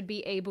 that they should be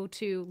able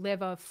to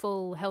live a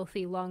full,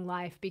 healthy, long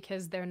life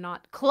because they're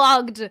not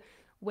clogged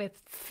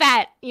with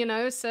fat, you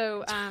know?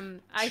 So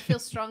I feel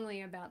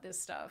strongly about this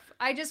stuff.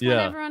 I just want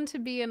everyone to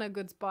be in a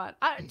good spot.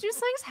 Just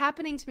things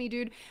happening to me,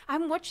 dude.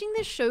 I'm watching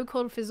this show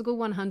called Physical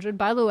 100.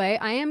 By the way,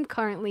 I am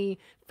currently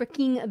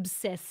freaking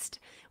obsessed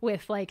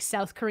with like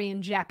South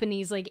Korean,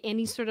 Japanese, like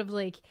any sort of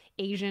like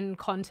Asian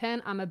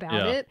content. I'm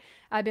about it.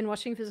 I've been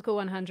watching Physical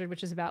 100,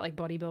 which is about like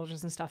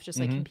bodybuilders and stuff, just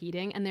like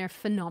competing, and they're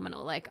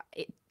phenomenal. Like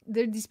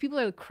these people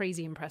are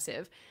crazy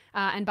impressive.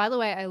 And by the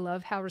way, I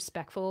love how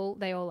respectful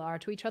they all are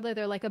to each other.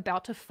 They're like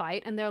about to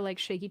fight and they're like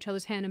shake each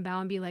other's hand and bow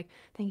and be like,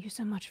 thank you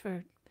so much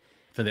for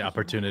the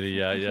opportunity.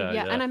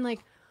 Yeah. And I'm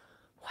like,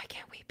 why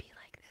can't we be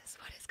like this?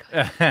 What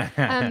is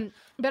going on?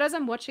 But as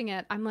I'm watching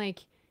it, I'm like,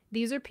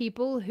 these are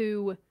people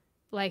who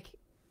like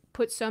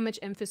put so much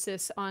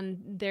emphasis on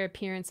their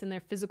appearance and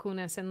their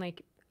physicalness, and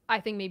like I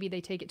think maybe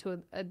they take it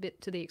to a bit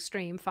to the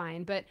extreme,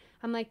 fine. But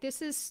I'm like,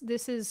 this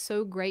is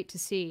so great to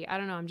see. I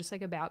don't know. I'm just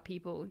like about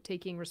people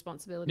taking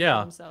responsibility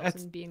for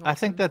themselves and being awesome. I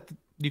think that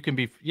you can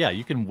be,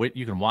 you can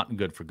want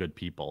good for good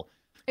people.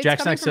 It's Jack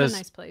coming Snack from says, a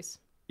nice place.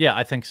 Yeah,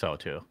 I think so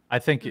too. I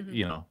think,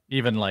 you know,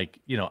 even like,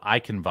 you know, I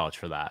can vouch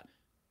for that.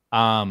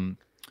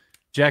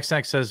 Jack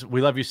Snack says,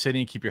 we love you,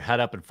 Sydney. Keep your head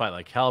up and fight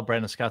like hell.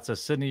 Brandon Scott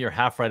says, Sydney, you're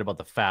half right about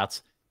the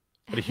fats.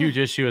 But a huge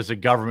issue is the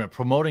government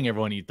promoting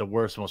everyone eat the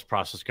worst, most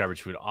processed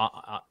garbage food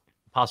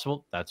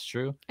possible. That's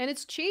true. And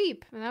it's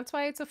cheap. And that's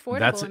why it's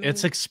affordable.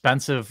 It's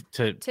expensive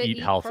to eat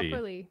healthy.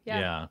 Properly.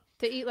 Yeah.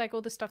 To eat like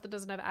all the stuff that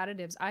doesn't have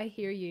additives. I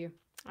hear you.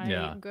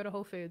 I go to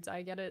Whole Foods.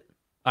 I get it.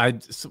 I'm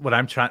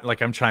trying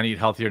to eat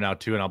healthier now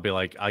too, and I'll be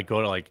like, I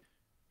go to like,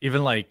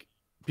 even like,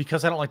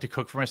 because I don't like to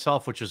cook for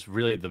myself, which is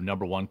really the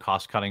number one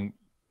cost cutting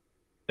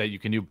that you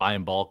can do, buy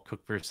in bulk,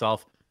 cook for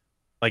yourself.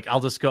 Like I'll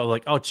just go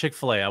like, oh,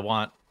 Chick-fil-A, I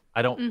want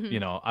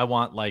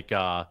like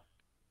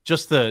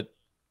just the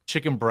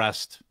chicken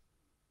breast.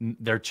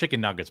 They're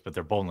chicken nuggets, but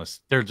they're boneless.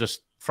 They're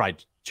just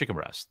fried chicken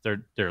breasts.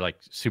 They're like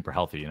super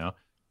healthy,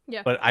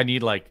 Yeah. But I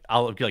need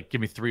I'll be like,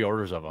 give me 3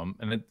 orders of them,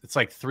 and it's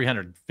like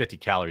 350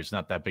 calories,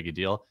 not that big a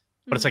deal,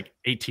 but it's like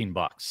 $18,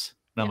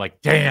 and I'm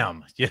like,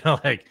 damn,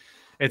 like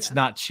it's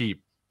not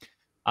cheap.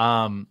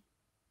 Sean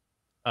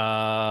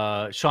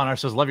R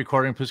says, love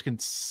recording. Please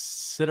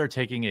consider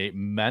taking a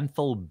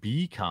menthol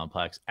B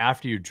complex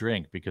after you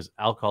drink because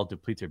alcohol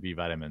depletes your B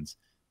vitamins.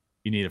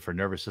 You need it for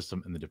nervous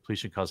system, and the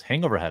depletion causes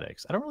hangover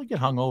headaches. I don't really get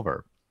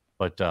hungover,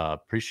 but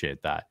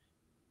appreciate that.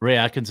 Ray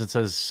Atkinson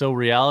says, so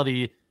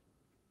reality,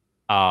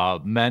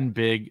 men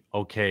big,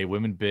 okay,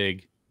 women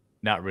big,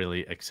 not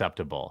really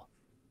acceptable.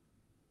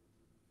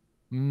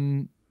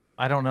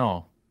 I don't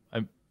know.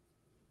 I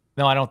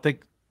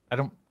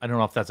don't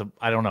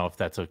know if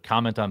that's a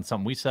comment on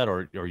something we said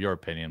or your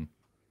opinion.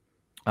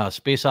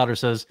 Space Otter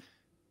says,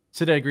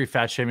 Sid, I agree.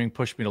 Fat shaming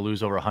pushed me to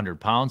lose over 100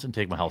 pounds and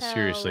take my health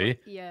seriously.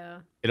 Yeah.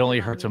 It only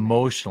hurts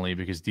emotionally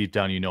because deep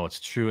down it's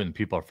true and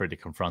people are afraid to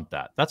confront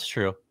that. That's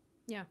true.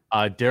 Yeah.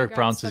 Derek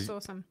Brown says,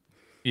 that's awesome.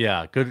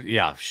 Yeah, good.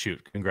 Yeah,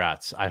 shoot.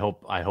 Congrats. I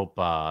hope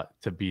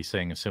to be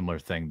saying a similar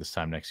thing this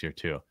time next year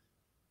too.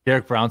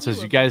 Derek Brown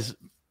says, you guys,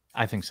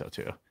 I think so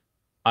too.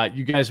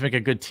 You guys make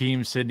a good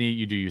team. Sydney,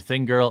 you do your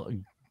thing, girl.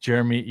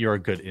 Jeremy, you're a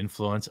good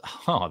influence.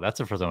 Oh, that's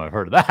the first time I've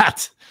heard of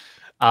that.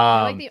 You're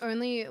like the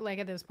only,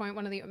 at this point,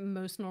 one of the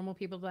most normal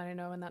people that I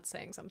know, and that's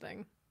saying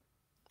something.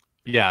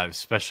 Yeah,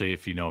 especially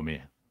if you know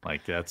me.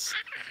 Like that's,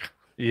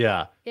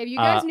 yeah. Yeah, you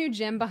guys knew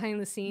Jim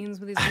behind the scenes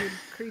with his weird,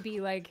 creepy,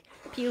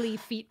 peely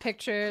feet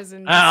pictures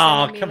and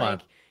come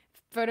on.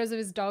 Photos of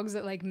his dogs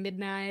at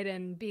midnight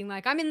and being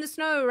like, I'm in the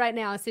snow right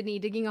now, Sydney,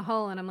 digging a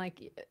hole, and I'm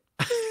like,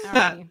 all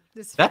right,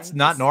 that's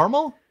not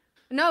normal.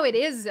 No, it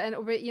is, and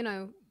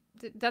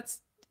that's.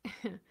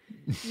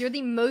 You're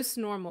the most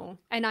normal,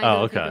 and I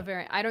don't think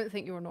you're I don't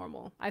think you're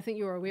normal. I think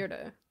you're a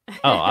weirdo.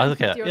 Oh,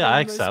 okay. You're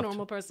I most accept.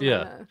 Normal person. I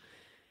know.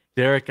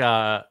 Derek,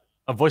 a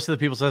voice of the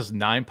people says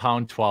 9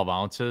 pounds 12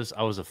 ounces.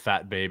 I was a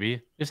fat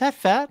baby. Is that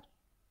fat?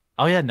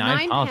 Oh yeah,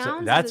 9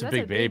 pounds. That's a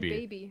big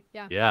baby.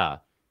 Yeah. Yeah.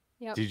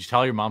 Yep. Did you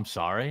tell your mom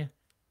sorry?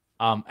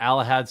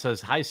 Alahad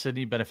says, hi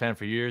Sydney, been a fan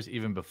for years,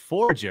 even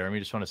before Jeremy.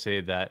 Just want to say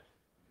that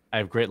I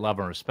have great love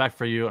and respect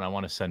for you, and I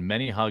want to send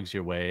many hugs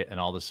your way and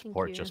all the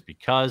support just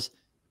because.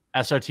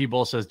 SRT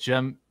Bull says,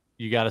 Jim,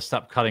 you got to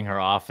stop cutting her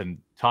off and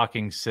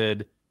talking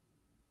Sid.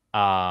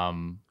 I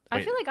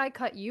feel like I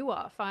cut you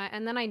off,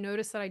 and then I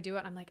notice that I do it.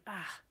 And I'm like,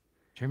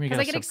 because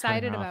I get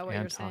excited about what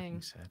you're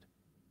saying. Sid.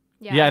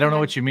 Yeah, I don't know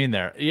what you mean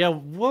there. Yeah,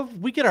 we'll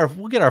get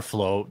our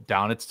flow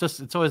down. It's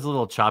always a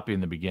little choppy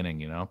in the beginning,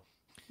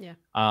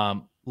 Yeah.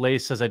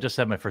 Lace says, I just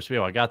had my first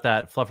video. I got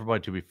that. Fluffer Boy,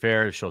 to be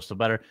fair, the show's still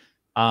better.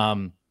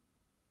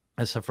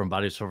 Except from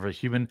Bodies for a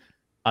Human.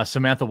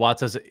 Samantha Watts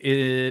says,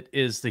 it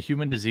is the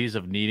human disease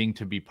of needing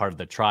to be part of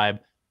the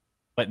tribe,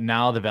 but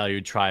now the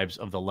valued tribes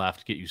of the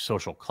left get you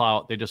social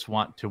clout. They just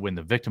want to win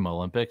the victim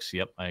Olympics.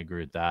 Yep, I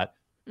agree with that.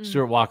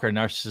 Stuart Walker,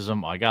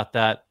 narcissism. I got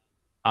that.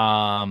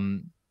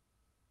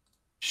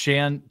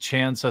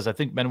 Chan says, I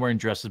think men wearing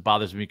dresses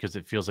bothers me because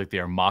it feels like they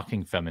are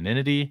mocking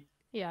femininity.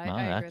 Yeah,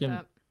 I agree with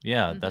that.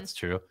 Yeah, that's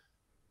true.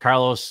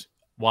 Carlos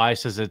Y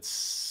says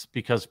it's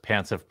because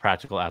pants have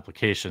practical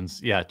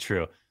applications. Yeah,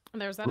 true.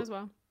 And there's that as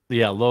well.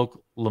 Yeah,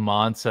 Loke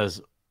Lamont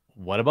says,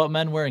 what about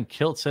men wearing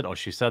kilts? Oh,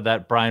 she said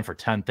that. Brian for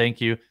 10,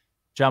 thank you.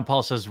 John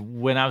Paul says,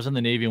 when I was in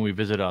the Navy and we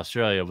visited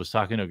Australia, I was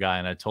talking to a guy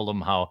and I told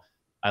him how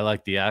I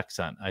like the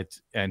accent.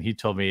 And he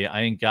told me,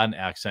 I ain't got an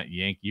accent,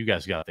 Yank. You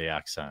guys got the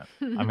accent.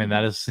 I mean,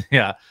 that is,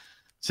 yeah.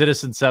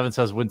 Citizen 7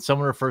 says, when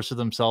someone refers to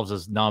themselves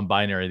as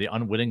non-binary, they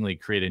unwittingly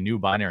create a new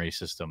binary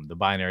system. The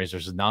binaries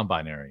versus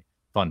non-binary.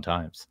 Fun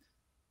times.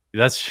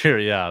 That's true,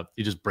 yeah.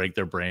 You just break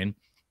their brain.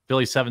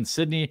 Billy 7,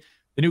 Sydney,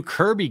 the new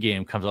Kirby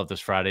game comes out this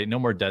Friday. No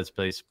more Dead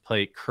Space.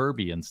 Play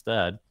Kirby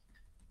instead.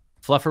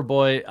 Fluffer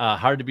Boy,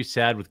 hard to be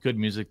sad with good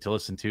music to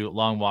listen to.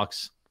 Long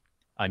walks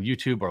on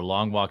YouTube or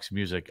Long Walks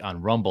music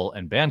on Rumble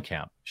and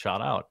Bandcamp.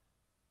 Shout out.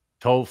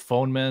 Toe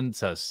Phoneman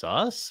says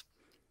sus.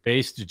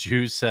 Based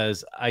Jew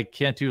says, I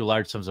can't do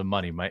large sums of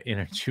money. My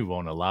inner Jew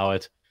won't allow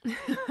it.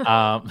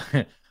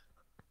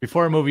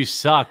 Before a movie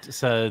sucked,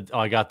 said, oh,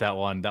 I got that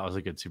one. That was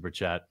a good super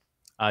chat.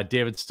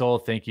 David Stoll,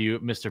 thank you.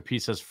 Mr. P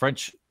says,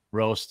 French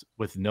roast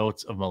with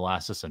notes of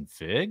molasses and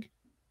fig.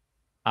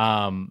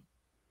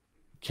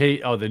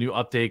 Kate, the new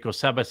update goes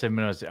side by side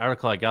minutes. The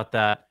article, I got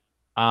that.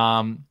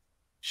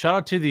 Shout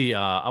out to the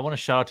I want to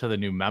shout out to the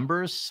new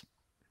members.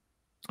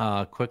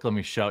 Quick, let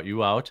me shout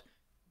you out.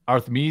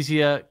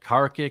 Arthmesia,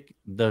 Karkik,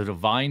 the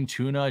Divine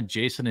Tuna,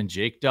 Jason and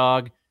Jake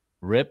Dog,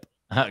 Rip,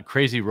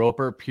 Crazy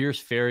Roper, Pierce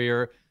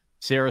Farrier,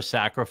 Sarah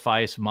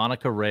Sacrifice,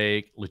 Monica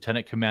Ray,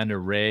 Lieutenant Commander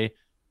Ray,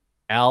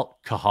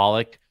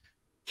 Alcoholic,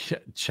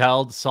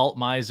 Child Salt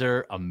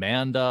Miser,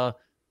 Amanda,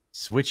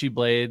 Switchy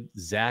Blade,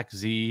 Zach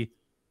Z,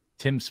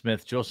 Tim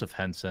Smith, Joseph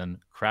Henson,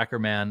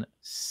 Crackerman,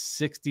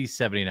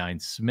 6079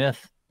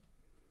 Smith,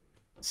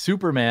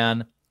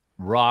 Superman,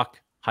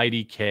 Rock,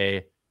 Heidi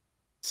K,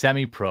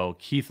 Semi Pro,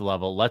 Keith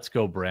Level, Let's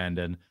Go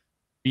Brandon,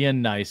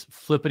 Being Nice,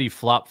 Flippity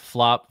Flop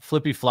Flop,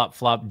 Flippy Flop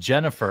Flop,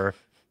 Jennifer,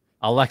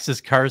 Alexis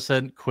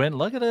Carson, Quinn.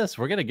 Look at this.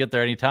 We're going to get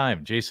there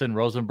anytime. Jason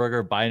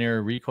Rosenberger,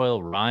 Binary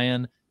Recoil,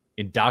 Ryan,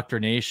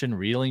 Indoctrination,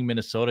 Reeling,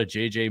 Minnesota,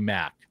 JJ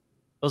Mack.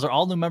 Those are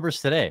all new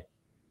members today.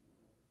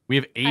 We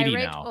have 80 I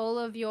rate now. all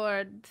of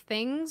your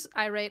things.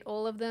 I rate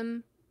all of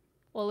them.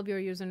 All of your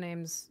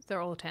usernames.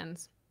 They're all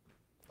 10s.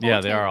 Yeah,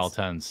 they are all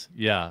 10s.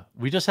 Yeah.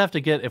 We just have to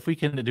get, if we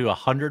can do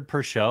 100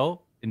 per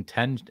show, in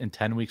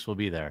 10 weeks we'll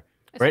be there.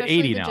 We're at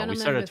 80 now. We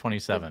started at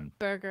 27.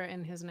 Burger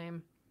in his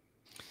name.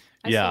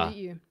 I salute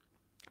you.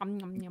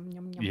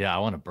 Yeah, I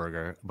want a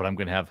burger, but I'm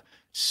going to have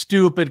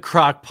stupid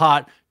crock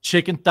pot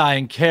chicken thigh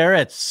and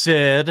carrots,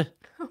 Sid.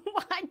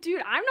 Why,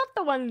 dude, I'm not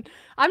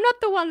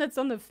the one that's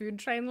on the food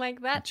train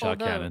like that. Chuck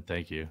Cannon,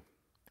 thank you.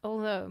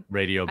 Although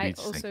Radio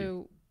Beats, I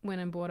also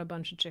went and bought a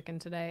bunch of chicken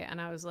today, and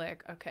I was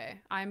like, okay,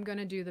 I'm going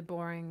to do the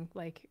boring,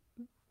 like,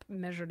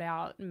 measured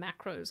out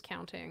macros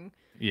counting.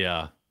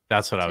 Yeah,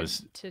 that's what I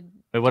was.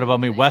 Wait, what about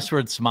me?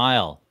 Westward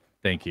Smile.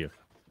 Thank you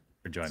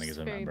for joining as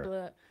a member.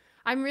 Blur.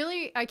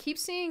 I keep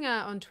seeing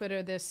on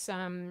Twitter this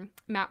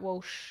Matt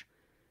Walsh.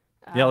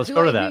 Yeah, let's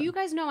go to that. You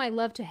guys know I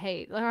love to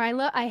hate, or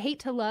I hate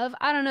to love.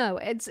 I don't know.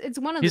 It's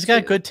one of. He's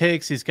got good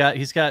takes. He's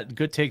got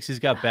good takes. He's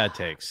got bad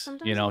takes.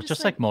 You know,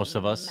 just like most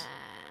of us.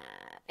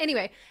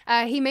 Anyway,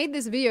 he made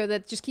this video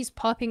that just keeps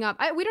popping up.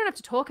 We don't have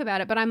to talk about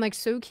it, but I'm like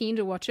so keen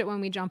to watch it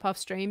when we jump off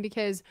stream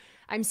because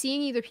I'm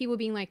seeing either people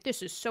being like,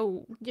 "This is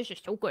so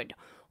good,"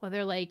 or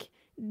they're like,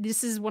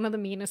 "This is one of the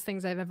meanest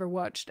things I've ever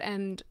watched."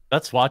 And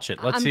let's watch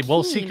it. Let's see.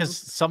 We'll see, because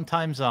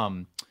sometimes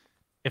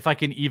if I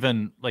can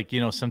even, like, you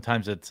know,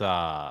 sometimes it's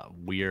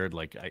weird,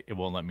 like it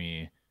won't let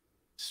me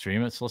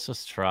stream it. So let's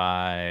just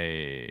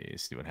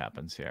see what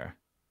happens here.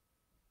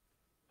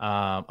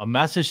 A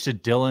message to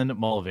Dylan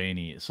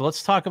Mulvaney. So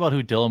let's talk about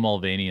who Dylan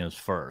Mulvaney is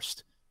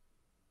first.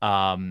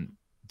 Dylan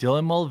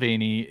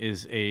Mulvaney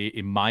is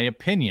in my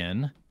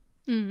opinion,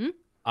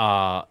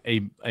 a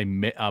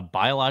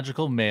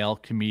biological male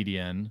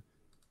comedian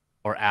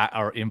or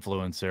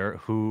influencer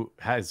who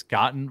has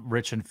gotten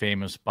rich and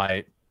famous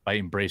by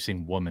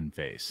embracing woman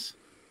face.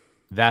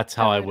 That's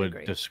how I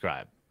would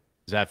describe.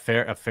 Is that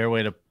fair? A fair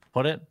way to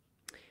put it?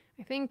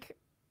 I think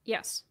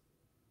yes.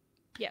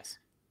 Yes.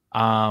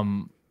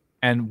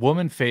 And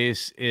woman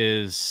face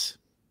is,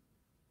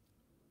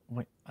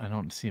 wait, I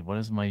don't see, what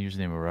is my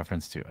username a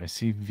reference to? I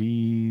see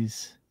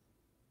V's,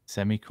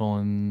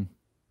 semicolon.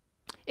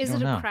 Is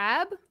it a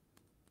crab?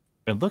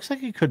 It looks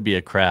like it could be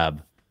a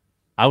crab.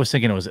 I was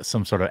thinking it was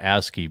some sort of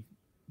ASCII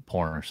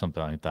porn or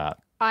something like that.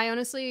 I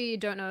honestly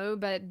don't know,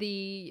 but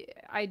if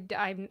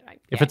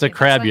it's a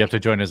crab, you have to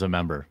join as a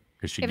member.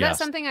 If that's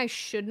something I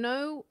should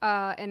know,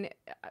 and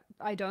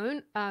I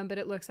don't, but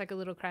it looks like a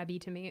little crabby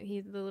to me.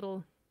 He's the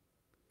little.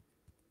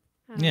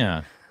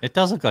 Yeah, it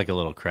does look like a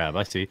little crab.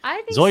 I see.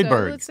 I think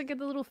Zoidberg. So. It's like a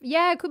little.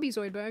 Yeah, it could be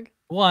Zoidberg.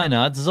 Why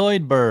not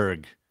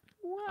Zoidberg?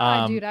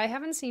 Dude, I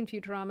haven't seen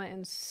Futurama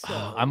in so.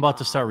 I'm about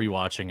to start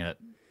rewatching it.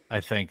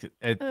 I think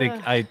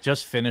I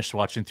just finished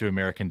watching through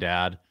American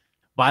Dad.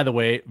 By the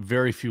way,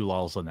 very few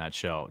lulls on that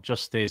show.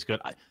 Just stays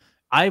good.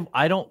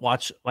 I don't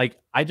watch, like,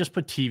 I just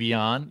put TV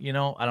on, you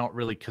know, I don't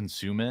really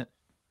consume it.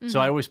 So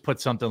I always put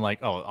something like,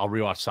 oh, I'll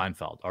rewatch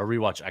Seinfeld or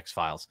rewatch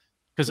X-Files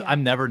because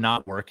I'm never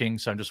not working.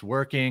 So I'm just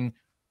working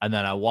and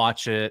then I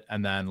watch it.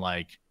 And then,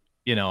 like,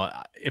 you know,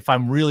 if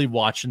I'm really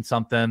watching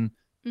something,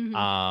 you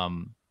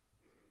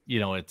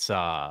know, it's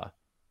a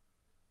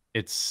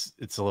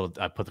little,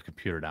 I put the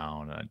computer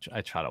down and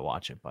I try to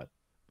watch it, but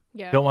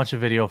don't watch a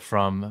video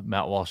from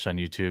Matt Walsh on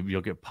YouTube.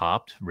 You'll get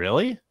popped.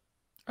 Really?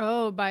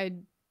 Oh, by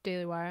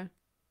Daily Wire.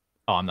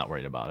 Oh, I'm not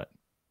worried about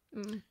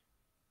it.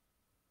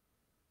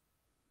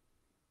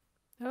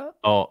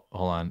 Oh,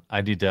 hold on.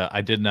 I did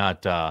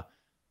not.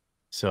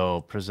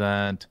 So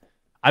present.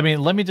 I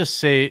mean, let me just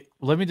say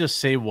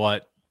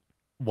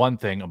one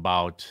thing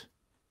about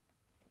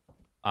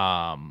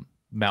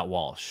Matt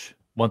Walsh.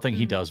 One thing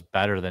he does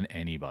better than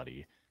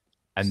anybody,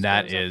 and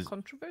that is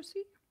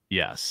controversy.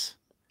 Yes.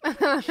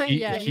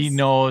 He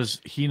knows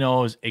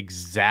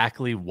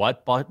exactly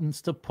what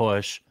buttons to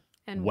push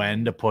and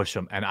when to push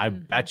them. And I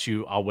bet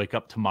you I'll wake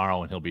up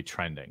tomorrow and he'll be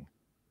trending.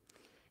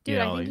 Dude,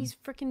 I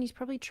think he's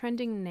probably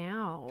trending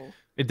now.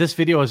 This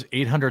video has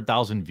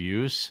 800,000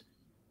 views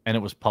and it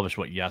was published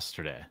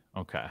yesterday.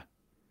 Okay.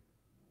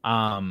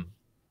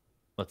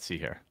 Let's see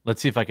here.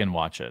 Let's see if I can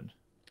watch it.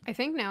 I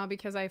think now,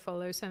 because I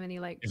follow so many,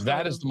 like, if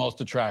that is the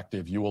most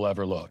attractive you will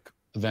ever look,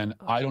 then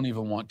I don't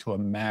even want to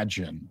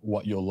imagine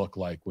what you'll look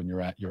like when you're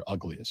at your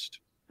ugliest.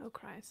 Oh,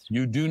 Christ.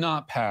 You do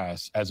not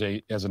pass as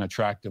an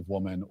attractive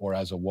woman or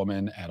as a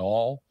woman at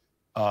all.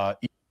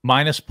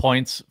 Minus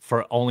points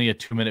for only a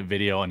 2-minute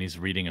video, and he's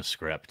reading a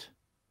script.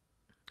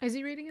 Is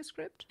he reading a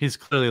script? He's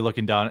clearly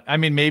looking down. I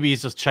mean, maybe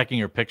he's just checking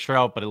your picture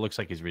out, but it looks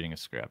like he's reading a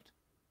script.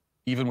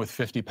 even with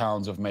 50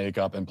 pounds of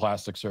makeup and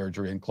plastic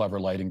surgery and clever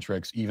lighting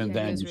tricks, even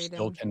then you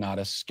still cannot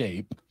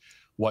escape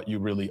what you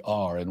really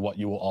are and what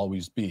you will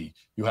always be.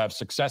 You have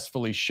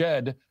successfully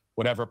shed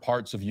whatever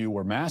parts of you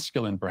were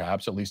masculine,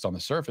 perhaps, at least on the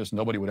surface.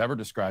 Nobody would ever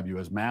describe you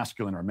as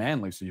masculine or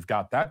manly, so you've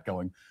got that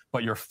going.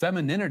 But your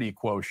femininity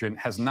quotient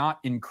has not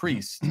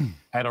increased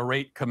at a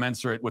rate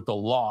commensurate with the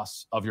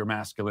loss of your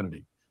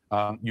masculinity.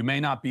 You may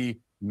not be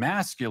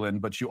masculine,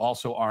 but you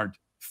also aren't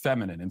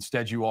feminine.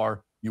 Instead, you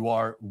are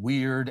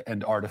weird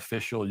and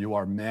artificial. You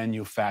are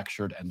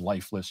manufactured and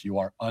lifeless. You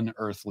are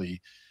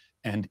unearthly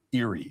and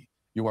eerie.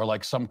 You are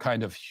like some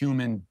kind of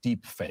human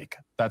deep fake.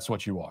 That's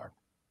what you are.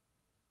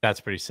 That's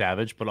pretty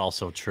savage, but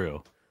also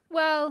true.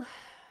 Well,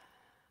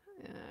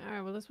 all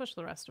right. Well, let's watch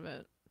the rest of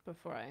it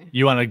before I.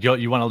 You want to go?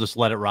 You want to just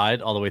let it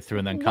ride all the way through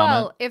and then comment?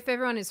 Well, if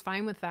everyone is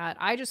fine with that,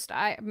 All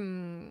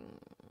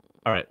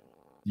right.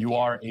 You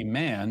are a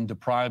man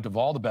deprived of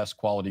all the best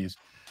qualities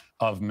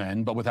of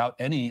men, but without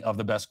any of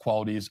the best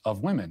qualities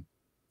of women.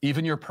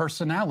 Even your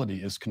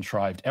personality is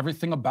contrived.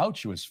 Everything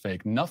about you is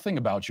fake. Nothing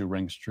about you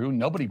rings true.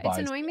 Nobody buys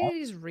it. It's annoying me that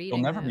he's reading.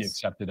 You'll never be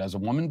accepted as a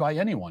woman by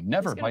anyone.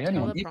 Never by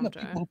anyone. Even the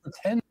people who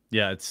pretend.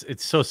 Yeah,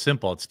 it's so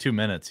simple. It's 2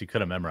 minutes. You could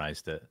have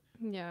memorized it.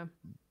 Yeah.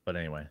 But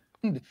anyway.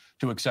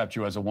 To accept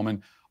you as a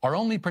woman are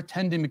only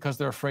pretending because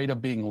they're afraid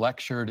of being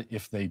lectured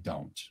if they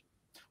don't,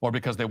 or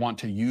because they want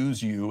to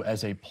use you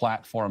as a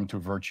platform to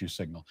virtue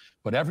signal.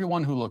 But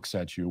everyone who looks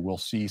at you will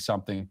see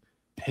something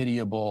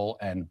pitiable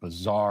and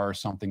bizarre,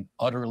 something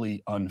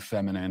utterly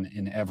unfeminine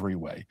in every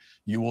way.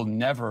 You will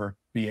never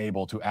be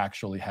able to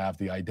actually have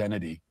the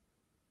identity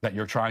that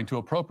you're trying to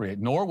appropriate,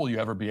 nor will you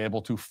ever be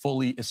able to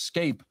fully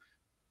escape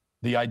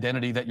the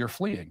identity that you're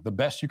fleeing. The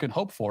best you can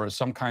hope for is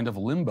some kind of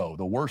limbo,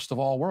 the worst of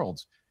all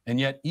worlds. And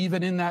yet,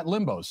 even in that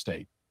limbo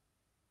state,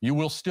 you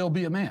will still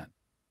be a man.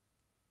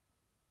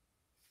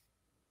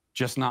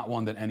 Just not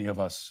one that any of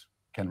us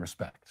can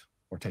respect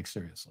or take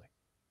seriously.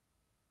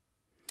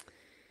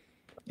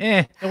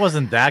 It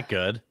wasn't that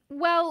good.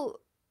 Well,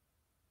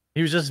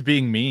 he was just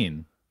being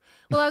mean.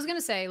 Well, I was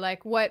gonna say,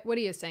 like, what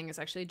he is saying is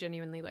actually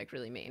genuinely, like,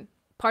 really mean.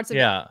 Parts of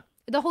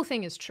the whole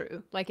thing is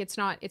true. Like, it's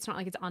not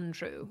like it's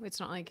untrue. It's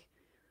not like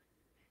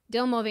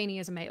Dylan Mulvaney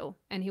is a male,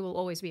 and he will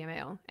always be a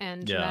male.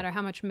 And no matter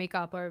how much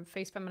makeup or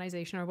face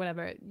feminization or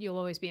whatever, you'll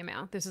always be a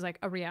male. This is like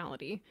a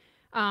reality.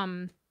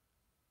 I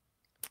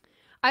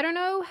don't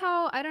know.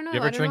 You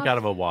ever drink out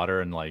of a water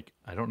and, like,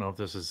 I don't know if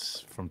this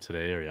is from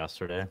today or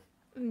yesterday.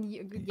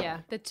 Yeah,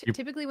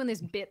 typically when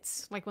there's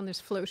bits, like when there's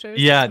floaters.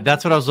 Yeah,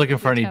 that's what I was looking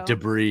for. Any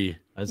debris?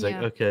 I was like,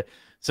 okay.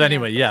 So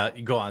anyway,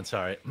 go on.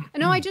 Sorry.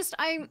 No, I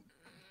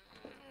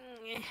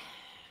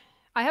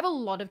have a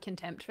lot of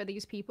contempt for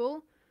these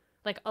people,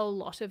 like a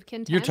lot of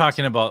contempt. You're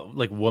talking about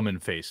like woman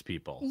face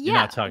people. Yeah. You're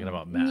not talking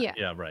about Matt.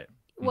 Yeah, right.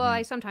 Well,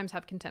 I sometimes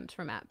have contempt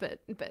for Matt, but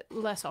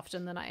less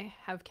often than I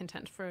have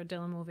contempt for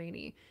Dylan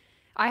Mulvaney.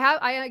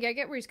 I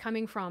get where he's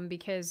coming from,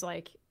 because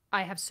like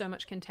I have so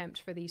much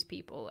contempt for these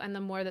people, and the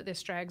more that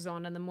this drags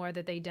on and the more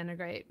that they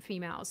denigrate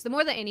females, the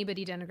more that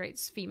anybody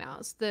denigrates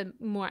females, the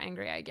more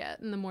angry I get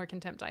and the more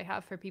contempt I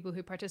have for people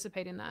who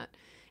participate in that,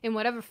 in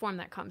whatever form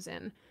that comes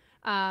in.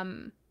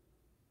 I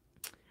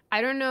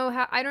don't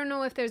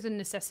know if there's a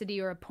necessity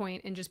or a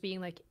point in just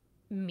being like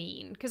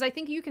mean, because I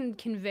think you can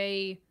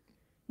convey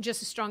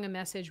just as strong a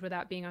message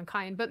without being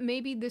unkind, but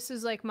maybe this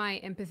is like my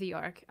empathy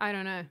arc. I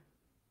don't know.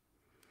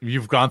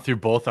 You've gone through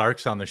both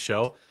arcs on the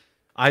show.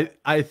 I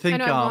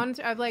think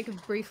I've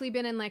like briefly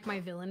been in like my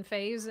villain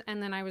phase,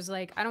 and then I was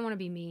like, I don't want to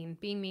be mean.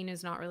 Being mean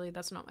is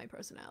that's not my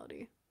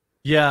personality.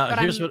 Yeah, but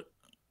I don't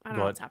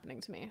know what's happening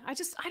to me. I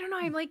don't know.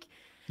 I'm like,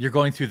 you're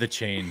going through the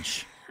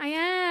change. I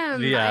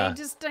am. Yeah.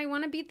 I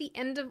want to be at the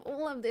end of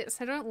all of this.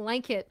 I don't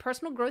like it.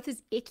 Personal growth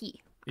is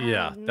icky.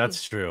 Yeah,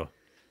 that's true.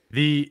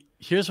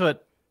 Here's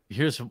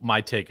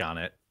my take on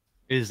it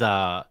is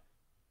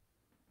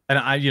and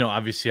I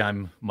obviously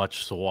I'm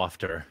much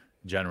softer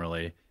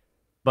generally,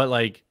 but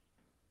like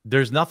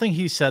there's nothing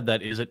he said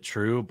that isn't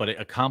true, but it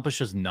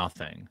accomplishes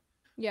nothing.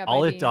 Yeah.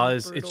 All it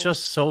does, it's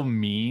just so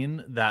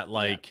mean that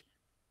like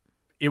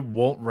it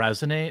won't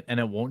resonate and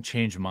it won't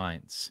change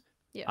minds.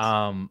 Yes.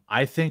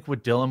 I think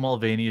what Dylan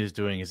Mulvaney is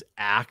doing is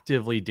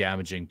actively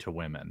damaging to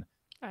women.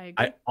 I agree.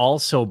 I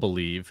also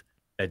believe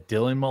that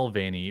Dylan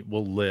Mulvaney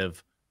will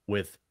live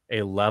with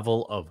a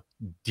level of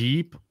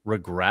deep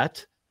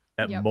regret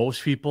that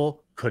most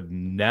people could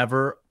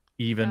never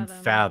even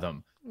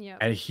fathom. Yep.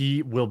 And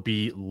he will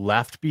be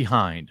left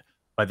behind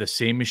by the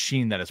same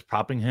machine that is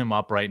propping him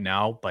up right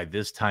now by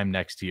this time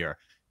next year.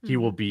 Mm-hmm. He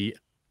will be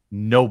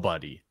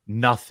nobody,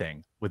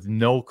 nothing, with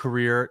no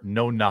career,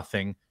 no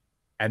nothing.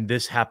 And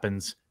this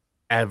happens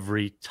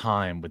every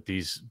time with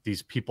these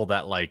people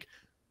that like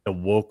the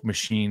woke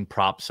machine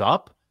props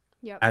up.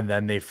 Yep. And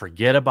then they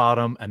forget about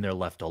them and they're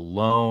left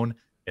alone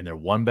in their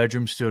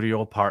 1-bedroom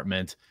studio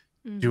apartment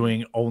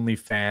doing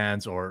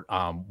OnlyFans or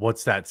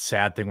what's that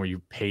sad thing where you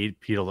paid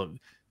people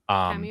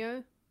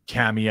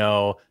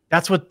Cameo.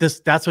 That's what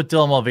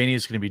Dylan Mulvaney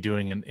is going to be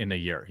doing in a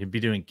year. He'd be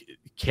doing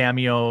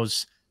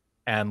cameos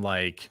and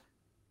the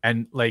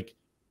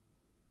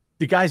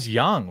guy's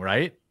young,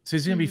 right? So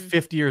he's gonna be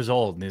 50 years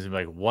old, and he's gonna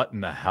be like, "What in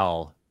the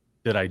hell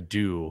did I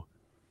do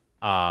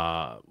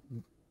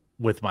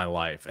with my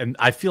life?" And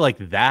I feel like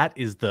that's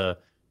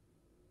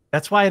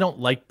why I don't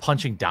like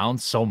punching down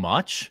so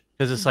much,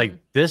 because it's like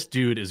this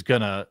dude is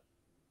gonna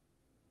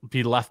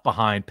be left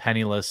behind,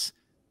 penniless.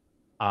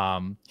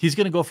 He's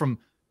gonna go from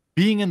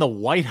being in the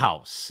White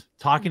House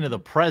talking to the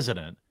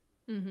president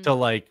to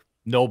like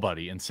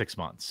nobody in 6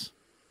 months.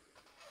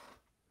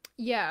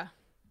 Yeah.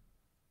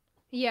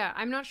 Yeah,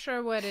 I'm not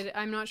sure what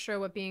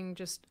being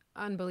just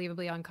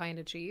unbelievably unkind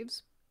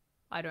achieves.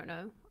 I don't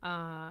know.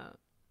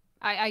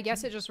 I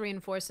guess it just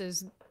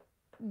reinforces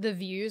the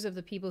views of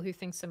the people who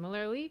think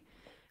similarly.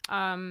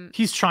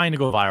 He's trying to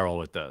go viral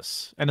with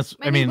this, and it's.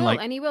 And I mean, he will, like,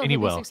 and he will. And He'll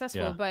he be will.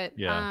 successful, Yeah. but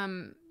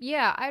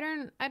Yeah. I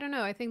don't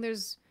know. I think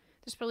there's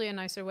probably a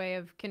nicer way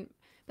of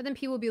but then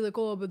people will be like,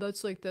 oh, but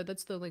that's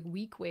the like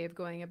weak way of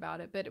going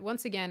about it. But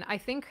once again, I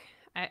think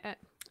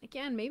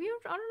again, maybe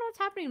I don't know what's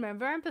happening, but I'm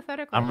very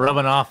empathetic. I'm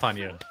rubbing off on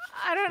you.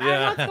 I don't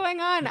know what's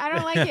going on. I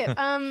don't like it.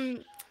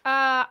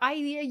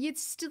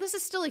 This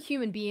is still a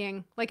human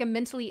being, like a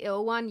mentally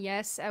ill one.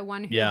 Yes,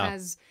 one who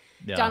has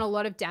done a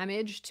lot of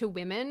damage to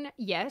women.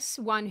 Yes,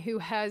 one who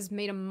has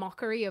made a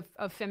mockery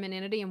of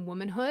femininity and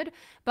womanhood.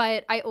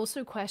 But I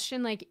also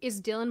question, like, is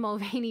Dylan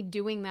Mulvaney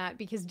doing that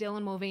because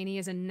Dylan Mulvaney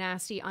is a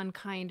nasty,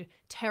 unkind,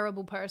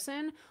 terrible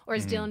person? Or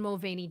is Dylan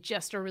Mulvaney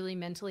just a really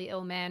mentally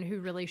ill man who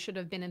really should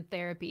have been in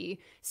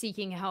therapy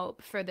seeking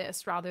help for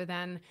this rather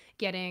than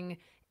getting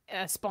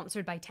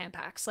sponsored by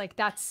Tampax? Like,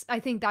 I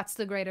think that's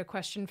the greater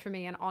question for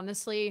me. And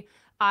honestly,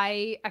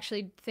 I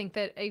actually think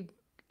that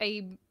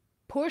a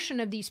portion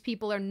of these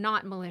people are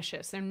not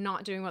malicious. They're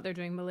not doing what they're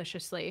doing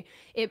maliciously.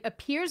 It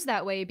appears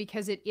that way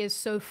because it is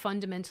so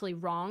fundamentally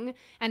wrong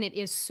and it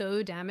is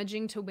so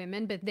damaging to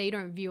women, but they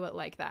don't view it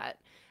like that.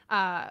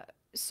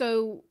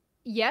 So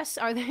yes,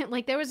 are they,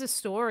 like, there was a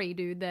story,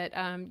 dude, that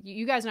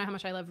you guys know how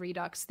much I love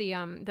Redux, the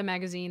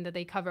magazine that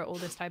they cover all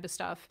this type of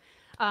stuff.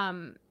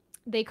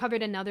 They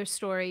covered another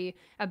story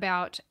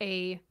about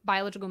a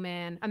biological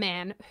man, a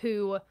man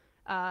who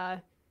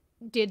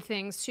did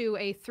things to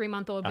a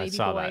 3-month-old baby boy. I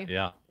saw that,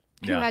 yeah.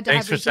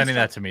 Thanks for sending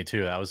that to me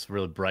too. That was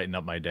really brighten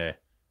up my day.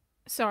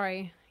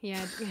 Sorry,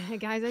 yeah,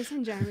 guys, I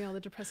send Jeremy all the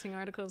depressing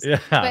articles.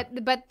 Yeah.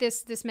 But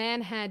this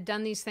man had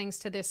done these things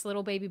to this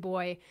little baby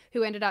boy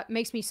who ended up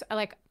makes me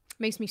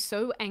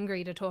so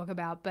angry to talk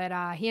about. But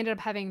he ended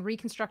up having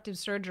reconstructive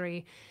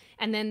surgery,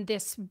 and then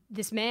this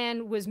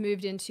man was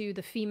moved into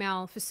the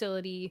female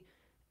facility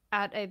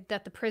at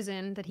the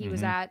prison that he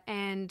was at,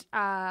 and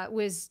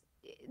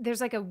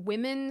there's like a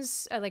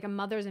women's like a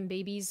mothers and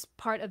babies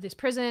part of this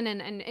prison,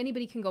 and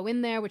anybody can go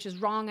in there, which is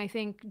wrong, I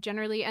think,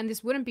 generally, and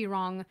this wouldn't be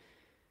wrong.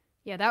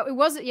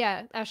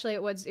 Ashley,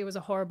 it was a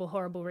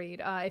horrible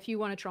read. If you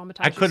want to traumatize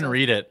I couldn't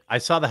read it. I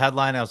saw the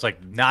headline, I was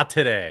like, not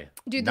today.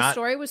 Dude, the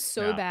story was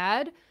so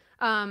bad.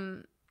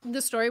 The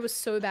story was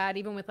so bad,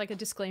 even with like a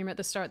disclaimer at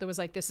the start that was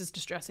like, this is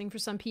distressing for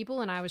some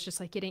people, and I was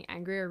just like getting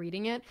angrier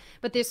reading it.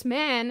 But this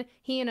man,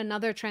 he and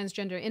another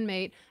transgender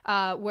inmate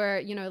were,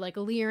 you know, like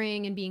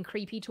leering and being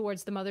creepy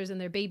towards the mothers and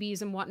their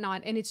babies and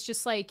whatnot. And it's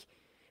just like,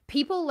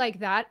 people like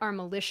that are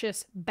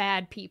malicious,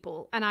 bad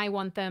people, and I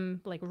want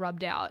them like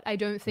rubbed out. I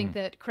don't think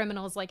that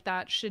criminals like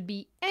that should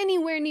be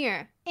anywhere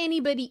near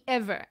anybody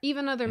ever,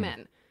 even other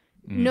men.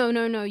 No,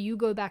 you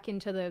go back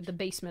into the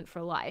basement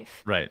for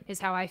life. Right.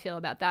 Is how I feel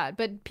about that.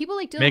 But people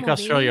like Dylan Make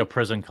Mulvaney, Australia a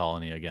prison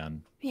colony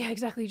again. Yeah,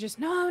 exactly. Just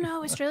no,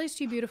 Australia's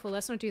too beautiful.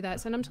 Let's not do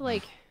that. Send them to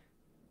like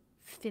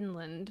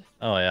Finland.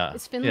 Oh yeah.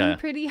 Is Finland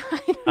pretty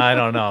high? I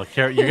don't know.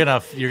 You're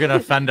gonna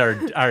offend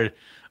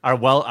our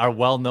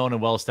well-known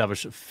and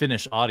well-established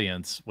Finnish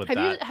audience with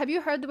that. Have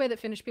you heard the way that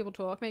Finnish people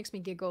talk? Makes me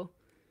giggle.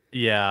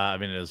 Yeah, I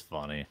mean, it is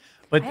funny.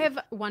 But I have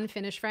one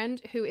Finnish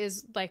friend who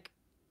is like,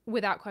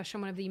 without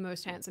question, one of the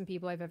most handsome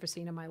people I've ever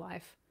seen in my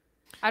life.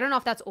 I don't know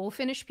if that's all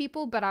Finnish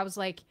people, but I was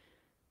like,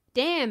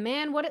 damn,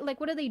 man, what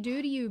do they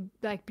do to you,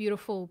 like,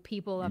 beautiful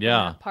people up in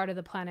that part of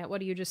the planet?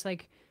 What do you just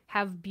like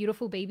have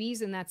beautiful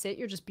babies and that's it?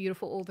 You're just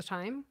beautiful all the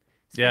time?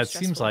 It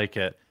seems like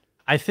it.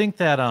 I think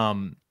that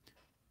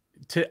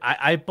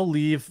I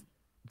believe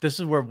this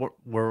is where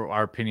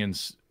our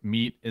opinions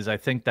meet. Is I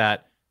think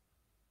that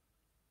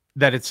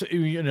it's,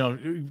 you know,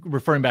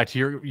 referring back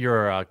to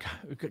your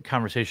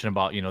conversation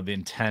about, you know, the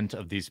intent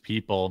of these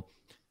people.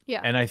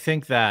 Yeah. And I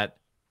think that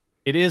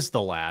it is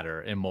the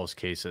latter in most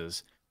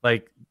cases.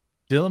 Like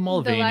Dylan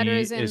Mulvaney, the latter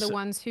is in the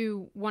ones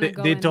who want to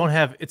go. They don't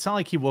have. It's not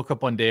like he woke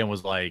up one day and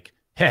was like,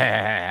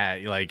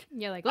 hey, like,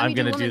 let I'm me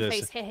gonna do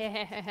this.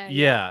 Face.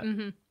 Yeah.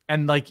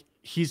 And like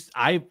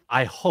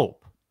I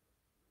hope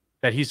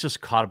that he's just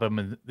caught up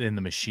in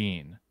the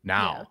machine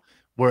now,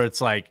 where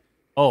it's like,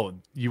 oh,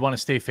 you want to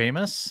stay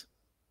famous?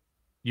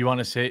 You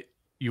want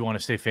to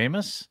stay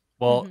famous?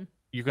 Well,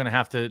 you're going to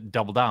have to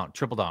double down,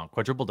 triple down,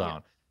 quadruple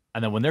down.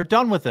 And then when they're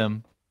done with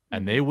him,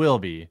 and they will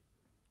be,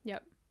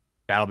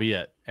 that'll be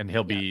it. And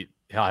he'll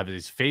have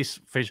his face.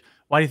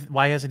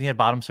 Why hasn't he had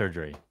bottom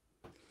surgery?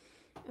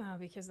 Oh,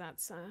 because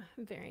that's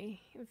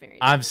very, very.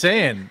 I'm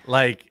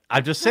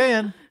just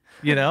saying,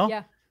 you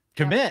know,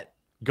 commit.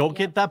 Go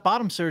get that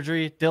bottom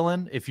surgery,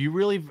 Dylan. If you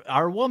really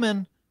are a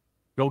woman,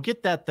 go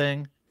get that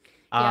thing.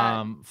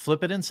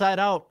 Flip it inside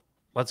out.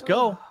 Let's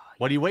go.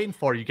 What are you waiting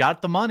for? You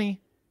got the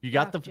money. You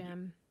got the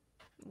gem.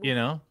 You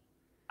know,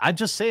 I'm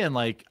just saying,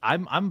 like,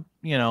 I'm,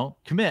 you know,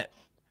 commit.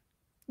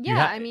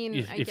 Yeah, I mean,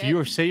 if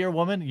you say you're a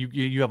woman,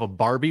 you have a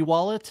Barbie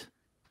wallet,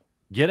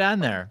 get on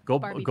there. Go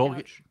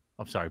get.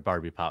 I'm sorry,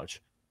 Barbie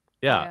pouch.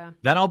 Yeah.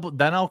 Then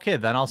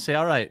I'll say,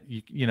 all right,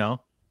 you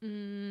know,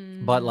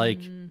 but like,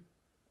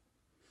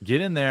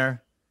 get in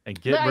there and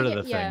get rid of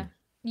the thing.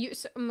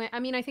 I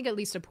mean, I think at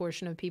least a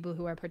portion of people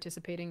who are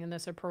participating in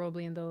this are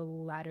probably in the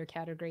latter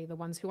category, the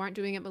ones who aren't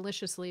doing it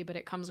maliciously, but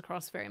it comes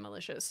across very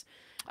malicious.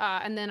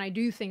 And then I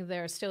do think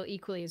there are still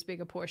equally as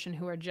big a portion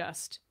who are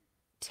just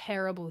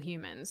terrible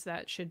humans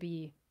that should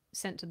be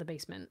sent to the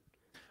basement.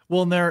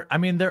 Well,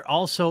 they're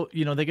also,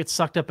 you know, they get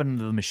sucked up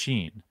into the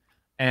machine,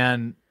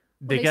 and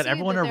they get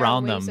everyone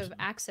around them. Ways of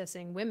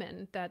accessing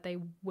women that they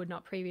would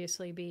not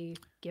previously be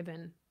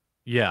given.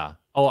 Yeah.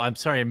 Oh, I'm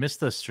sorry. I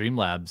missed the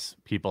Streamlabs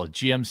people.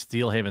 GM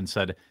Steelhaven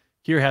said,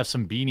 here, have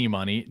some beanie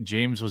money.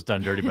 James was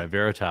done dirty by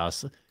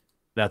Veritas.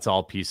 That's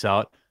all. Peace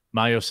out.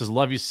 Mayo says,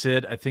 love you,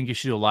 Sid. I think you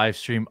should do a live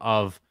stream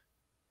of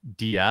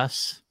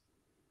DS.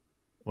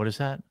 What is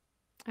that?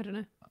 I don't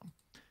know.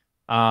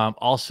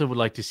 Also would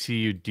like to see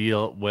you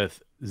deal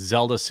with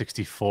Zelda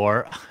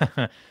 64.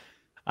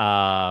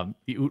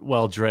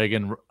 Well,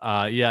 Dragon.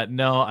 Yeah,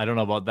 no, I don't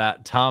know about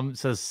that. Tom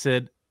says,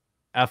 Sid,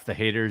 F the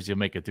haters. You'll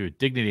make it through.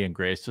 Dignity and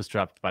grace. Just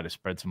dropped by to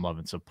spread some love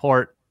and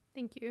support.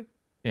 Thank you.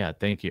 Yeah,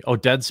 thank you. Oh,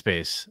 Dead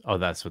Space. Oh,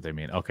 that's what they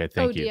mean. Okay,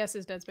 thank you. Oh, DS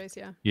is Dead Space,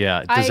 yeah.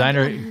 Yeah,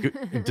 designer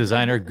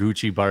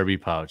Gucci Barbie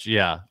pouch.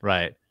 Yeah,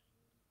 right.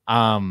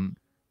 Or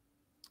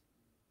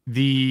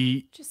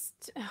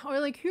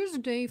like, here's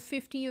day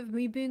 50 of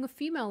me being a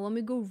female. Let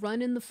me go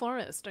run in the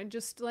forest.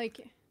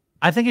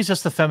 I think he's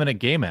just a feminine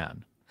gay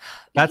man.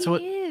 That's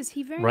what he is.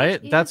 He very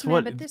right. Much That's is, man,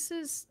 what. But this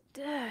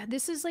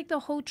is like the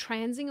whole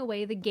transing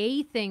away the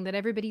gay thing that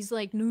everybody's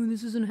like, no,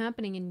 this isn't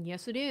happening, and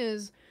yes, it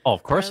is. Oh,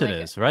 of course it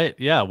is, right?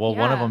 Yeah. Well,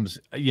 one of them's,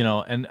 you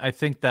know, and I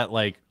think that,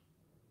 like,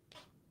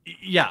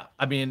 yeah,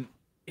 I mean,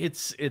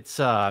 it's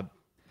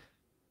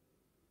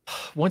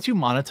once you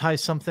monetize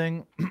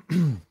something,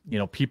 you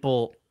know,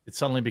 it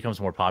suddenly becomes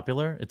more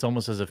popular. It's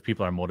almost as if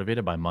people are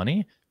motivated by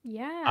money.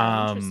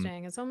 Yeah,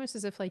 interesting. It's almost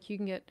as if like you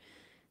can get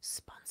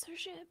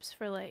sponsorships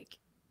for like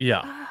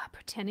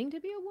pretending to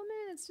be a woman.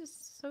 It's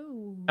just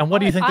so. And what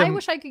do you think? I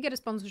wish I could get a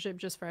sponsorship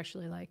just for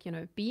actually like, you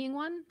know, being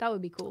one. That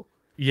would be cool.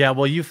 Yeah,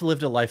 well, you've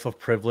lived a life of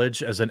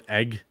privilege as an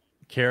egg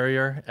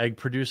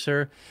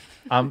producer.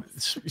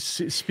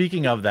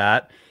 Speaking of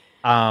that,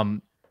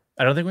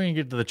 I don't think we can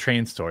get to the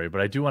train story,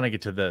 but I do want to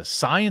get to this.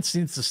 Science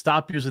needs to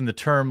stop using the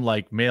term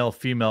like male,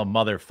 female,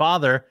 mother,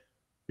 father.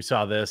 We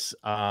saw this.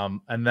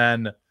 And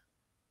then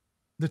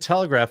the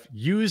Telegraph,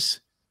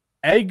 use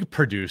egg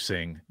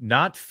producing,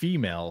 not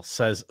female,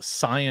 says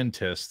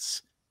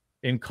scientists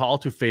in call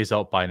to phase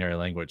out binary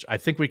language. I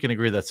think we can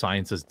agree that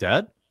science is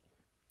dead.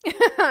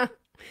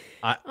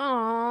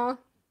 Aww.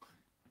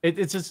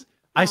 It's just,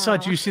 I saw,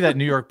 did you see that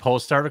New York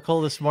Post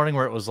article this morning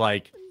where it was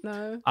like,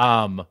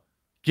 no.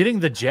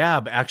 Getting the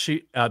jab,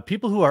 actually,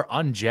 people who are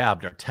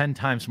unjabbed are 10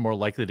 times more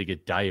likely to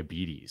get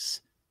diabetes.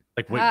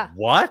 Like, wait,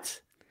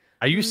 what?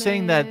 Are you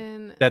saying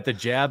that the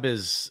jab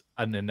is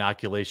an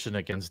inoculation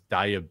against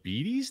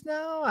diabetes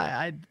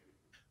now?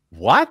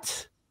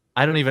 What?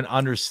 I don't even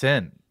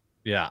understand.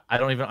 Yeah, I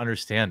don't even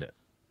understand it.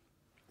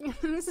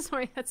 This is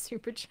why that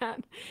super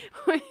chat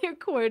when you're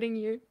quoting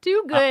you.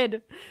 Too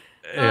good.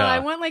 I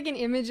want like an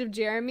image of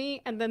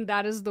Jeremy, and then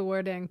that is the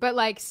wording, but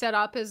like set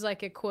up as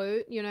like a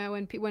quote. You know,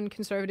 when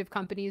conservative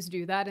companies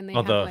do that, and they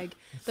have like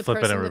the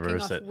person looking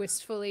off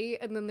wistfully,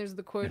 and then there's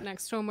the quote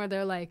next to him where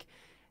they're like,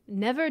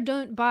 "Never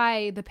don't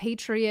buy the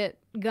Patriot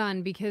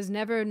gun, because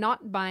never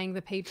not buying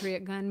the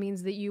Patriot gun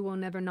means that you will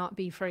never not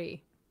be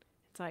free."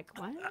 It's like,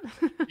 what?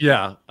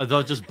 Yeah,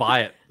 they'll just buy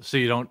it. So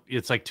you don't,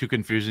 it's like too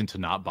confusing to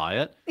not buy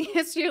it.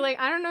 Yes, you're like,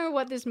 I don't know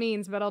what this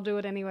means, but I'll do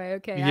it anyway.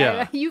 Okay,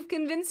 yeah. You've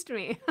convinced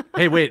me.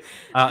 Hey, wait,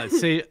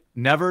 say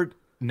never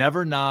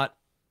not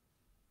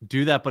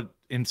do that, but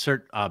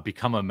insert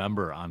become a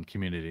member on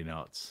Community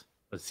Notes.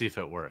 Let's see if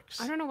it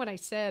works. I don't know what I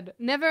said.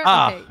 Never.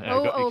 Okay.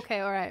 Okay.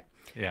 All right.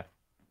 Yeah.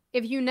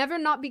 If you never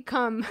not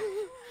become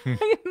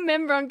a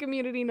member on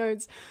Community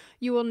Notes,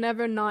 you will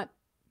never not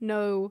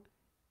know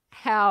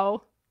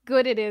how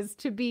good it is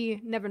to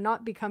be never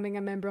not becoming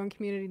a member on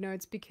Community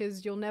Notes,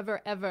 because you'll never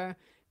ever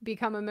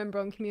become a member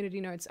on Community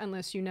Notes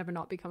unless you never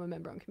not become a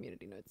member on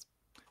Community Notes.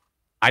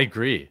 I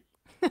agree.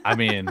 I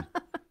mean,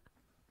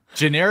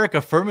 generic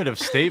affirmative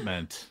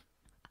statement.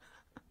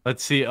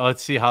 Let's see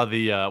how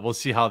the we'll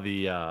see how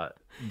the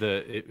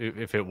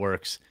if it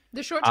works.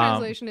 The short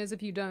translation is,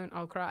 if you don't,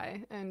 I'll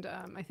cry. And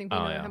I think we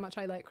know how much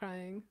I like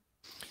crying.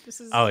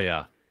 This is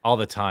all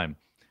the time.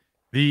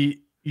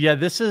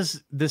 This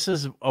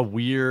is a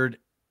weird.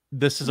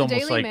 This is the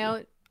almost Daily like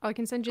Mail. I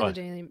can send you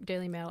the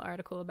Daily Mail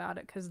article about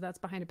it, because that's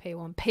behind a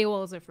paywall. And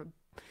paywalls are for.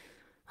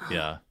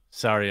 Yeah,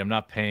 sorry, I'm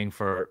not paying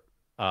for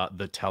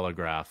the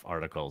Telegraph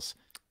articles.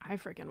 I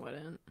freaking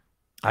wouldn't.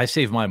 I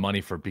save my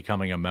money for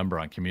becoming a member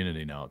on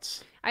Community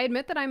Notes. I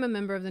admit that I'm a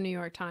member of the New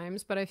York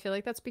Times, but I feel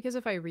like that's because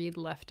if I read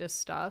leftist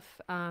stuff,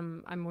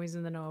 I'm always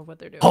in the know of what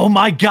they're doing. Oh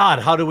my God!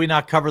 How do we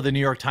not cover the New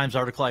York Times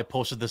article I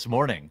posted this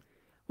morning?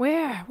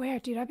 Where,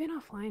 dude? I've been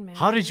offline, man.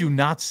 How did you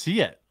not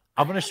see it?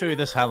 I'm gonna show you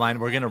this headline.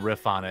 We're gonna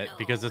riff on it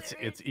because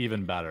it's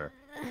even better.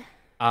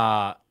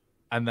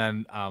 And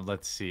then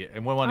let's see.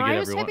 And we want to get everyone. I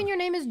was typing your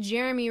name as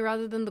Jeremy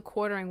rather than the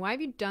quartering. Why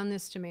have you done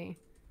this to me?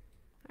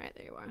 All right,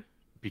 there you are.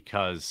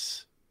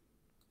 Because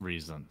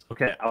reasons.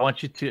 Okay, I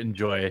want you to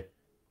enjoy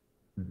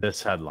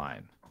this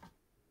headline.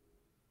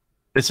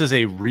 This is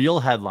a real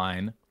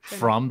headline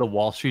from the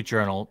Wall Street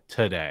Journal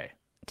today.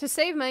 To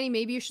save money,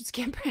 maybe you should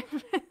skip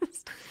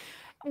breakfast.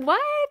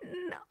 What?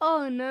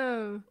 Oh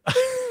no.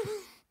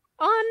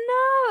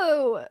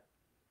 Oh no.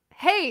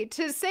 Hey,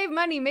 to save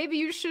money, maybe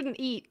you shouldn't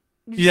eat.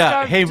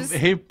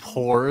 Hey,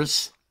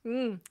 pores.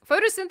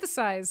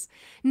 Photosynthesize.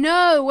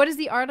 No, what does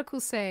the artical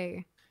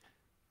say?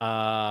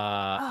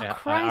 I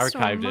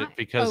archived it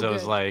because I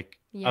was like,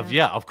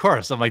 of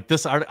course. I'm like,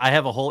 this art. I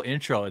have a whole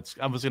intro.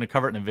 I was going to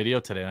cover it in a video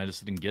today, and I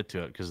just didn't get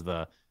to it because of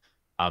the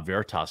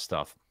Veritas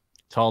stuff.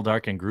 Tall,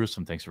 dark, and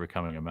gruesome. Thanks for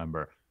becoming a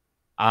member.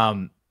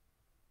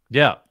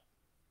 Yeah.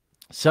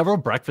 Several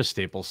breakfast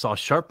staples saw a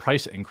sharp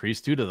price increase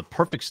due to the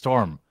perfect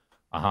storm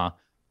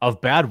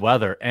of bad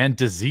weather and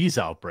disease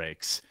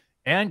outbreaks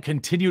and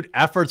continued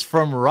efforts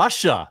from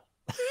Russia.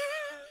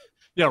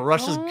 Yeah,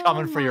 Russia's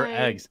coming for your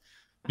eggs.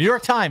 New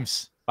York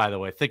Times, by the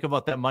way. Think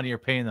about that money you're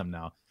paying them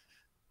now.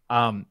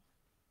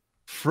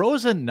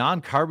 Frozen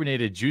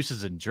non-carbonated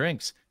juices and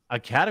drinks, a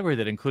category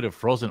that included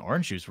frozen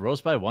orange juice,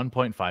 rose by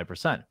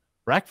 1.5%.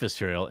 Breakfast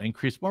cereal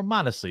increased more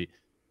modestly,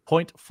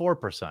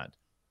 0.4%.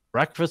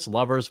 Breakfast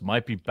lovers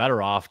might be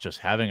better off just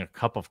having a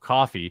cup of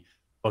coffee,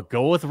 but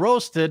go with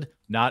roasted,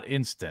 not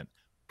instant.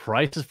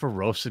 Prices for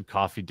roasted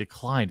coffee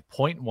declined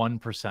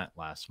 0.1%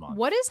 last month.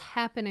 What is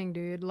happening,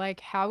 dude? Like,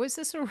 how is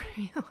this a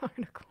real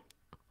article?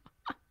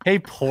 Hey,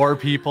 poor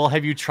people,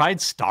 have you tried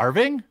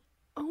starving?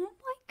 Oh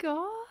my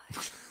God.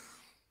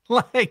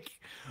 Like,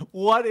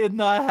 what in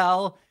the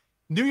hell?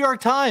 New York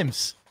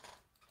Times.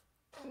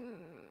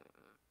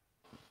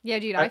 Yeah,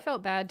 dude, I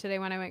felt bad today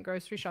when I went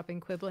grocery shopping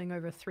quibbling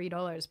over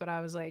 $3, but I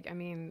was like, I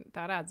mean,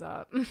 that adds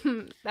up.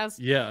 I was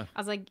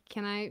like,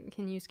 can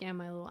you scan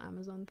my little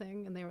Amazon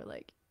thing? And they were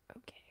like,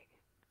 okay.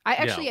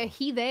 A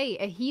he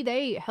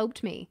they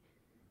helped me.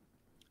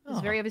 It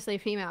was very obviously a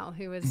female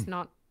who was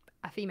not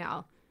a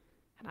female.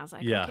 And I was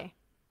like, okay.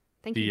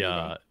 Thank you.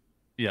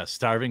 Yeah,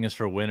 starving is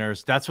for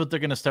winners. That's what they're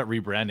going to start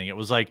rebranding. It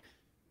was like,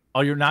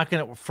 oh, you're not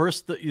going to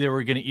first they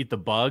were going to eat the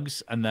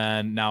bugs, and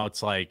then now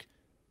it's like,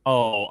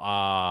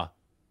 well,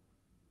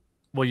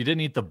 you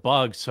didn't eat the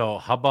bugs, so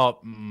how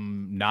about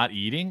not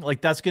eating?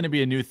 Like, that's going to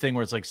be a new thing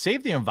where it's like,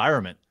 save the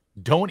environment.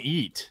 Don't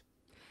eat.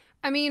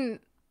 I mean,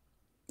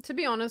 to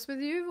be honest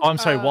with you... Oh, I'm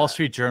sorry, Wall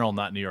Street Journal,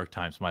 not New York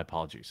Times. My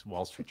apologies.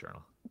 Wall Street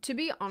Journal. To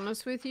be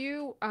honest with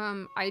you,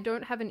 I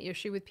don't have an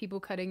issue with people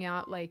cutting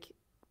out, like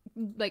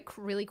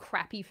really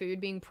crappy food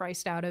being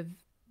priced out of,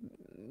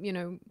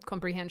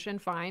 comprehension.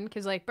 Fine.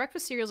 Because, like,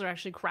 breakfast cereals are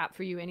actually crap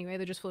for you anyway.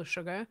 They're just full of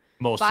sugar.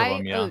 Most of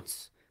them, yeah.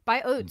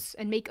 Buy oats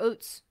and make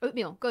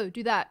oatmeal. Go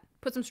do that.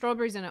 Put some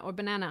strawberries in it or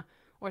banana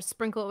or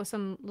sprinkle it with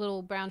some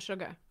little brown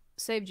sugar.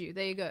 Saved you.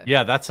 There you go.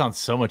 Yeah, that sounds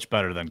so much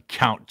better than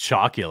Count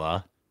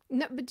Chocula.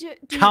 No, but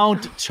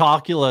Count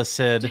Chocula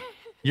said,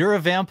 you're a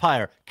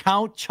vampire.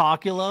 Count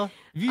Chocula?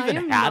 Have you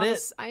even had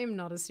it? I am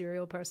not a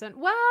cereal person.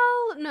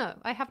 Well, no,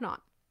 I have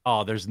not.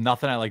 Oh, there's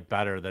nothing I like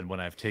better than when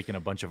I've taken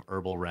a bunch of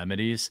herbal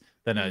remedies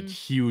than a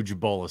huge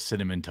bowl of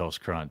Cinnamon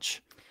Toast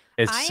Crunch.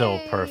 It's so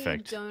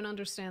perfect. I don't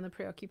understand the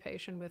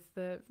preoccupation with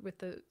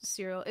the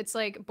cereal. It's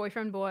like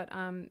boyfriend bought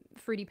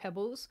Fruity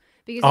Pebbles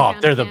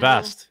because they're the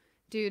best.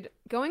 Dude,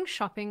 going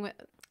shopping with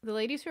the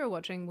ladies who are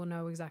watching will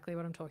know exactly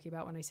what I'm talking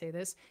about when I say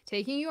this.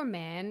 Taking your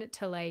man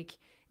to like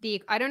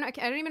I don't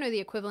even know the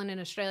equivalent in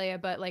Australia,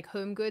 but like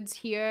Home Goods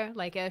here,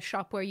 like a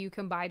shop where you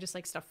can buy just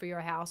like stuff for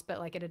your house, but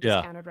like at a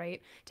discounted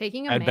rate.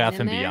 Taking a man Bath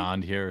and there,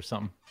 Beyond here or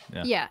something.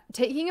 Yeah,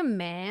 taking a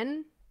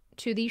man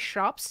to these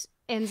shops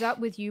ends up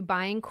with you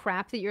buying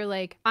crap that you're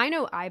like, I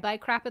know I buy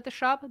crap at the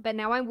shop, but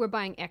now we're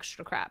buying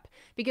extra crap.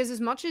 Because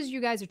as much as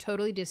you guys are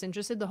totally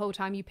disinterested the whole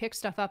time, you pick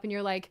stuff up and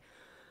you're like,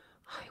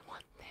 I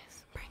want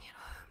this, bring it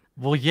home.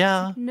 Well,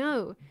 yeah. Like,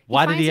 no.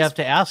 Why did he have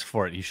to ask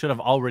for it? He should have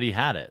already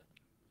had it.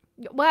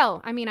 Well,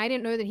 I mean, I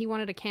didn't know that he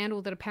wanted a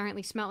candle that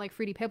apparently smelled like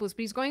Fruity Pebbles,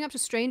 but he's going up to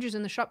strangers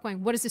in the shop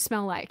going, what does this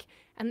smell like?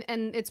 And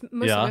it's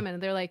mostly women,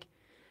 and they're like,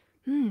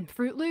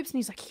 Fruit Loops? And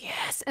he's like,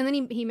 yes. And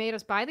then he made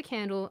us buy the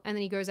candle, and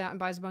then he goes out and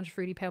buys a bunch of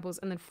Fruity Pebbles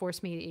and then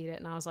forced me to eat it.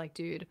 And I was like,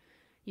 dude,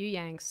 you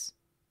Yanks.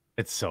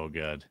 It's so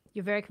good.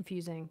 You're very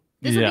confusing.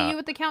 This will be you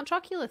with the Count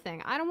Chocula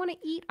thing. I don't want to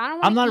eat.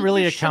 I'm not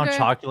really a Count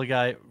Chocula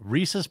guy.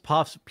 Reese's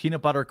Puffs,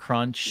 Peanut Butter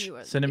Crunch,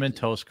 Cinnamon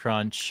Toast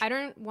Crunch. I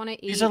don't want to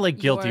eat. These are like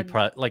guilty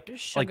like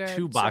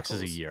 2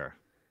 boxes a year.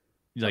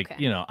 Like,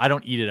 I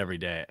don't eat it every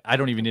day. I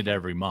don't even eat it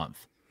every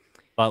month.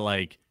 But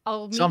like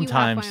sometimes you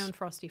have my own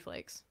Frosty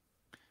Flakes.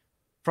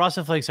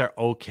 Frosted Flakes are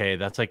okay.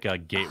 That's like a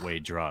gateway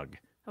drug.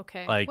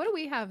 Okay. Like, what do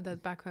we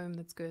have back home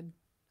that's good?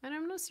 And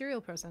I'm not a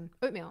cereal person.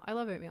 Oatmeal. I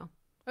love oatmeal.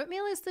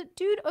 Oatmeal is the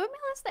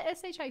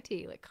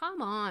SHIT. Like,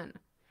 come on.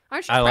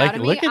 Aren't you proud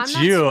of me? Look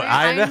at you.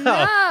 I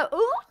know.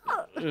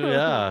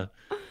 Yeah.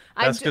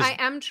 I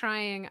am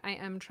trying. I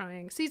am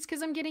trying. See, it's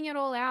because I'm getting it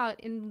all out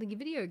in the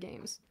video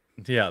games.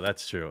 Yeah,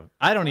 that's true.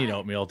 I don't eat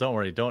oatmeal. Don't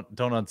worry. Don't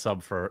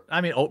unsub for.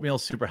 I mean,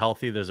 oatmeal's super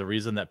healthy. There's a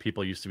reason that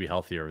people used to be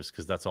healthier is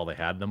because that's all they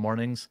had in the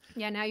mornings.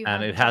 Yeah, now you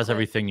and it has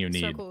everything you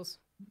need. Circles.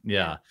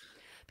 Yeah.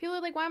 People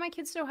are like, why are my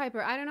kids so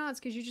hyper? I don't know. It's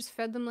because you just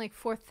fed them like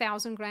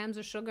 4,000 grams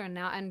of sugar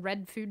and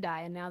red food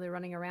dye, and now they're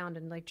running around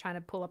and like trying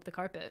to pull up the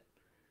carpet.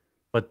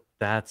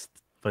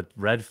 But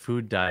red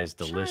food dye is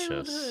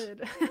delicious.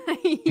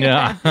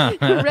 Yeah.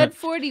 Red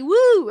 40.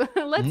 Woo!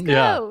 Let's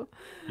go.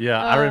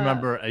 Yeah. I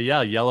remember.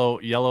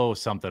 Yellow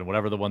something,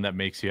 whatever the one that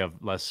makes you have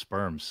less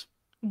sperms.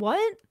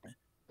 What?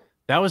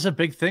 That was a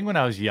big thing when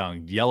I was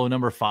young. Yellow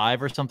number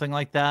 5 or something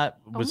like that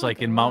was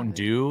like in Mountain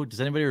Dew. Does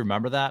anybody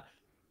remember that?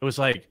 It was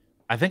like,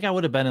 I think I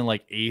would have been in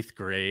like 8th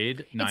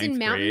grade, 9th grade. It's in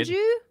Mountain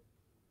Dew?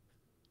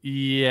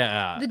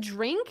 Yeah. The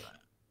drink?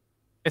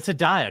 It's a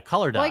dye, a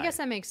color dye. Well, I guess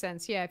that makes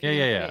sense. Yeah, if you put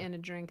it in a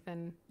drink,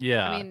 then...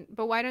 Yeah. I mean,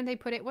 but why don't they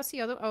put it... What's the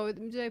other... Oh,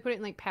 do they put it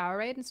in like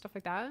Powerade and stuff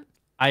like that?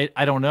 I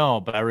don't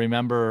know, but I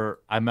remember...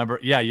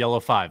 Yeah, Yellow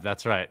 5.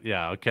 That's right.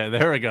 Yeah, okay.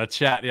 There we go.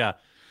 Chat, yeah.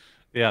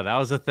 Yeah, that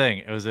was the thing.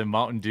 It was in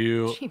Mountain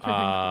Dew. Cheaper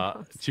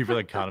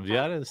than condoms.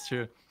 Yeah, it is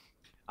true.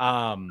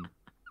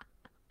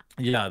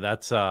 Yeah,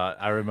 that's...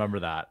 I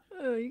remember that.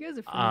 Oh, you guys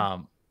are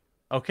funny.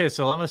 Okay,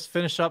 so let us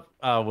finish up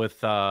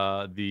with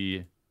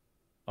the...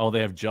 Oh,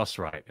 they have Just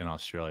Right in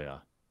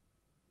Australia.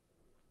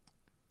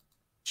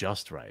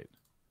 Just Right.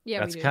 Yeah,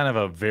 that's kind of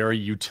a very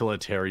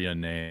utilitarian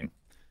name.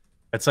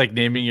 It's like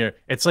naming your...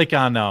 It's like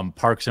on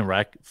Parks and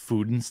Rec,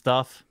 Food and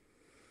Stuff,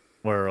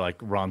 where like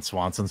Ron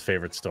Swanson's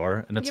favorite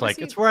store. And it's like,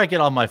 it's where I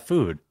get all my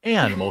food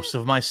and most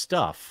of my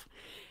stuff.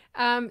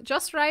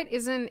 Just Right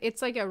isn't...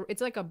 It's like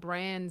a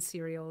brand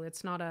cereal.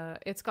 It's not a...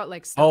 It's got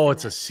like... Oh,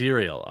 it's a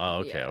cereal. Oh,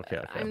 okay, yeah,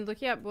 okay. I'm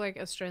looking up like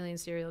Australian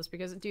cereals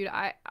because, dude,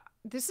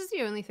 this is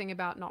the only thing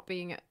about not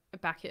being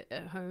back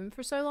at home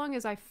for so long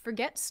is I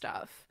forget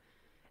stuff.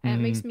 And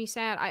it makes me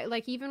sad. I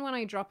like, even when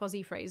I drop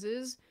Aussie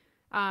phrases,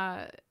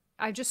 I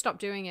just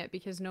stopped doing it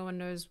because no one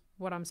knows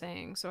what I'm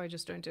saying. So I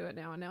just don't do it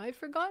now. And now I've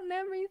forgotten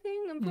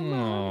everything. I'm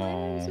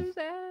so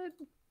sad.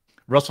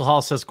 Russell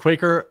Hall says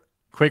Quaker's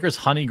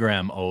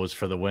Honeygram O's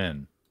for the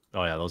win.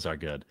 Oh yeah, those are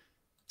good.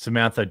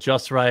 Samantha,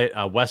 Just Right.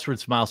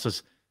 Westward Smile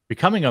says,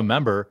 becoming a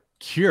member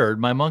cured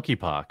my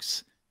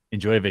monkeypox.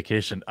 Enjoy a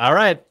vacation. All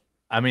right.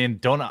 I mean,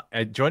 don't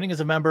joining as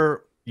a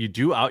member, you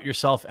do out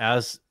yourself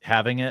as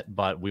having it,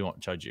 but we won't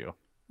judge you.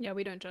 Yeah,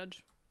 we don't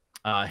judge.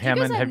 Hammond, do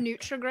you guys have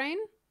Nutri-Grain?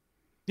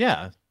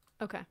 Yeah.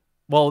 Okay.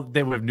 Well, they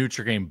have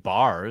Nutri-Grain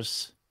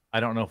bars. I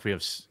don't know if we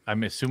have...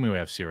 I'm assuming we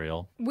have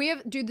cereal. We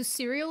have... Dude, the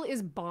cereal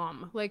is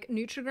bomb. Like,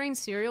 Nutri-Grain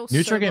cereal,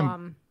 so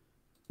bomb.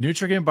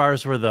 Nutri-Grain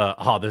bars were the...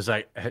 Oh, there's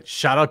like...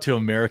 Shout out to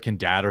American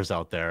Dadders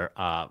out there.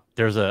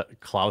 There's a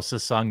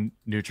Klaus's song,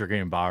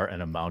 Nutri-Grain bar,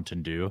 and a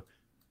Mountain Dew.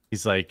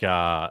 He's like...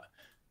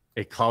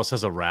 Klaus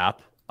has a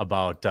rap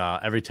about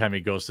every time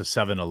he goes to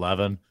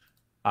 7-Eleven,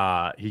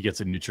 he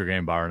gets a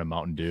Nutri-Grain bar and a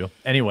Mountain Dew.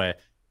 Anyway,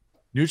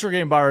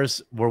 Nutri-Grain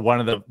bars were one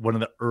of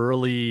the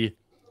early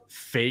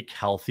fake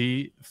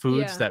healthy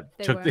foods that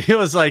took. It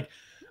was like,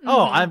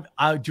 oh,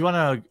 do you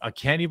want a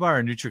candy bar or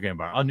a Nutri-Grain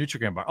bar? Oh,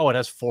 Nutri-Grain bar. Oh, it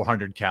has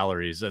 400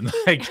 calories and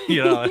like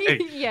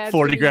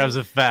 40 grams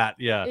of fat.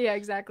 Yeah. Yeah,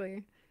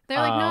 exactly. They're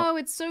like, no,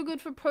 it's so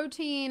good for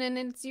protein,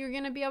 and you're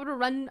gonna be able to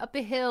run up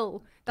a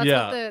hill. That's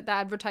what the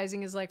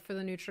advertising is like for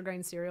the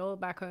Nutri-Grain cereal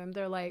back home.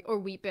 They're like, or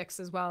Wheat Bix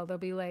as well. They'll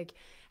be like,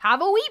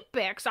 have a Wheat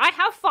Bix. I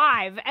have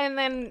 5, and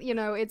then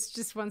it's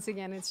just once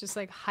again, it's just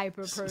like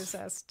hyper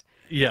processed.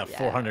 Yeah,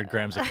 400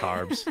 grams of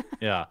carbs.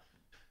 Yeah.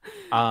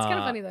 It's kind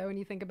of funny though when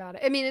you think about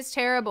it. I mean, it's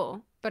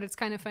terrible, but it's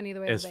kind of funny the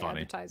way they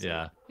advertise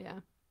it. Yeah.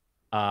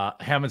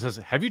 Hammond says,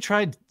 have you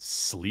tried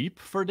sleep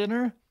for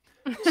dinner?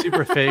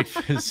 Super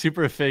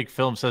fake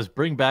film says,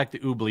 bring back the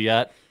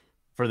oubliette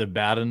for the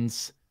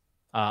Battens.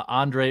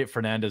 Andre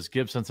Fernandez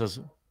Gibson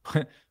says,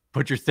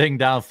 put your thing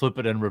down, flip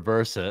it, and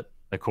reverse it.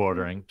 The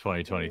quartering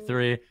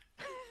 2023.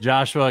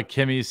 Joshua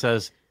Kimmy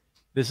says,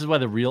 this is why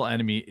the real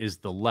enemy is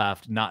the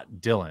left, not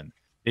Dylan.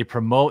 They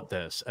promote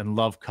this and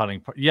love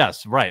cutting.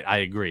 Yes, right. I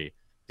agree.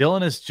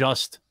 Dylan is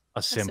just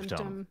a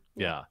symptom.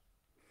 Yeah.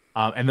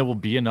 And there will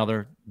be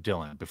another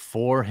Dylan.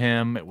 Before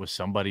him, it was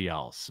somebody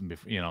else.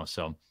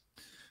 So.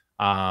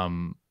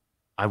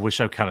 I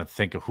wish I kind of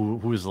think of who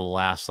was the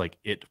last like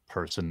it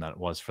person that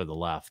was for the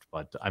left,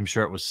 but I'm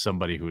sure it was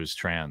somebody who was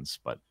trans.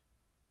 But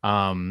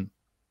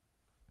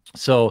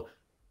so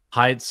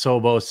Hyde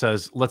Sobo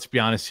says, let's be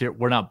honest here,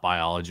 we're not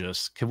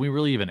biologists. Can we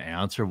really even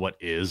answer what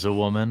is a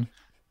woman?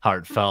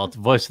 Heartfelt.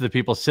 Voice of the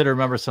people. Sit,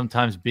 remember,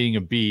 sometimes being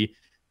a bee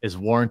is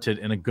warranted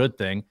and a good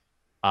thing.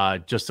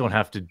 Just don't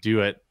have to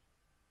do it.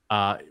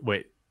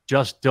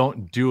 Just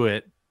don't do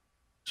it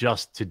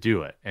just to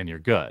do it, and you're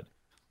good.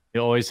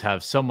 You always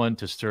have someone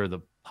to stir the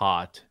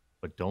pot,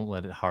 but don't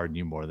let it harden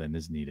you more than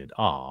is needed.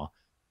 Aw.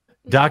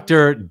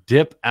 Dr.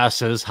 Dip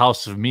S's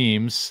House of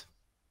Memes.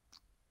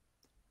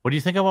 What do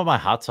you think about my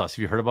hot sauce?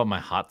 Have you heard about my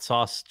hot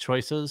sauce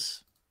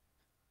choices?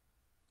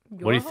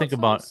 What do you think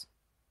about?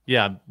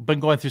 Yeah, I've been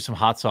going through some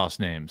hot sauce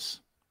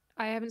names.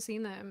 I haven't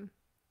seen them.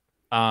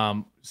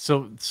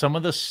 So some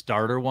of the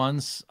starter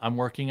ones I'm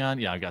working on,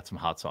 yeah, I got some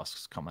hot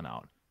sauces coming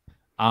out.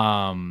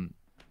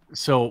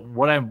 So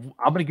what I'm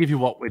gonna give you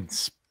what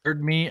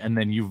inspired me, and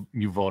then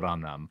you vote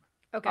on them.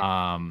 Okay.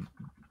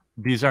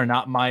 These are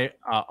not my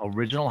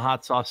original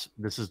hot sauce.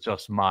 This is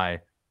just my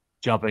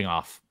jumping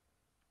off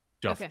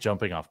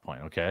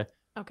point. Okay.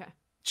 Okay.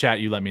 Chat,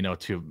 you let me know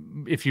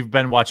too. If you've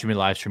been watching me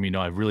live stream, you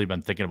know I've really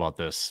been thinking about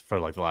this for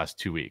like the last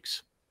 2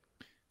 weeks.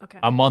 Okay.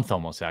 A month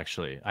almost,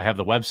 actually. I have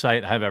the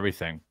website, I have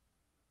everything.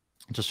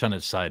 I'm just trying to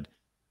decide.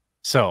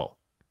 So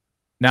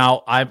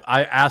now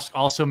I ask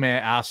also, may I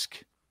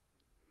ask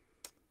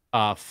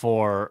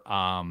for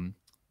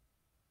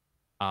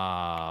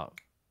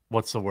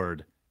what's the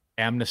word?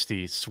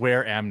 Amnesty,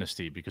 swear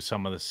amnesty, because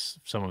some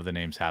of the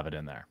names have it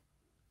in there.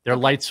 They're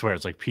light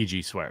swears, like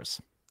PG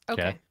swears.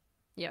 Okay.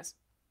 Yes.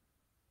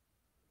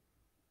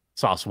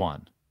 Sauce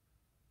 1.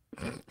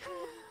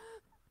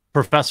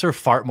 Professor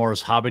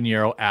Fartmore's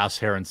habanero ass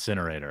hair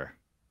incinerator.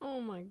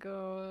 Oh my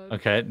god.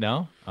 Okay,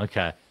 no?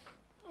 Okay.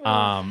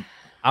 I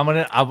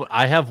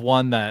have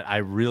one that I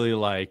really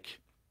like,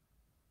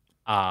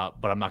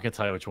 but I'm not gonna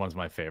tell you which one's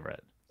my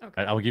favorite. Okay.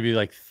 Right, I'll give you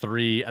like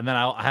 3, and then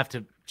I'll have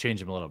to change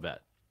them a little bit.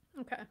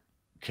 Okay.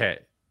 Okay.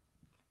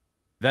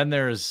 Then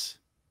there's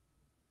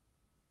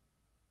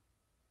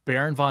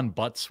Baron von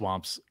Butt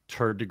Swamp's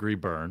Turd Degree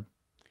Burn.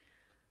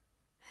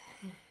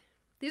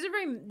 These are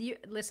very.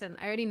 Listen,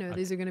 I already know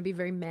these are going to be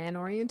very man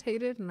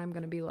orientated, and I'm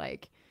going to be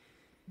like,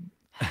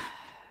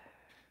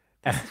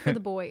 "This is for the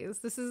boys.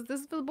 This is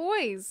for the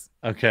boys."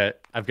 Okay,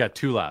 I've got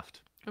 2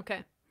 left.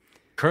 Okay.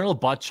 Colonel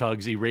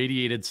Buttchug's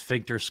Irradiated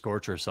Sphincter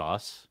Scorcher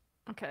Sauce.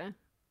 Okay.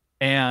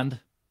 And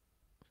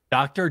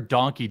Dr.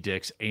 Donkey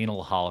Dick's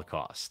Anal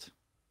Holocaust.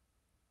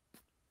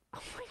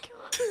 Oh my god.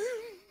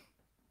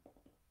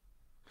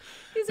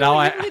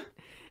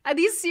 Are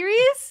these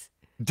serious?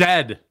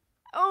 Dead.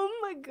 Oh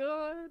my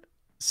god.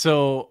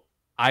 So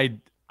I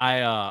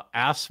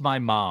asked my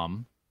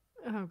mom.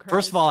 Oh,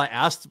 first of all, I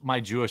asked my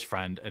Jewish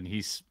friend, and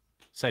he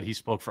said he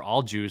spoke for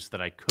all Jews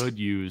that I could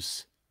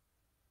use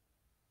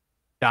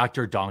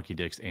Dr. Donkey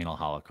Dick's Anal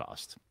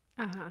Holocaust.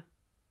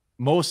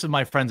 Most of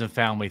my friends and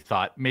family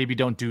thought maybe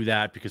don't do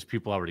that because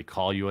people already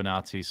call you a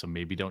Nazi, so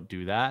maybe don't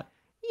do that.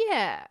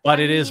 Yeah. But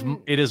it is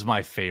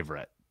my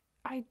favorite.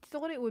 I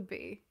thought it would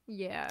be.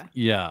 Yeah.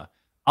 Yeah.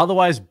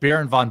 Otherwise,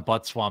 Baron von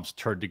Buttswamp's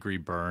Turd Degree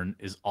Burn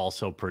is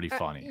also pretty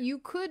funny. You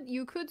could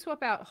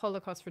swap out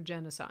Holocaust for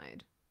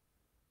genocide.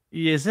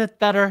 Is it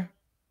better?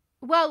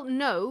 Well,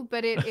 no,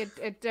 but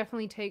it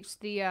definitely takes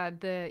the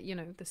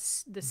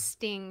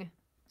sting,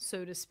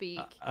 so to speak.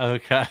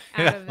 Okay.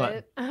 Out of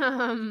it.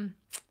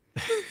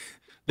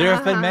 There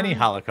have been many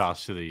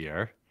Holocausts through the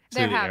year.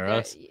 There the have.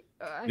 eras.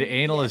 The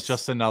anal is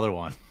just another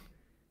one.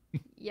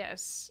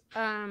 Yes.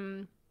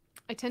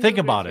 I tend Think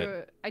to about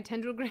it. I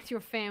tend to agree with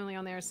your family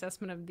on their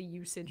assessment of the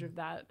usage of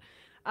that.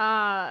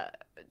 I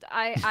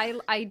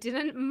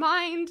didn't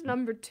mind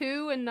number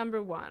 2 and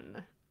number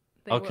 1.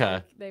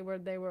 They were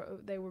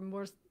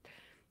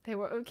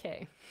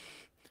okay.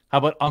 How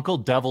about Uncle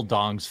Devil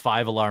Dong's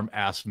 5-alarm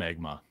ass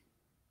magma?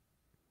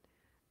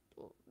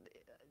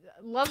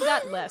 Love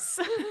that less.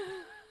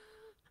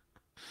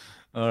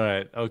 All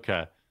right.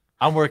 Okay.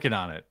 I'm working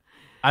on it.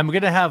 By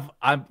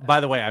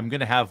the way, I'm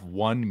gonna have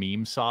one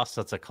meme sauce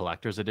that's a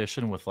collector's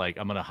edition with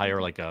I'm gonna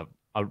hire like a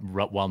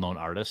well-known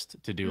artist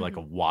to do like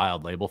a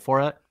wild label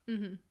for it.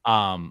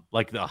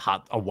 Like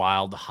a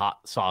wild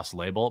hot sauce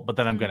label, but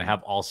then I'm gonna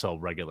have also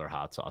regular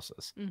hot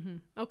sauces.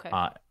 Okay.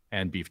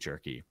 And beef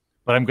jerky.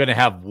 But I'm gonna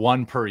have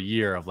one per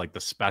year of like the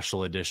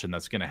special edition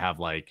that's gonna have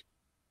like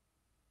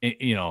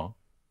King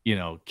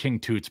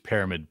Toot's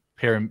pyramid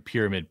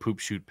poop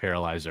shoot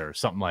paralyzer,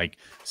 something like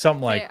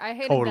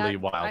totally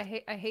wild. I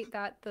hate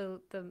that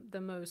the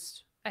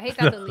most. I hate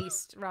that the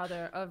least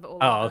rather of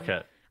all. Of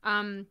them.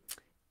 Okay.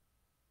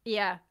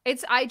 Yeah,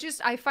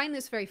 I find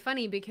this very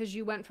funny because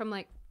you went from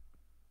like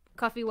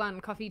coffee 1,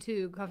 coffee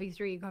 2, coffee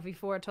 3, coffee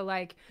 4 to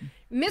like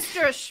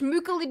Mr.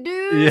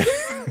 Schmookily-doo,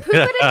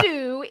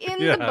 poopity-doo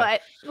in the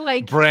butt,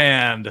 like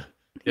brand.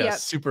 Yeah,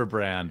 super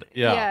brand.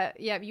 Yeah.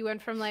 Yeah. You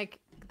went from like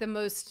the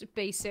most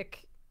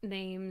basic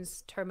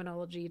names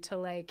terminology to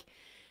like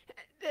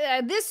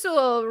this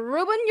will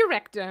ruin your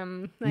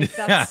rectum. Like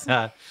that's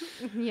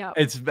yeah.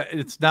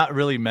 It's not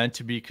really meant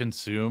to be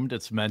consumed.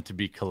 It's meant to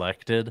be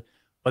collected.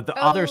 But the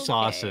other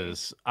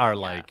sauces are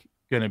like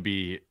gonna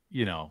be,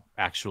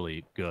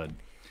 actually good.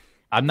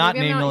 I'm not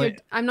your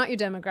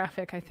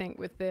demographic, I think,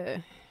 with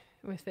this.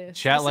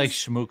 Chat like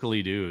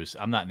schmookily-doos.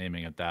 I'm not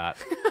naming it that.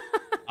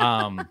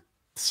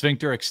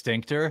 Sphincter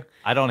extinctor.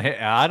 I don't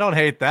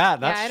hate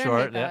that. That's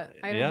short. I don't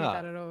hate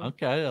that at all.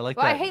 Okay, I like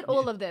that. I hate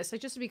all of this.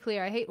 Like, just to be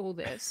clear, I hate all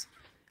this.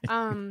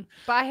 But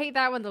I hate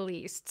that one the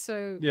least.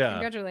 So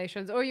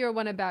congratulations. Or your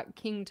one about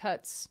King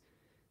Tut's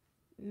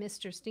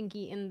Mr.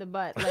 Stinky in the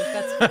butt. Like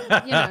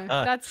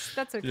that's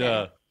that's okay.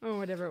 Yeah. Or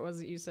whatever it was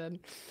that you said.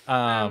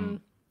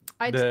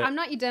 I'm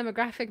not your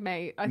demographic,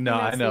 mate. I think No,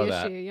 that's I know the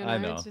that. issue. You know, I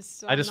know. It's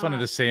just, I just wanted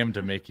not. to say them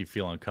to make you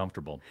feel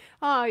uncomfortable.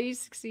 Oh, you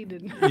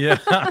succeeded. Yeah.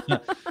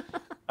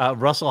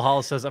 Russell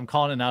Hollis says, I'm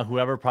calling it now.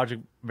 Whoever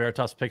Project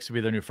Veritas picks to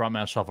be their new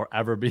frontman shall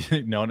forever be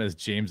known as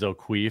James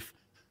O'Keefe.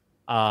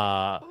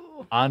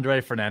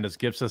 Andre Fernandez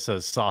Gibson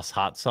says, sauce,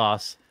 hot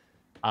sauce.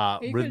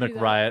 Rhythmic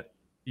Riot,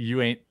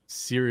 you ain't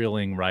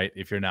cerealing right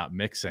if you're not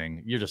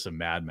mixing. You're just a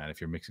madman if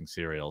you're mixing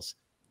cereals.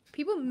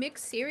 People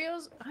mix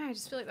cereals? I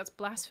just feel like that's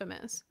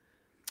blasphemous.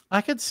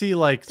 I could see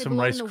like some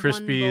Rice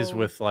Krispies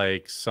with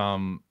like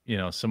some,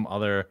 some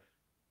other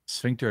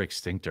sphincter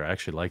extinctor. I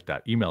actually like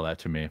that. Email that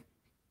to me.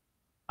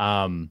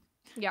 Yeah,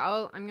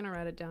 I'm gonna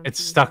write it down. It's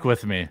stuck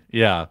with me.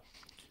 Yeah.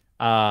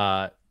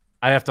 I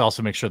have to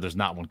also make sure there's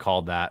not one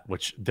called that,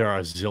 which there are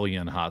a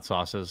zillion hot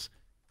sauces.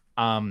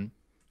 You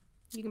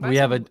can buy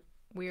some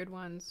weird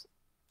ones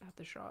at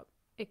the shop.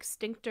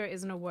 Extinctor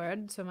isn't a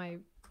word, so my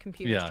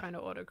computer's trying to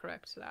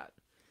autocorrect that.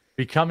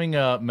 Becoming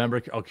a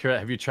member. Oh, Kira,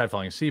 have you tried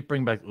falling asleep?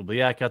 Bring back.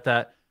 Yeah, I got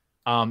that.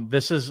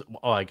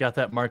 I got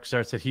that. Mark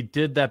Zart said he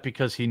did that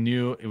because he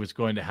knew it was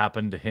going to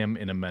happen to him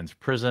in a men's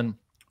prison.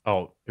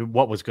 Oh,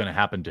 what was going to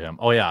happen to him?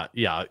 Oh, yeah.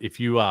 Yeah. If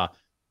you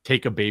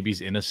take a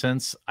baby's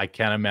innocence, I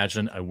can't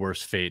imagine a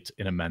worse fate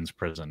in a men's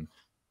prison.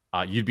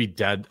 You'd be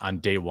dead on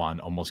day one,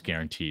 almost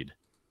guaranteed.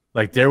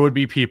 Like there would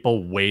be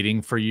people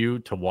waiting for you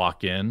to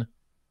walk in.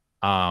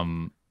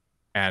 And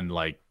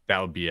like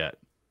that would be it.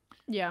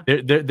 Yeah.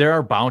 There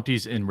are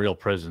bounties in real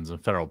prisons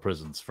and federal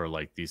prisons for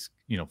like these,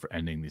 for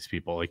ending these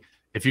people. Like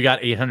if you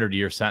got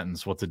 800-year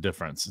sentence, what's the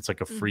difference? It's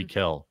like a free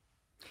kill.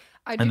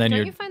 Don't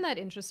you find that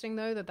interesting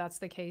though that that's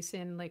the case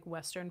in like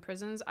Western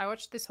prisons? I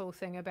watched this whole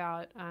thing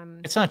about.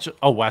 It's not just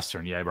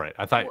Western, yeah, right.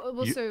 I thought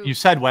you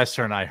said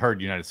Western. I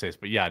heard United States,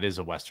 but yeah, it is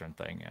a Western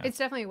thing. Yeah, it's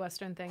definitely a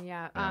Western thing.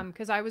 Yeah,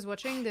 because I was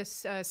watching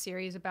this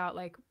series about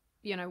like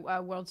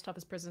world's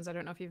toughest prisons. I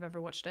don't know if you've ever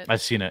watched it.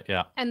 I've seen it.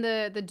 Yeah, and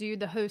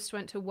the host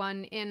went to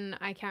one in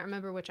I can't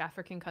remember which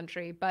African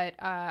country, but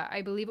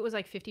I believe it was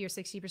like 50 or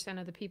 60%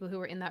 of the people who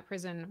were in that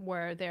prison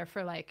were there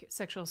for like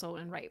sexual assault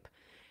and rape.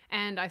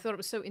 And I thought it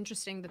was so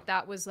interesting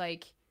that was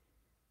like,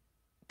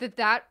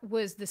 that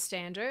was the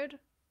standard,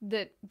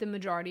 that the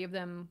majority of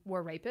them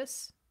were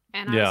rapists.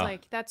 And I was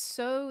like, that's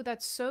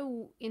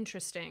so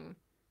interesting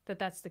that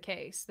that's the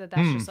case,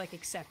 that's just like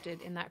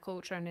accepted in that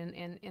culture and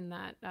in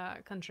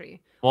that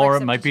country. Or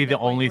it might be the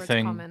only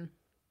thing,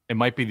 it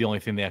might be the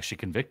only thing they actually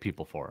convict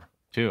people for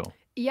too.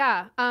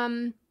 Yeah.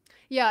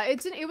 Yeah,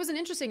 it was an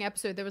interesting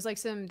episode. There was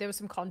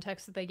some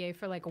context that they gave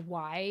for like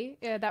why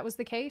that was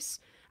the case.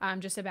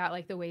 Just about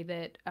like the way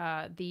that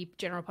the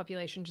general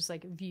population just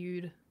like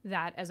viewed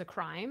that as a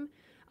crime.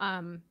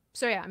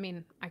 So yeah, I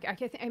mean, I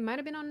think it might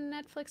have been on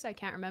Netflix. I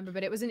can't remember,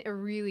 but it was a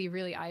really,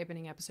 really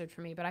eye-opening episode for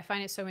me. But I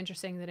find it so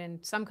interesting that in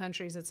some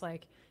countries it's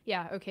like,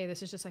 yeah, okay,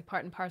 this is just like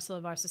part and parcel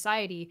of our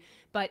society.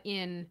 But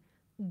in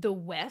the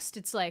West,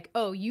 it's like,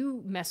 oh,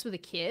 you mess with a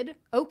kid?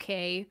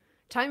 Okay,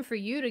 time for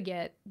you to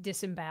get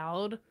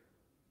disemboweled.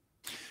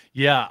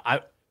 Yeah,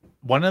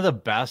 one of the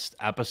best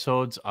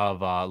episodes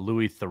of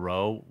Louis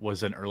Theroux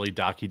was an early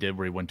doc he did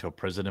where he went to a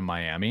prison in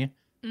Miami.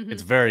 Mm-hmm.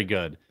 It's very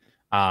good.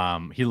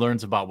 He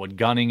learns about what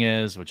gunning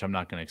is, which I'm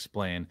not going to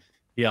explain.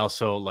 He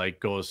also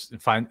like goes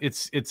and find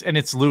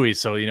it's Louis,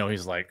 so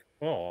he's like,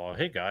 oh,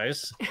 hey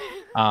guys,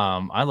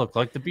 I look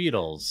like the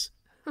Beatles.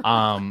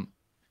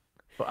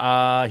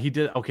 He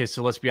did okay.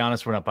 So let's be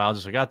honest, we're not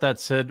biologists. I got that,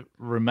 Sid.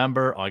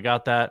 Remember, I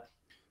got that.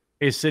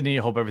 Hey, Sydney,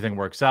 hope everything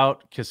works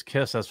out. Kiss,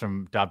 kiss. That's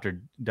from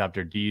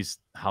Dr. D's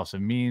House of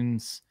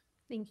Means.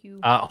 Thank you.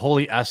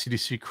 Holy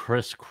SCDC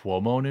Chris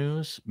Cuomo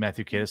news.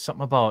 Matthew K.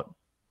 Something about,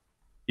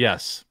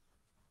 yes.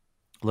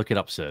 Look it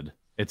up, Sid.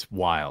 It's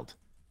wild.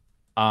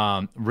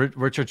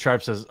 Richard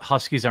Sharp says,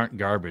 Huskies aren't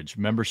garbage.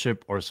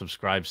 Membership or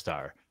subscribe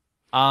star.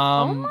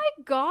 Oh, my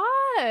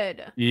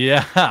God.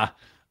 Yeah.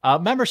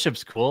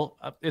 Membership's cool.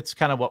 It's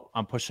kind of what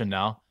I'm pushing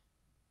now.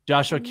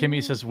 Joshua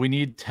Kimmy says, we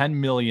need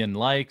 10 million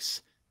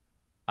likes.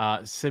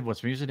 Sid,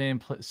 what's my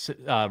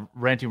username?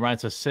 Ranting Ryan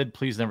says, Sid,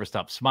 please never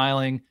stop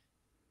smiling.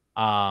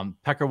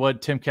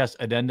 Peckerwood, Timcast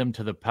addendum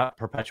to the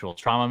perpetual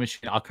trauma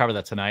machine. I'll cover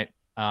that tonight.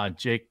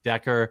 Jake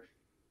Decker.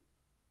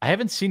 I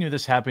haven't seen you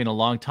this happy in a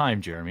long time,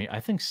 Jeremy. I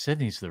think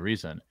Sydney's the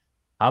reason.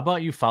 How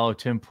about you follow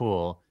Tim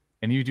Pool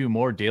and you do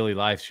more daily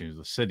live streams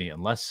with Sydney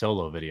and less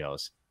solo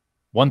videos?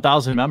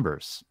 1,000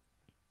 members.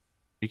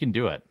 You can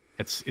do it.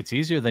 It's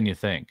easier than you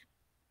think.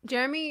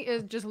 Jeremy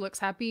just looks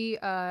happy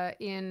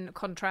in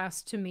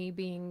contrast to me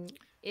being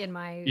in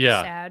my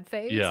sad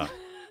phase. Yeah,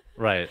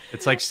 right.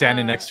 It's like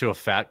standing next to a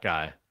fat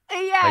guy.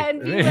 Yeah, like,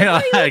 and being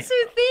like, oh, you look so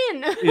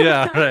thin.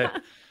 Yeah,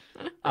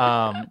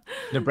 right.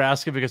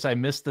 Nebraska, because I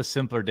missed the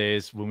simpler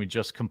days when we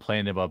just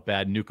complained about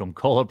bad Nukem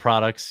Cola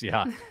products.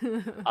 Yeah.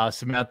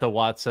 Samantha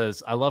Watt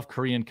says, I love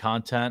Korean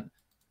content.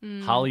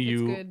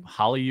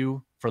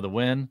 Hallyu for the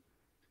win.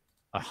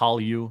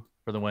 Hallyu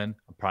for the win.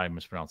 I'm probably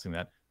mispronouncing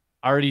that.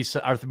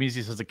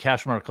 Artemisia says the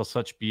Cashman article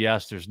such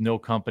BS. There's no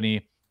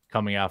company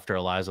coming after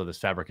Eliza. This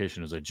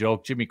fabrication is a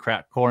joke. Jimmy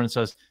Crack Corn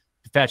says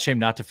to fat shame,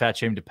 not to fat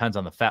shame depends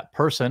on the fat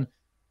person.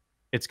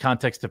 It's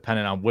context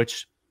dependent on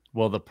which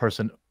will the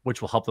person,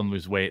 which will help them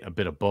lose weight, a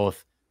bit of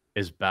both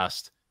is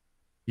best.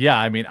 Yeah,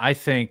 I mean, I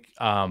think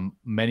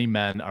many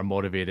men are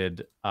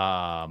motivated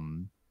by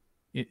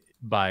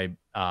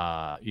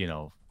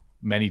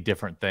many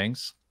different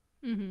things.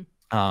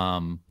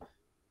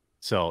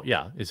 So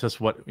yeah, it's just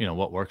what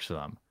works for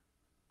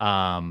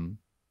them.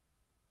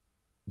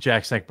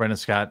 Jack Snack, Brendan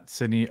Scott,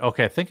 Sydney.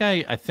 Okay,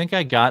 I think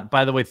I got.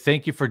 By the way,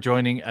 thank you for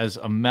joining as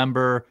a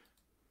member,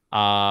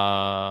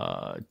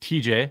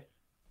 TJ.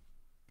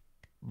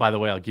 By the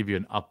way, I'll give you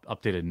an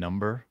updated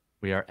number.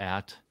 We are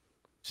at,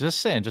 just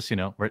saying,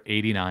 we're at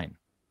 89.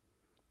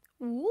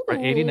 Ooh. We're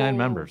at 89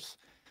 members.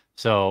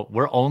 So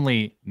we're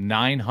only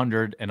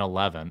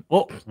 911.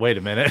 Oh, wait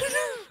a minute.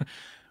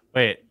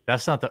 Wait,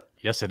 that's not the.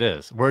 Yes, it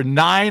is. We're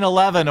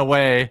 911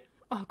 away.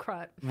 Oh,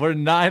 crap. We're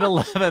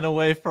 911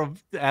 away from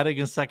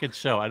adding a second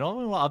show. I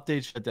don't want to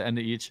update you at the end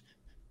of each.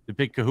 The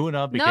Big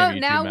Kahuna became a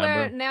YouTube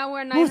member. Now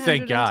we're 910.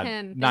 Thank God.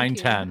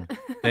 910.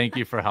 Thank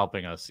you for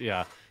helping us.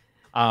 Yeah.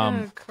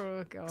 God.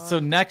 So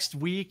next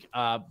week,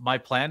 my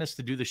plan is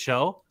to do the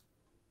show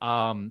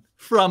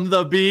from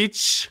the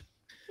beach.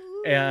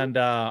 And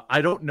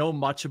I don't know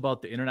much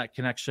about the internet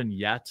connection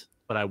yet,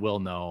 but I will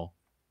know,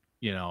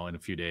 in a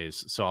few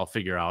days. So I'll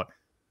figure out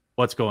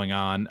what's going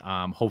on.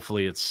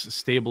 Hopefully it's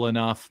stable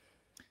enough.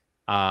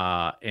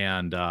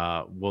 And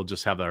we'll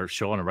just have our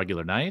show on a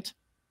regular night.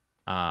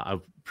 I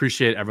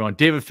appreciate everyone.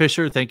 David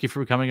Fisher, thank you for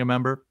becoming a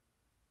member.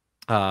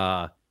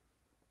 Yeah.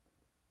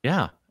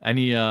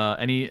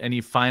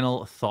 Any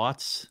final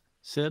thoughts,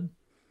 Sid?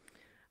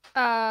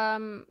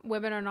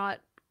 Women are not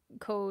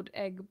cold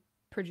egg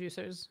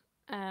producers.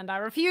 And I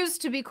refuse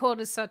to be called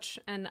as such,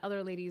 and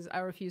other ladies, I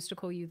refuse to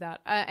call you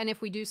that. And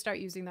if we do start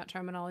using that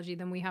terminology,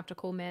 then we have to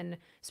call men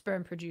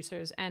sperm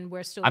producers, and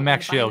we're still. I'm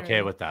actually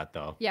okay with that,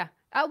 though. Yeah.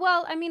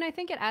 Well, I mean, I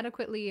think it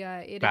adequately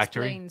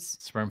explains.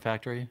 Sperm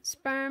factory.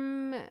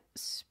 Sperm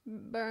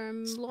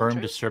launcher?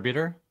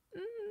 Distributor.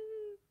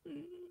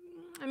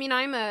 I mean,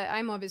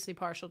 I'm obviously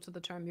partial to the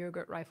term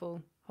yogurt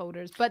rifle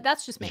holders, but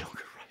that's just me. Yogurt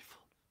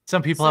rifle.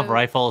 Some people have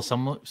rifles.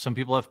 Some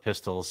people have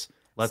pistols.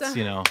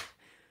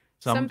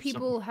 Some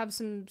people have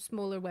some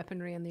smaller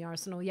weaponry in the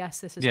arsenal.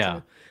 Yes, this is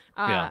true.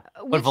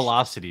 But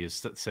velocity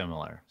is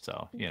similar,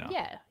 so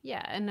Yeah,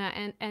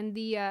 and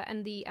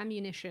the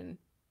ammunition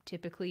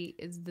typically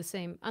is the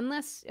same,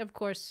 unless of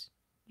course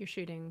you're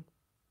shooting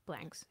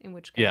blanks, in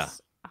which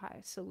case I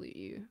salute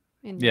you.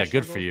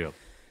 Good for you.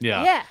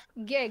 Yeah,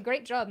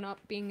 great job not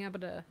being able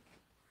to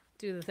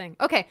do the thing.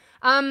 Okay,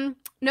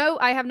 no,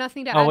 I have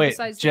nothing to add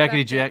besides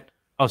Jackie Jack.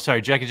 Oh,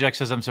 sorry. Jackie Jack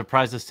says, I'm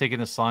surprised it's taken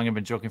this long. I've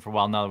been joking for a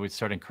while now that we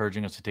start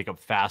encouraging us to take up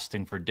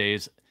fasting for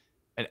days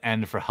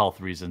and for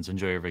health reasons.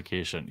 Enjoy your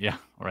vacation. Yeah,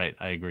 right.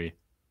 I agree.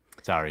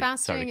 Sorry.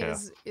 Fasting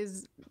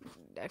is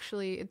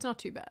actually, it's not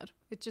too bad.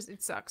 It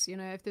sucks.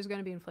 If there's going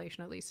to be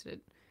inflation, at least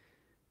it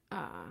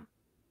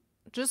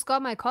just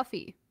got my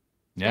coffee.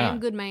 Yeah. Damn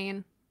good,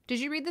 man. Did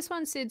you read this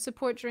one, Sid?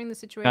 Support during the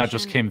situation. No, it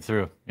just came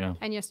through. Yeah.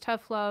 And yes,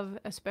 tough love,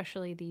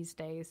 especially these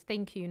days.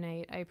 Thank you,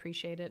 Nate. I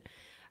appreciate it.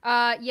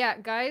 Yeah,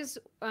 guys,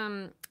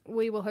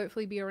 we will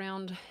hopefully be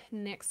around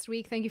next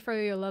week. Thank you for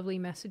your lovely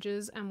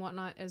messages and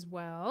whatnot as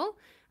well.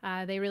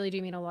 They really do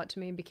mean a lot to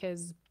me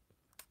because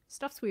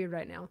stuff's weird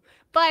right now.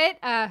 But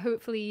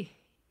hopefully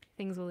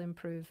things will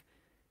improve.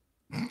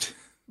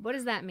 What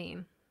does that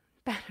mean?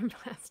 Batter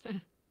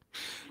Blaster.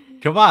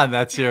 Come on,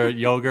 that's your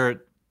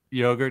yogurt.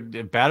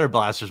 Batter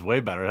Blaster's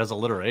way better. It has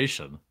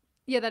alliteration.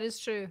 Yeah, that is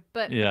true.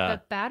 But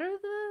batter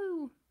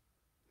though.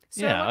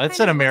 So it's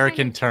an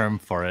American term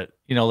for it.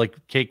 Like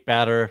cake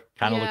batter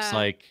kind of looks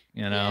like,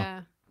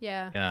 Yeah.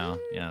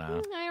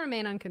 I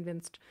remain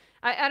unconvinced.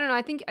 I don't know.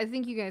 I think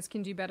you guys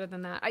can do better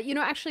than that.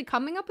 Actually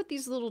coming up with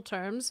these little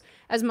terms,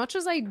 as much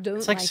as I don't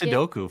it's like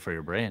Sudoku for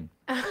your brain.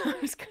 I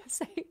was going to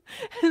say,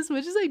 as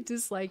much as I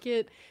dislike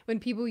it when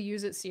people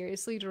use it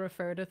seriously to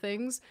refer to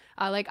things,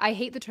 like I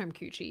hate the term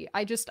coochie.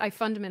 I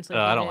fundamentally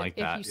hate I don't it. like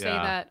that. If you say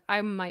that,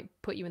 I might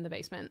put you in the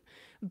basement.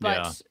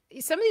 But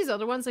some of these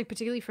other ones, like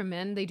particularly for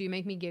men, they do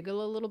make me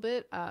giggle a little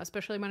bit,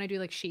 especially when I do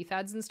like sheath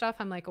ads and stuff.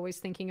 I'm like always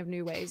thinking of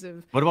new ways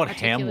of. What about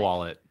ham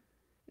wallet?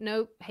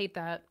 Nope, hate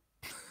that.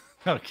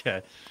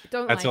 Okay,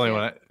 don't. That's like the only it.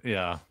 one.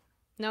 Yeah.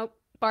 Nope.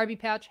 Barbie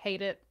pouch,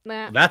 hate it.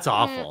 Nah. That's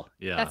awful.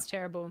 Yeah. That's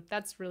terrible.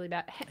 That's really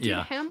bad. Dude,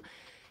 ham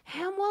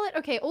wallet.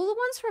 Okay, all the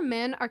ones for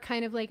men are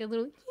kind of like a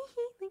little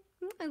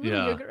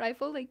yogurt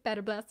rifle, like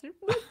Batter Blaster.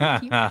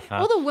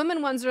 All the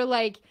women ones are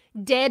like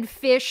dead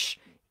fish.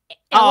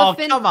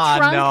 Elephant come on,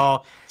 trunk.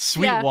 no.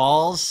 Sweet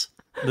Walls.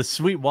 The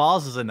Sweet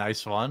Walls is a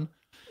nice one.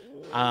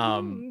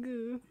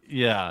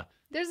 Yeah.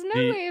 There's no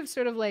way of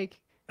sort of like.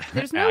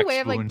 There's no way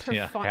of like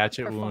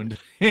hatchet wound.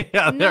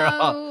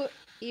 Yeah,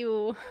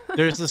 ew.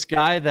 There's this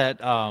guy that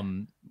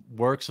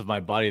works with my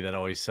buddy that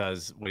always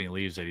says when he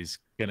leaves that he's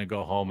gonna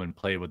go home and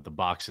play with the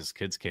box his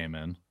kids came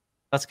in.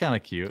 That's kind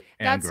of cute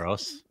and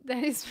gross.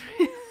 That is.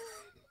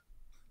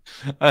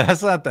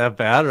 That's not that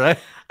bad, right?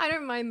 I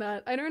don't mind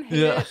that. I don't hate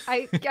it.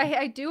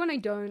 I do and I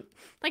don't.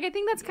 Like I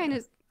think that's kind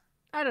of.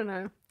 I don't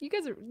know.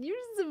 You're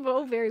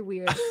all very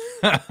weird.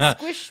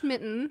 Squish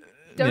mitten.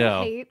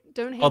 Don't hate.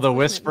 Oh, the Squishman.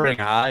 whispering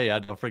eye. Yeah,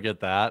 don't forget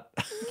that.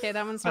 Okay,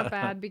 that one's not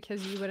bad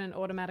because you wouldn't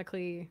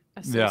automatically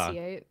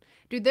associate. Yeah.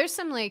 Dude, there's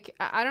some like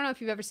I don't know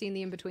if you've ever seen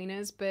The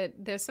In-Betweeners, but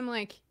there's some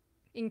like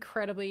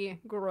incredibly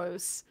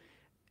gross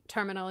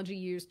terminology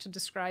used to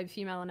describe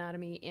female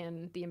anatomy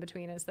in The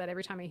In-Betweeners that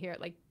every time I hear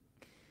it, like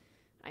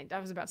I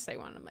was about to say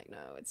one, I'm like,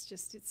 no, it's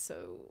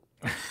so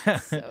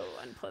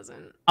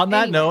unpleasant. On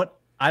that note,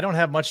 I don't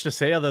have much to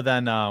say other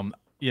than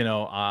you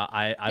know,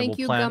 I thank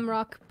you, plan...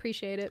 Gumrock,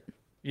 appreciate it.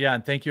 Yeah,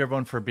 and thank you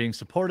everyone for being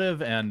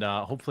supportive, and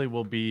hopefully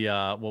we'll be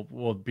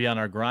on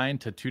our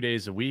grind to 2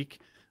 days a week,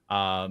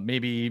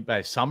 maybe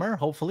by summer,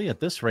 hopefully at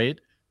this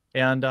rate.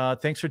 And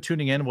thanks for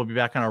tuning in. We'll be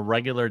back on a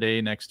regular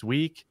day next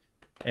week.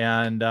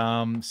 And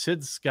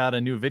Sid's got a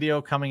new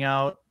video coming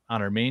out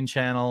on our main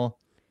channel.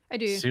 I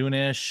do.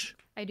 Soonish.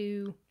 I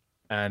do.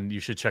 And you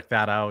should check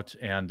that out.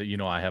 And you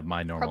know, I have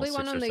my normal probably 6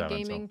 one on or the 7,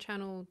 gaming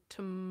channel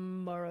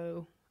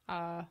tomorrow.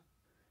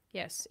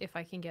 Yes, if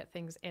I can get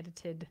things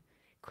edited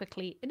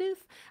quickly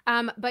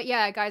enough. But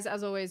yeah, guys,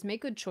 as always,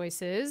 make good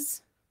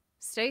choices,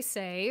 stay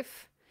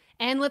safe,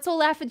 and let's all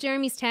laugh at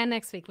Jeremy's tan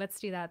next week. Let's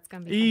do that. It's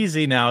gonna be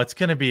easy fun. now. It's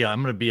gonna be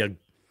I'm gonna be a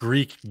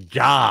Greek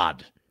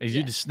god.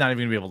 You're just not even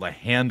gonna be able to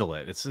handle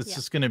it. It's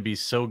just gonna be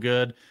so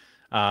good.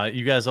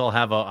 You guys all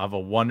have a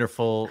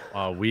wonderful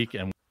week,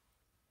 and